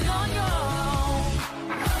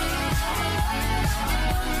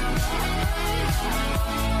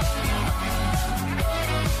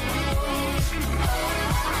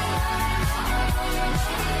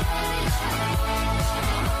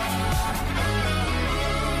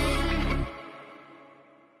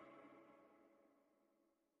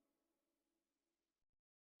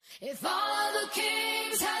If all of the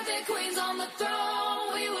kings had their queens on the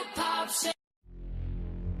throne, we would pop champagne.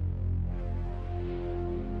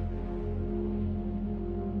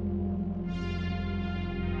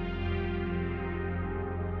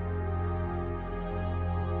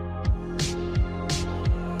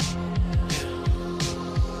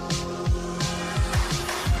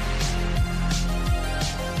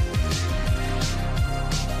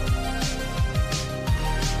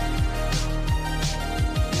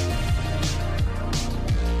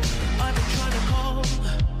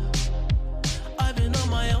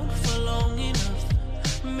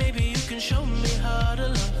 Show me how to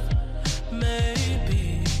love.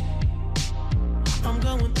 Maybe I'm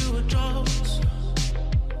going through a drought.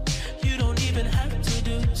 You don't even have to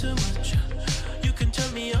do too much. You can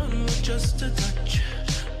turn me on with just a touch,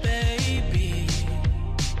 baby.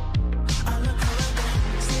 I look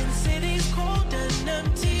around, see the city's cold and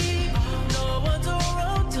empty. No one's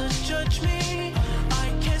around to judge me.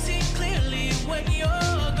 I can see clearly when you're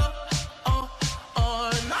gone.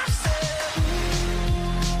 And I said,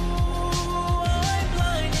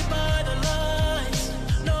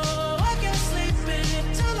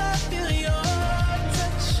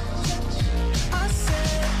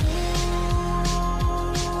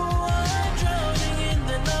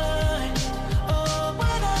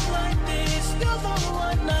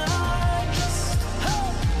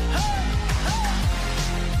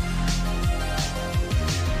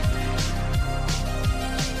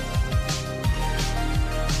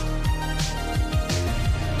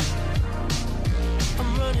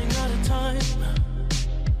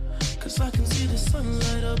 I can see the sun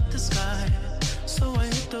light up the sky, so I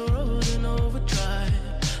hit the road in overdrive,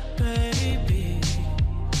 baby.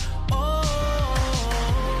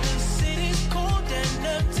 Oh, the city's cold and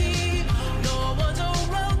empty. No one's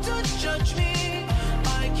around to judge me.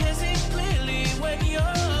 I can see clearly when you're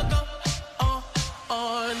gone.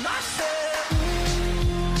 And I said,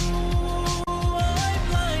 ooh, I'm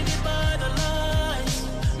blinded by the lights.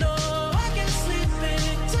 No, I can't sleep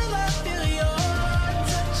until I feel your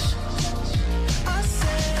touch. I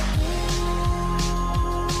said, ooh,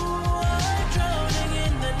 I'm drowning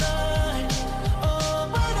in the night. Oh,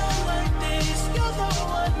 when I'm like this, you're the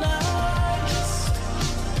one I just.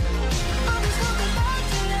 I'm just coming back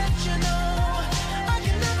to let you know I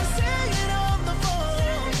can never say it on the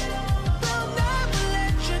phone. They'll never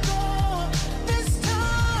let you go this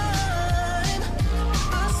time.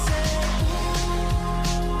 I said,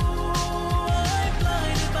 ooh, I'm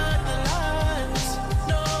blinded by the lights.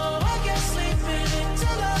 No, I can't sleep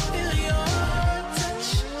until I feel your touch.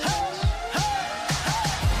 Hey, hey,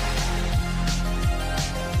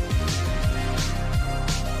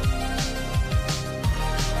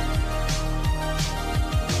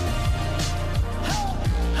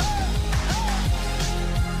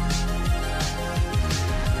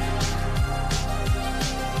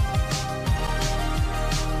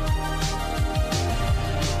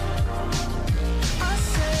 I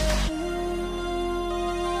said, ooh,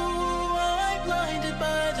 I'm blinded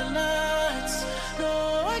by the lights. No,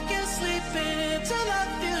 I can't sleep until I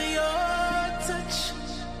feel your touch.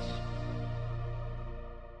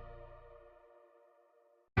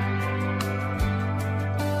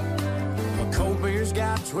 A cold beer's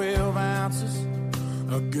got 12 ounces.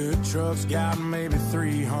 A good truck's got maybe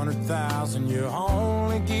 300,000. You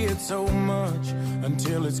only get so much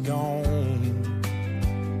until it's gone.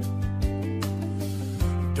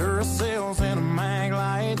 Duracells and a mag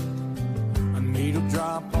light, a needle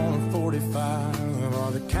drop on a 45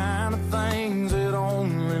 are the kind of things that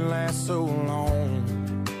only last so long.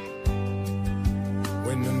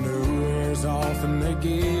 When the new wears off and they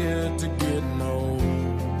get to getting old,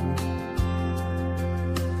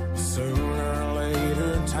 sooner or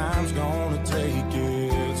later time's gonna take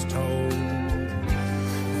its toll.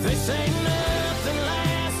 They say nothing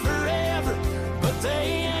lasts forever, but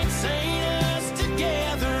they ain't saying us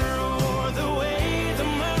together, or the way the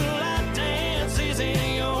moonlight dances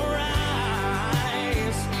in your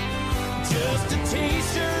eyes. Just a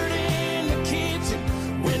t-shirt in the kitchen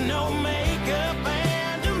with no makeup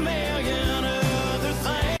and a million other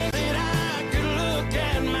things that I could look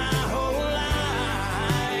at my whole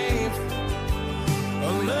life.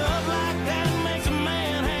 A love like that makes a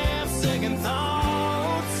man have second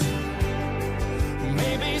thoughts.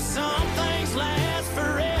 Maybe some things last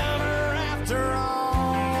forever after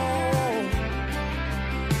all.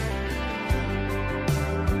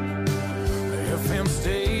 The FM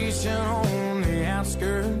station on the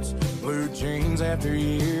outskirts, blue jeans after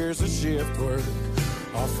years of shift work,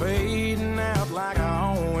 are fading out like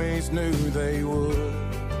I always knew they would.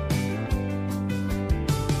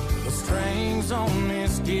 The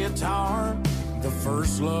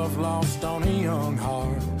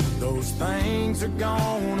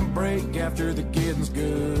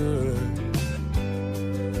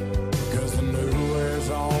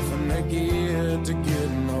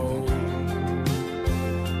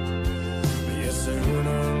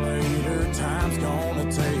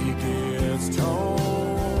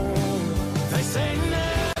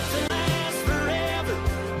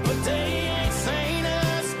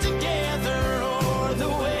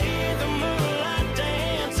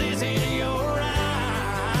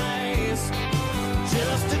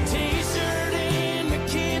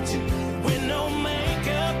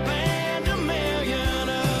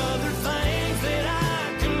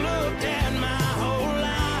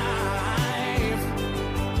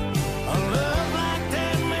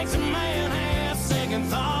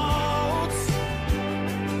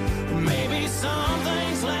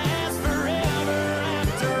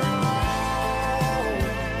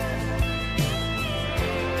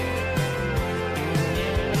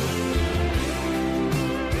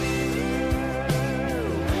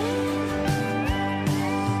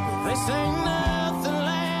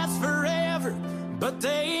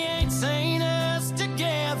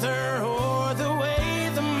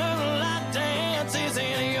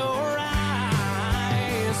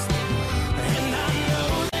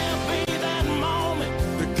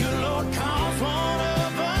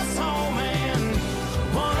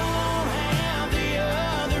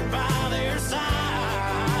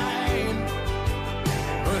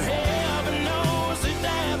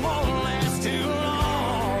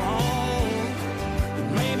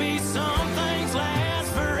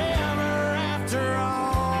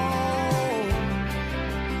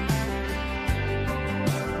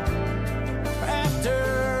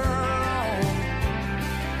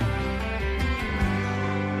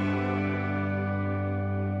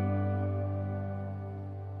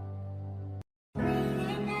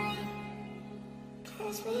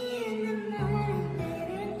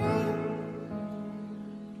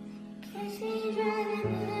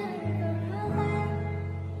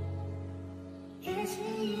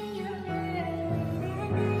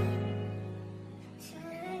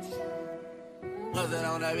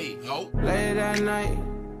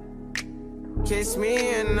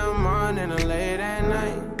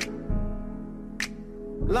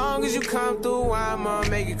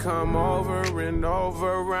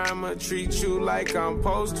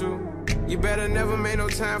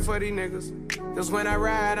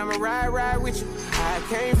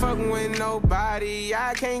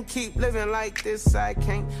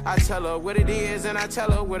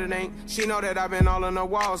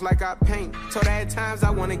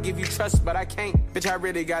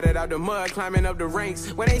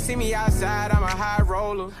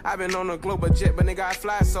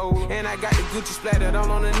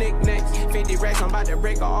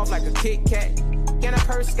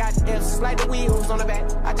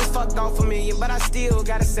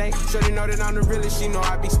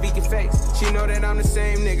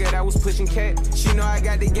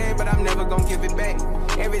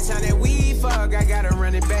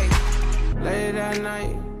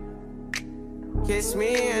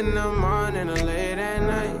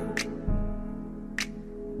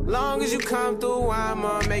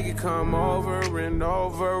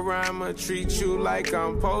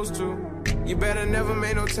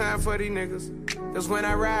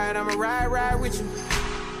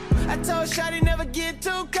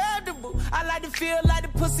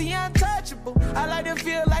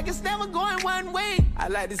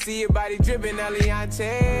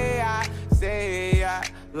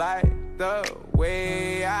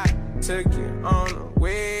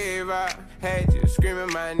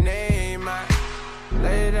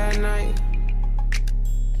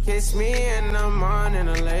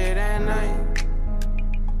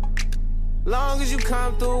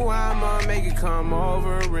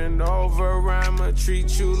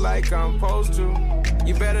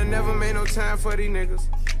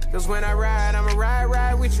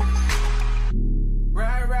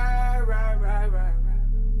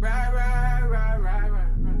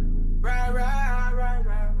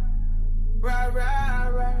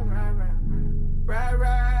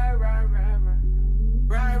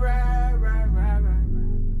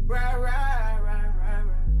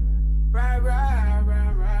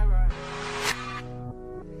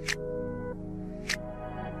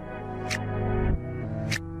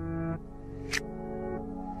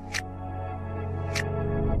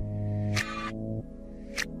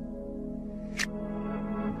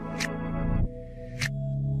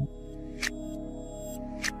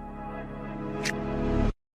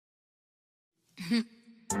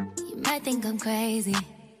might think I'm crazy,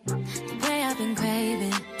 the way I've been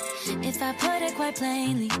craving. If I put it quite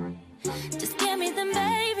plainly, just give me them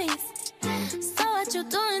babies. So what you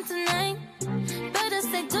doing tonight? Better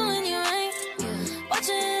stay doing your right.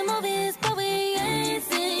 Watching movies, but we ain't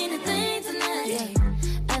seen a thing tonight.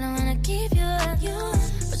 I don't wanna keep you up,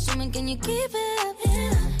 but show me, can you keep it up?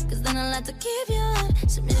 Cause then I'll have to keep you up.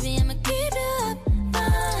 So maybe I'ma keep you up.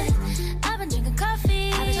 Fine. I've been drinking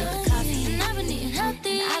coffee, and I've been eating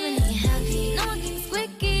healthy. No one keeps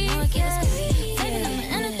squeaky, saving up my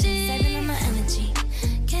energy,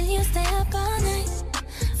 Can you stay up all night?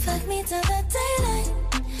 Fuck me till the daylight.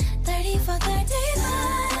 30 for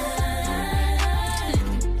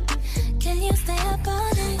 35. Can you stay up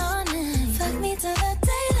all night? Fuck me till the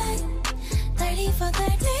daylight. 30 for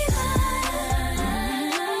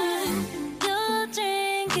 35. You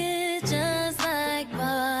drink it just like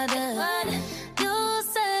water. You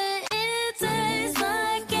say it tastes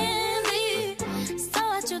like candy. So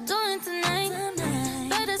what you doing tonight?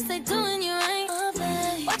 Better stay doing you right.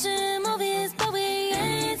 Watching movies, but we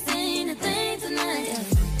ain't seen a thing tonight.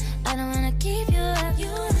 I don't wanna keep you up,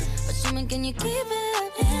 but show me, can you keep it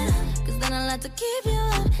up? Cause then I'll have to keep you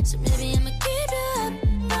up. So maybe I'ma keep you up.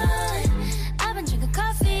 Fine. I've been drinking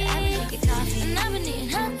coffee, and I've been eating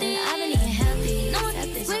healthy. No one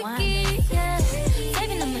keeps squeaky,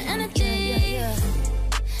 saving up my energy.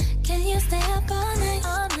 Can you stay up all night?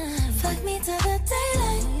 Fuck me till the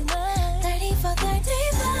daylight. 30 for 35.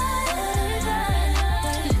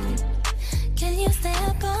 Can you stay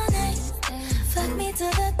up all night? Fuck me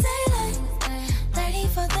till the daylight. 30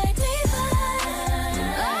 for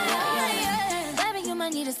 35. Baby, you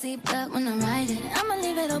might need a seatbelt when I'm riding. I'ma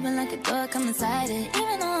leave it open like a door, come inside it.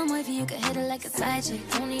 Even though I'm wavy, you can hit it like a side chick.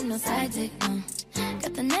 Don't need no side dick, no.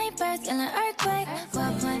 Got the neighbors yelling earthquake.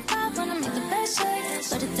 4.5 wanna make the best shake.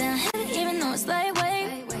 Put it down heavy, even though it's lightweight.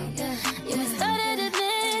 Yeah, we started at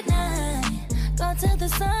midnight, go till the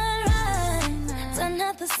sunrise. Done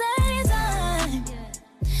at the same time.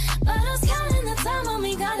 But who's counting the time when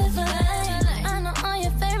we got it for life? I know all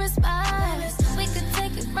your favorite spots. We could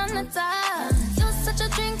take it from the top. You're such a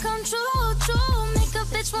dream come true, true. Make a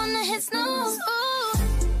bitch wanna hit snooze. Ooh.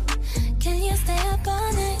 Can you stay up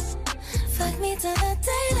all night? Fuck me till the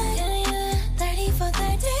daylight. 30 for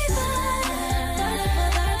 35. 30 for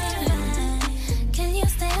 35. Can you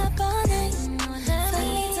stay up all night? Fuck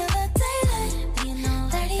me till the daylight.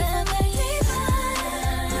 30 for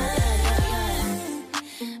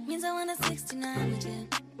 35. Means I want a 69 with you.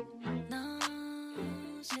 No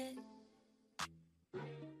shit.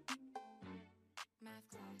 Math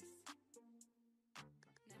class.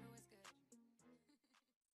 Never was good.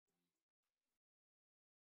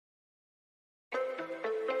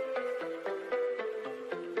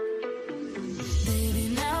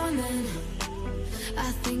 Baby, now and then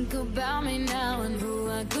I think about me now and who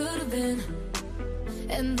I could have been.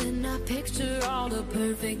 And then I picture all the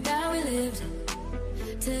perfect that we lived.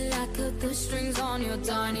 Till I cut the strings on your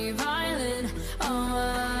tiny violin.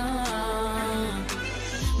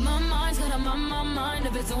 My mind's got a mind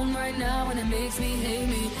of its own right now, and it makes me hate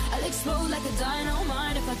me. I'll explode like a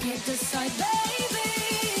dynamite if I can't decide,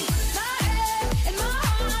 baby. My head and my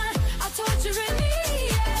heart are torturing me.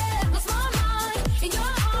 Yeah, lost my mind in your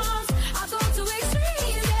arms. I go to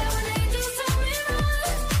extremes. Yeah, when angels tell me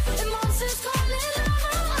run, and monsters call it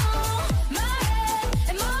love. My head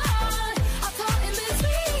and my heart are caught in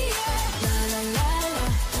between. Yeah, la la la la,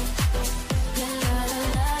 yeah, la la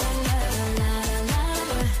la la la la la la.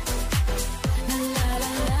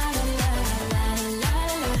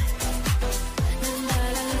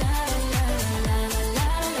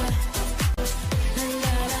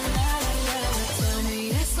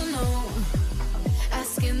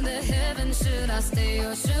 Should I stay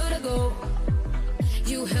or should I go?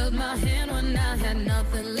 You held my hand when I had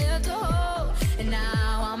nothing left to hold, and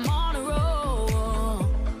now I'm on a roll.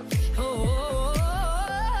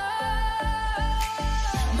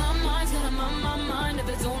 My mind's got my mind of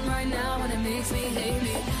its own right now, and it makes me hate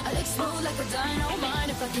me. I'll explode like a dynamite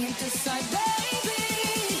if I can't decide,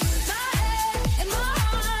 baby. My head and my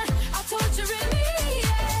heart are torturing me.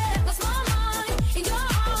 Yeah, lost my mind in your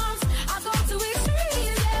arms. I go to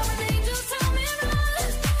extremes. Yeah, when angels tell me run,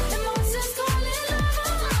 and monsters call it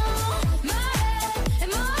love. My head and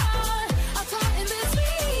my heart are caught in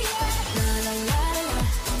between. Yeah, la la la la,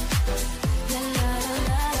 yeah, la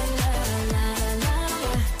la la la la la la,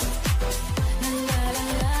 la la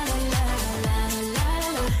la la la la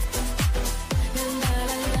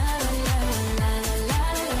la la.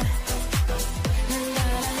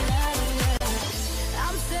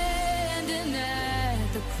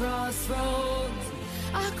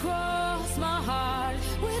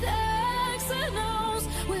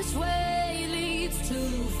 which way leads to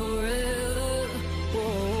forever. Whoa.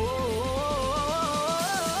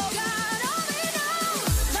 God only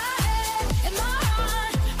knows my head and my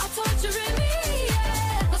heart are torturing me.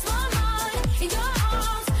 Yeah, lost my mind in your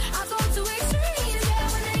arms. I go to extremes. Yeah,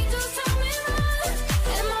 when angels tell me run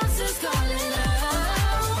and monsters calling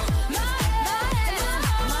out. My head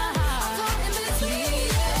and my heart are caught in between.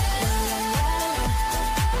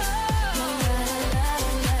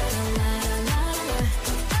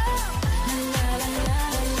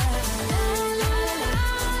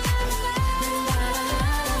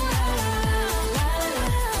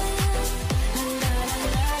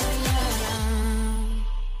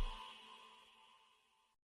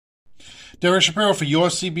 Derek Shapiro for your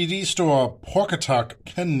CBD store, Pawcatuck,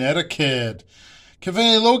 Connecticut.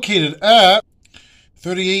 Conveniently located at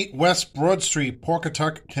 38 West Broad Street,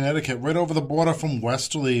 Pawcatuck, Connecticut, right over the border from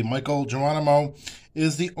Westerly. Michael Geronimo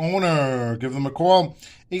is the owner. Give them a call,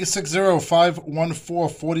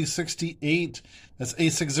 860-514-4068. That's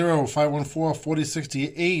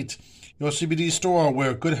 860-514-4068. Your CBD store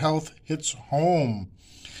where good health hits home.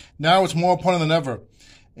 Now it's more important than ever.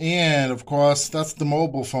 And, of course, that's the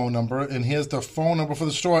mobile phone number. And here's the phone number for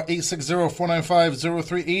the store,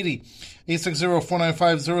 860-495-0380.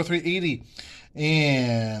 860-495-0380.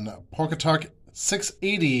 And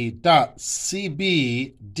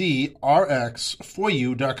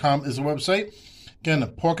Pawcatuck680.cbdrx4u.com is the website. Again,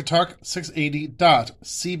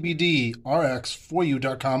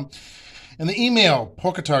 Pawcatuck680.cbdrx4u.com. And the email,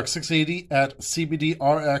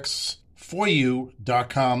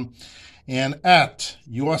 Pawcatuck680@cbdrx4u.com. And at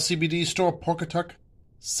your CBD store, Pawcatuck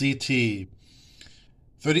CT.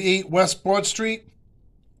 38 West Broad Street,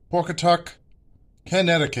 Pawcatuck,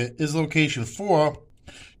 Connecticut is the location for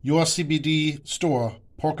your CBD store,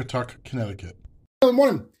 Pawcatuck, Connecticut. Good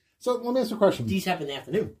morning. So let me ask you a question. These happen in the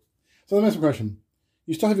afternoon. So let me ask you a question.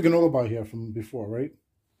 You still have your granola bar here from before, right?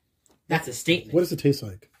 That's a statement. What does it taste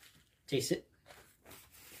like? Taste it.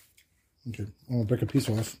 Okay, I'm going to break a piece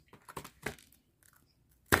off.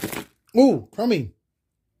 Ooh, crummy.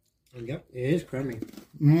 Yep, it is crummy.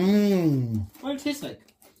 Mmm. What does it taste like?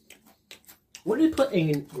 What did you put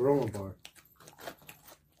in granola bar?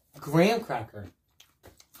 Graham cracker.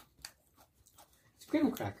 It's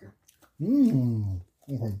graham cracker. Mmm.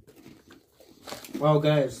 Okay. Well,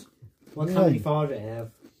 guys, what kind of followers do I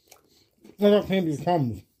have? I got candy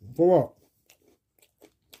crumbs. For what?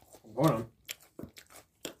 Hold on.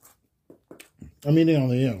 I'm eating on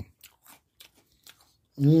the air.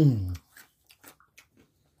 Mmm.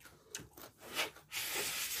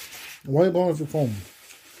 Why are you blowing up your phone?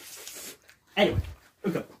 Anyway,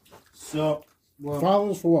 okay. So,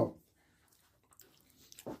 followers for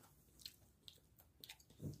what?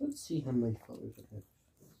 Let's see how many followers I have.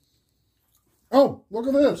 Oh, look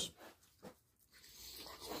at this.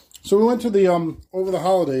 So we went to the, over the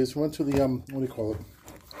holidays, we went to the, what do you call it?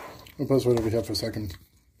 I'll put this right over here for a second.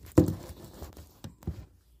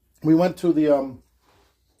 We went to the,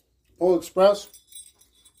 Pole Express.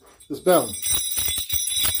 This bell.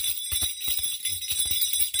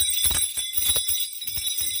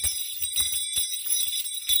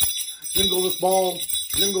 Jingle this ball,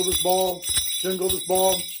 jingle this ball, jingle this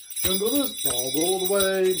ball, jingle this ball, roll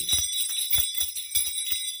away.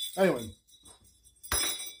 Anyway.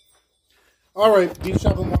 All right, beat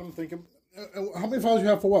shop in one, I'm thinking. How many followers you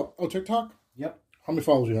have for what? Oh, TikTok? Yep. How many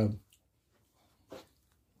followers you have?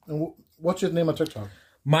 And what's your name on TikTok?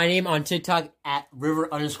 My name on TikTok at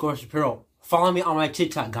River_Shapiro. Follow me on my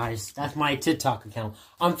TikTok, guys. That's my TikTok account.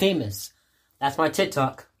 I'm famous. That's my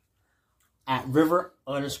TikTok at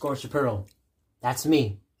River_Shapiro. That's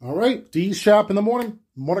me. All right. D Shop in the morning.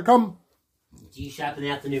 More to come. D Shop in the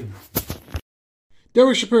afternoon.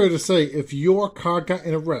 Derek Shapiro to say, if your car got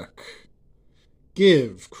in a wreck,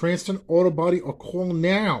 give Cranston Auto Body a call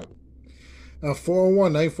now at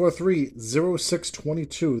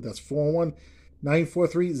 401-943-0622. That's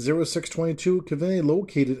 401-943-0622. Conveniently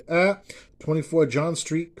located at 24 John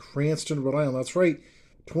Street, Cranston, Rhode Island. That's right.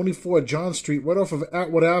 24 John Street, right off of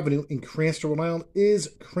Atwood Avenue in Cranston, Rhode Island, is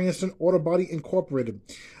Cranston Auto Body Incorporated.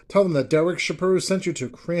 Tell them that Derek Shapiro sent you to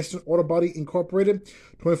Cranston Auto Body Incorporated,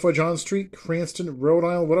 24 John Street, Cranston, Rhode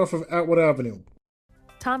Island, right off of Atwood Avenue.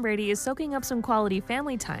 Tom Brady is soaking up some quality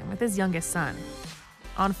family time with his youngest son.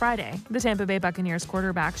 On Friday, the Tampa Bay Buccaneers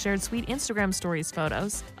quarterback shared sweet Instagram stories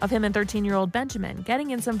photos of him and 13-year-old Benjamin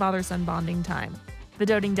getting in some father-son bonding time. The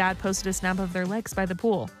doting dad posted a snap of their legs by the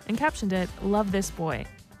pool and captioned it, "Love this boy."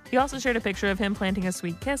 He also shared a picture of him planting a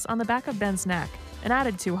sweet kiss on the back of Ben's neck and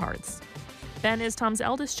added 2 hearts. Ben is Tom's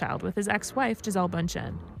eldest child with his ex-wife, Gisele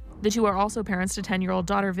Bundchen. The two are also parents to 10-year-old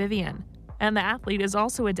daughter Vivian, and the athlete is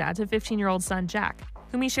also a dad to 15-year-old son Jack.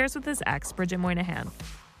 whom he shares with his ex, Bridget Moynihan.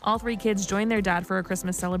 All 3 kids joined their dad for a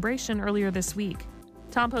Christmas celebration earlier this week.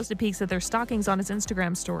 Tom posted peeks at their stockings on his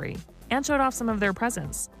Instagram story and showed off some of their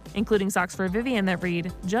presents, including socks for Vivian that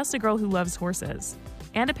read, "Just a girl who loves horses,"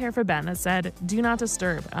 and a pair for Ben that said, "Do not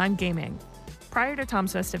disturb, I'm gaming." Prior to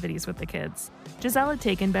Tom's festivities with the kids, Giselle had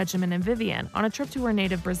taken Benjamin and Vivian on a trip to her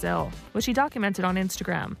native Brazil, which she documented on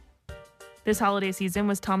Instagram. This holiday season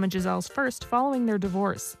was Tom and Giselle's first following their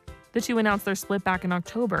divorce. The two announced their split back in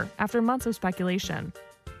October after months of speculation.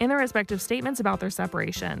 In their respective statements about their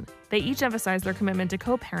separation, they each emphasized their commitment to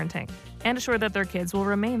co-parenting and assured that their kids will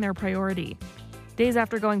remain their priority. Days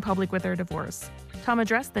after going public with their divorce, Tom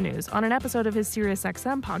addressed the news on an episode of his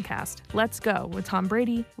SiriusXM podcast, Let's Go, with Tom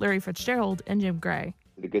Brady, Larry Fitzgerald, and Jim Gray.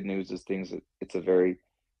 The good news is it's a very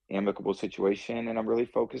amicable situation, and I'm really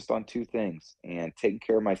focused on 2 things, and taking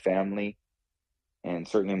care of my family and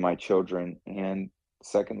certainly my children, and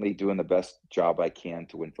secondly, doing the best job I can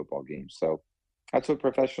to win football games. So that's what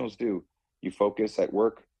professionals do. You focus at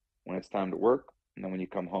work when it's time to work, and then when you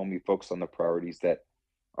come home, you focus on the priorities that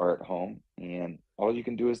are at home, and all you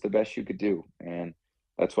can do is the best you could do. And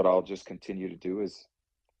that's what I'll just continue to do as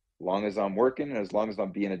long as I'm working and as long as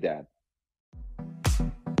I'm being a dad.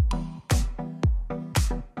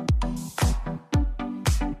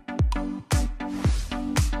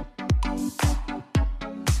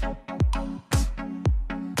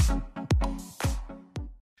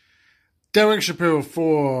 Derek Shapiro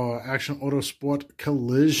for Action Auto Sport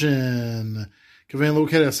Collision. Conveniently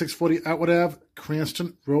located at 640 Atwood Ave,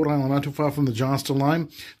 Cranston, Rhode Island, not too far from the Johnston line.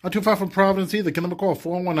 Not too far from Providence either. Give them a call,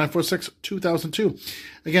 401-946-2002.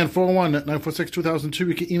 Again, 401-946-2002.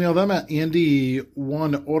 You can email them at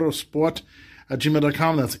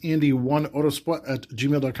andy1autosport@gmail.com. That's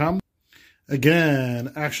andy1autosport@gmail.com.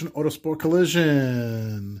 Again, Action Auto Sport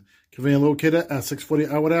Collision. Conveniently located at 640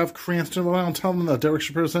 Atwood Ave, Cranston, Rhode Island. Tell them that Derek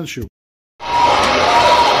Shapiro sent you.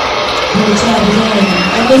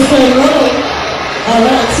 All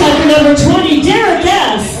right, time for number 20, Derek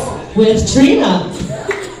S. with Trina.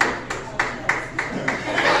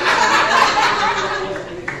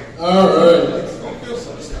 All right.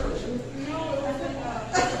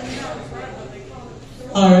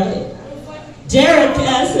 All right. Derek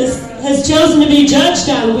S. has chosen to be judged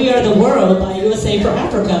on We Are the World by USA for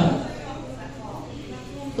Africa.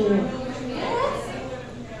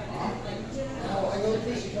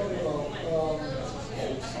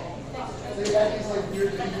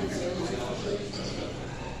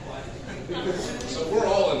 So we're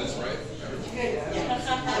all in this, right?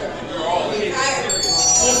 We're all in it.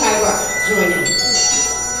 Join in.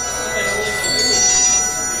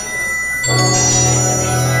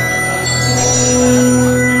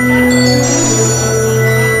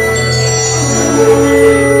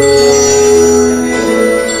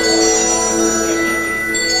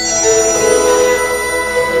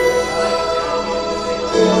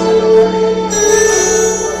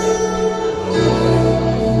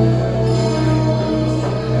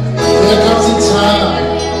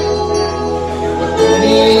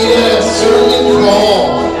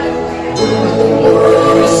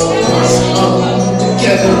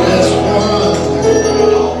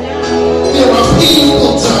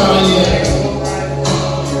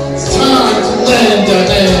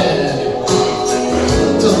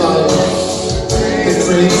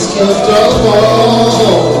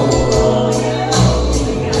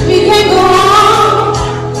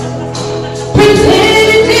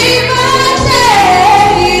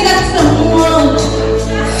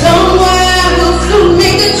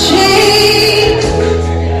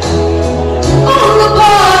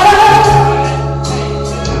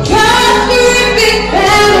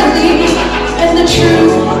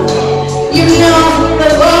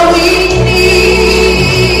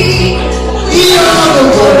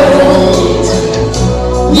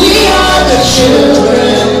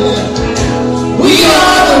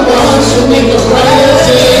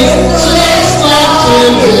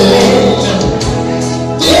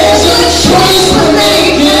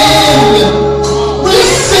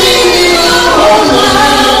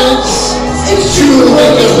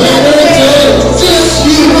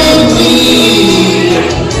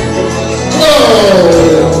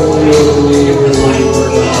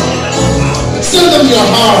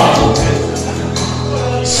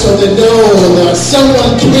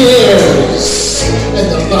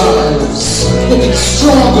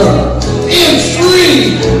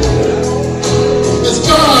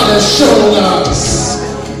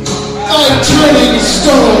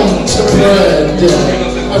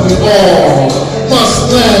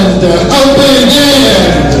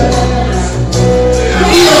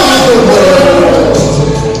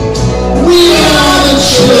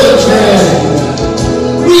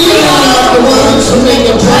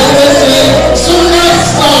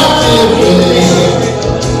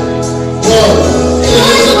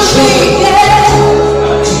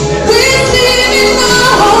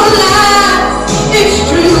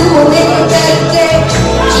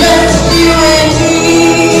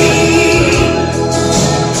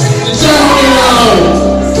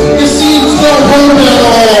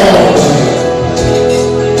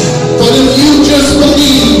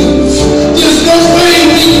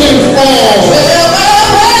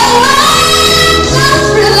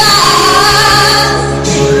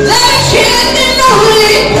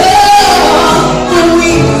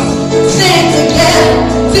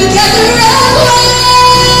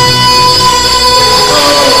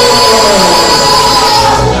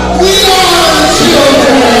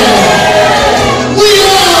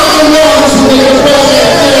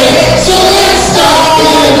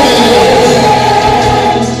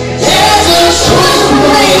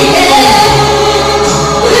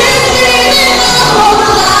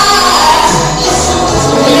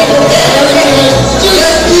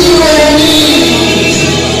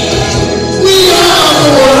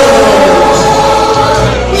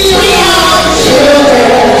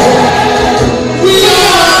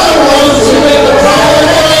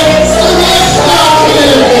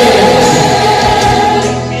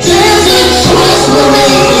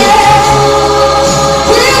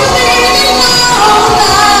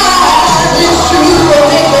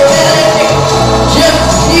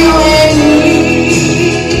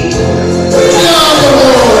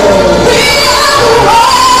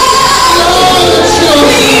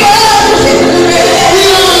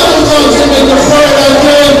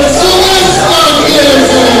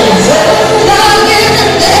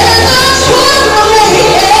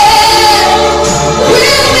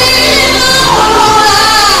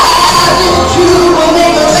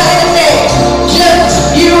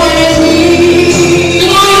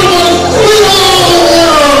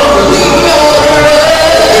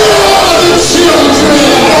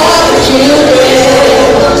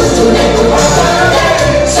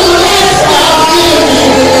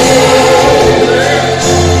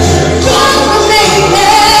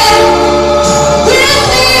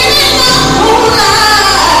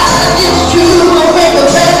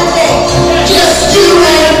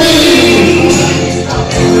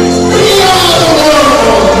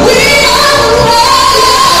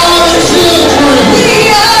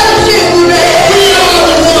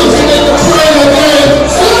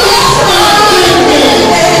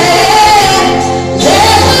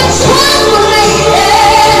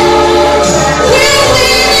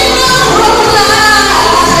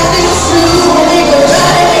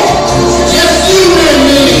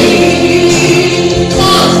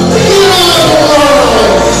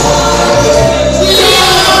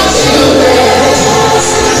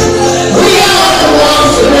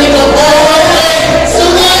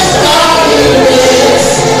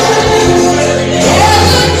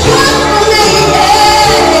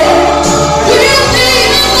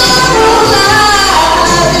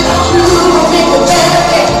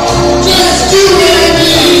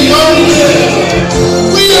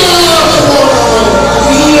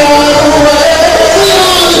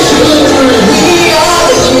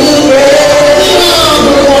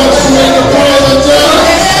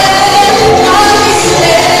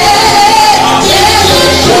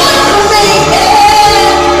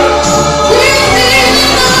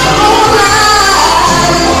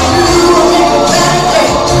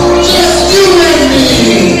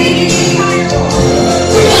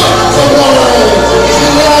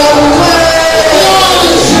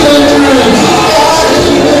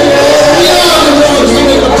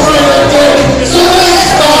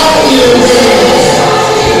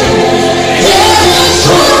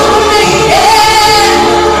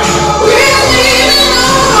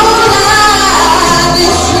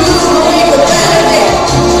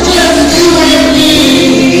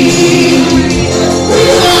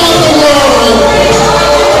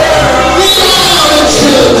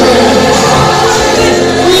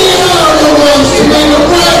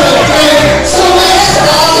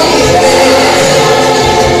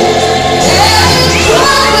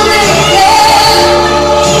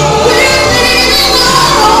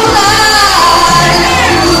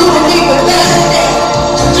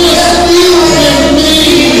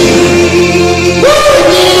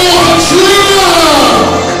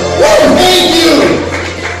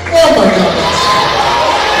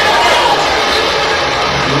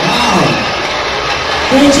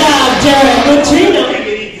 Derek with Tina.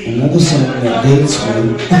 Another song that dates me.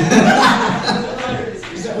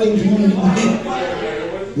 Is that what you wanted?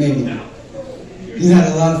 Maybe. You had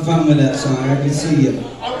a lot of fun with that song. I can see you.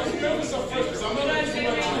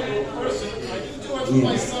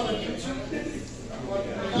 Yeah.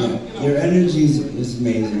 Your energy is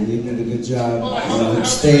amazing. You did a good job,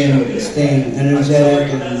 staying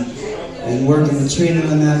energetic and working with Trina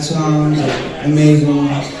on that song. Amazing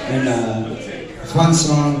and fun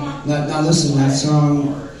song. Now listen, that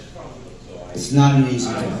song, it's not an easy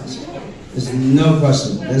task. There's no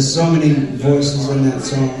question. There's so many voices in that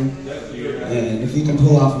song, and if you can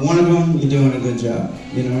pull off one of them, you're doing a good job.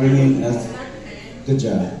 You know what I mean? That's good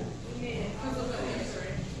job.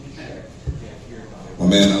 Oh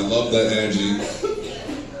man, I love that energy.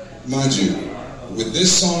 Mind you, with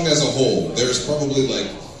this song as a whole, there's probably like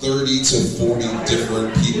 30 to 40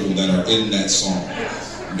 different people that are in that song.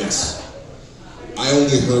 Yes. I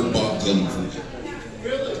only heard Bob Dylan from you.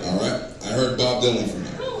 Alright? I heard Bob Dylan from you.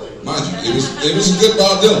 Mind you, it was a good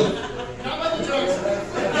Bob Dylan.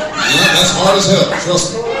 Yeah, that's hard as hell,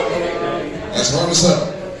 trust me. That's hard as hell.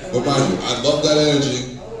 But mind you, I love that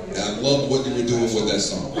energy, and I love what you were doing with that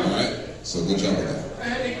song. Alright? So good job with that.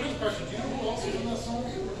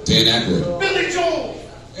 Dan Aykroyd. Billy Joel.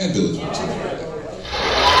 And Billy Joel too.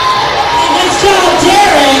 Let's call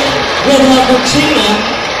Derek with Tina.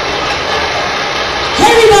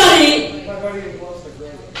 Hey everybody!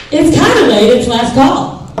 It's kind of late. It's last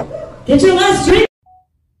call. Get your last drink.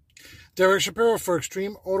 Derek Shapiro for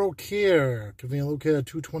Extreme Auto Care, conveniently located at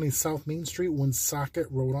 220 South Main Street, Woonsocket,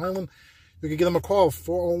 Rhode Island. You can give them a call,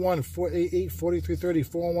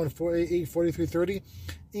 401-488-4330, 401-488-4330.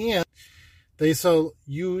 And they sell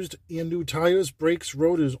used and new tires, brakes,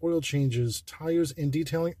 rotors, oil changes, tires, and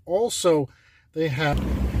detailing. Also, they have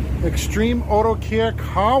Extreme Auto Care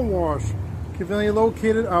Car Wash, conveniently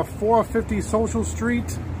located at 450 Social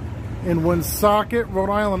Street in Woonsocket, Rhode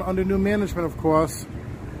Island, under new management, of course.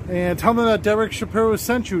 And tell them that Derek Shapiro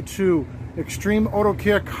sent you to Extreme Auto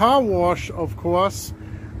Care Car Wash, of course,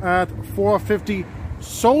 at 450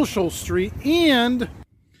 Social Street, and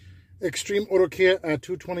Extreme Auto Care at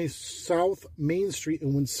 220 South Main Street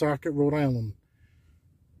in Woonsocket, Rhode Island.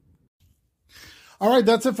 All right,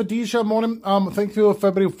 that's it for D-Show Morning. Thank you,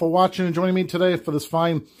 everybody, for watching and joining me today for this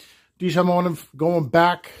fine D-Show Morning, going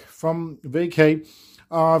back from vacay.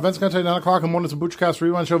 Events going to take 9 o'clock in the morning. It's a Boochcast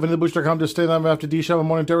rerun show. VanillaBooch.com. Just stay there after D-Show in the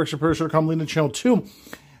morning. Derek Shapiro Show.com. Leading Channel 2.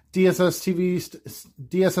 DSS TV,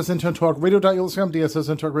 DSS Intern Talk Radio.com, DSS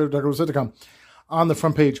Intern Radio.com on the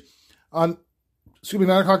front page. On 9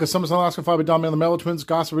 o'clock is Summers in Alaska, followed by Don Man, the Mellow Twins,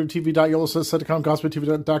 GossipTV.com,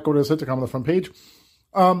 GossipTV.go on the front page.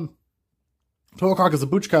 12 o'clock is the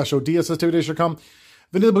Boochcast Show, DSS TV.com,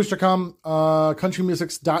 VanillaBooch.com,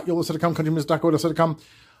 CountryMusics.com, CountryMusics.go.com,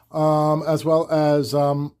 as well as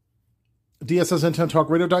DSS Intern Talk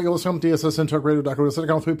Radio.com, DSS Intern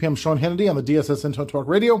Radio.com, 3 p.m. Sean Hannity on the DSS Intern Talk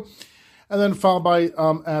Radio. And then followed by,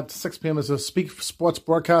 at 6 p.m. is a Speak Sports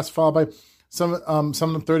broadcast, followed by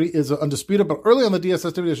 7:30 is Undisputed, but early on the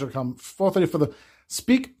DSS.com, 4:30 for the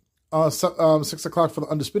Speak, 6 o'clock for the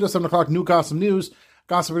Undisputed, 7 o'clock New Gossip News,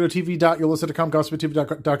 GossipRadioTV.com,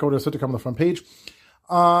 GossipTV.go.com on the front page.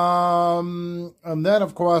 And then,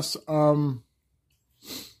 of course,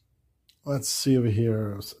 let's see over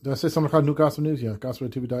here. Did I say something called New Gossip News? Yeah,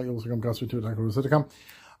 GossipTV.com, GossipTV.go.com.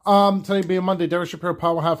 Today being Monday, Derek Shapiro,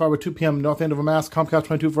 Power Half Hour, 2 p.m., North Andover, Mass, Comcast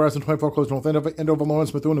 22, Verizon 24, closed North Andover,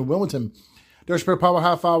 Lawrence, Methuen, and Wilmington. Derek Shapiro, Power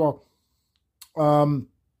Half Hour,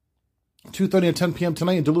 2:30 and 10 p.m.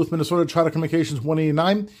 tonight in Duluth, Minnesota, Charter Communications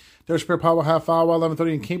 189. Derek Shapiro, Power Half Hour,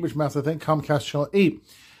 11:30 in Cambridge, Mass, I think, Comcast Channel 8.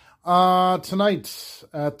 Tonight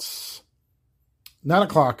at 9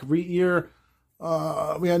 o'clock, re-ear.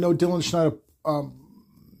 We had no Dylan Schneider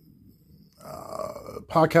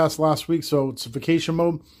podcast last week, so it's vacation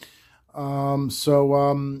mode.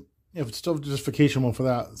 If it's still just vacation mode for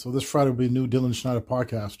that. So this Friday will be a new Dylan Schneider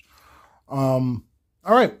podcast. All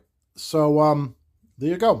right. So there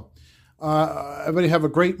you go. Everybody have a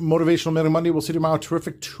great Motivational Monday. We'll see you tomorrow.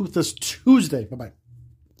 Terrific Toothless Tuesday. Bye-bye.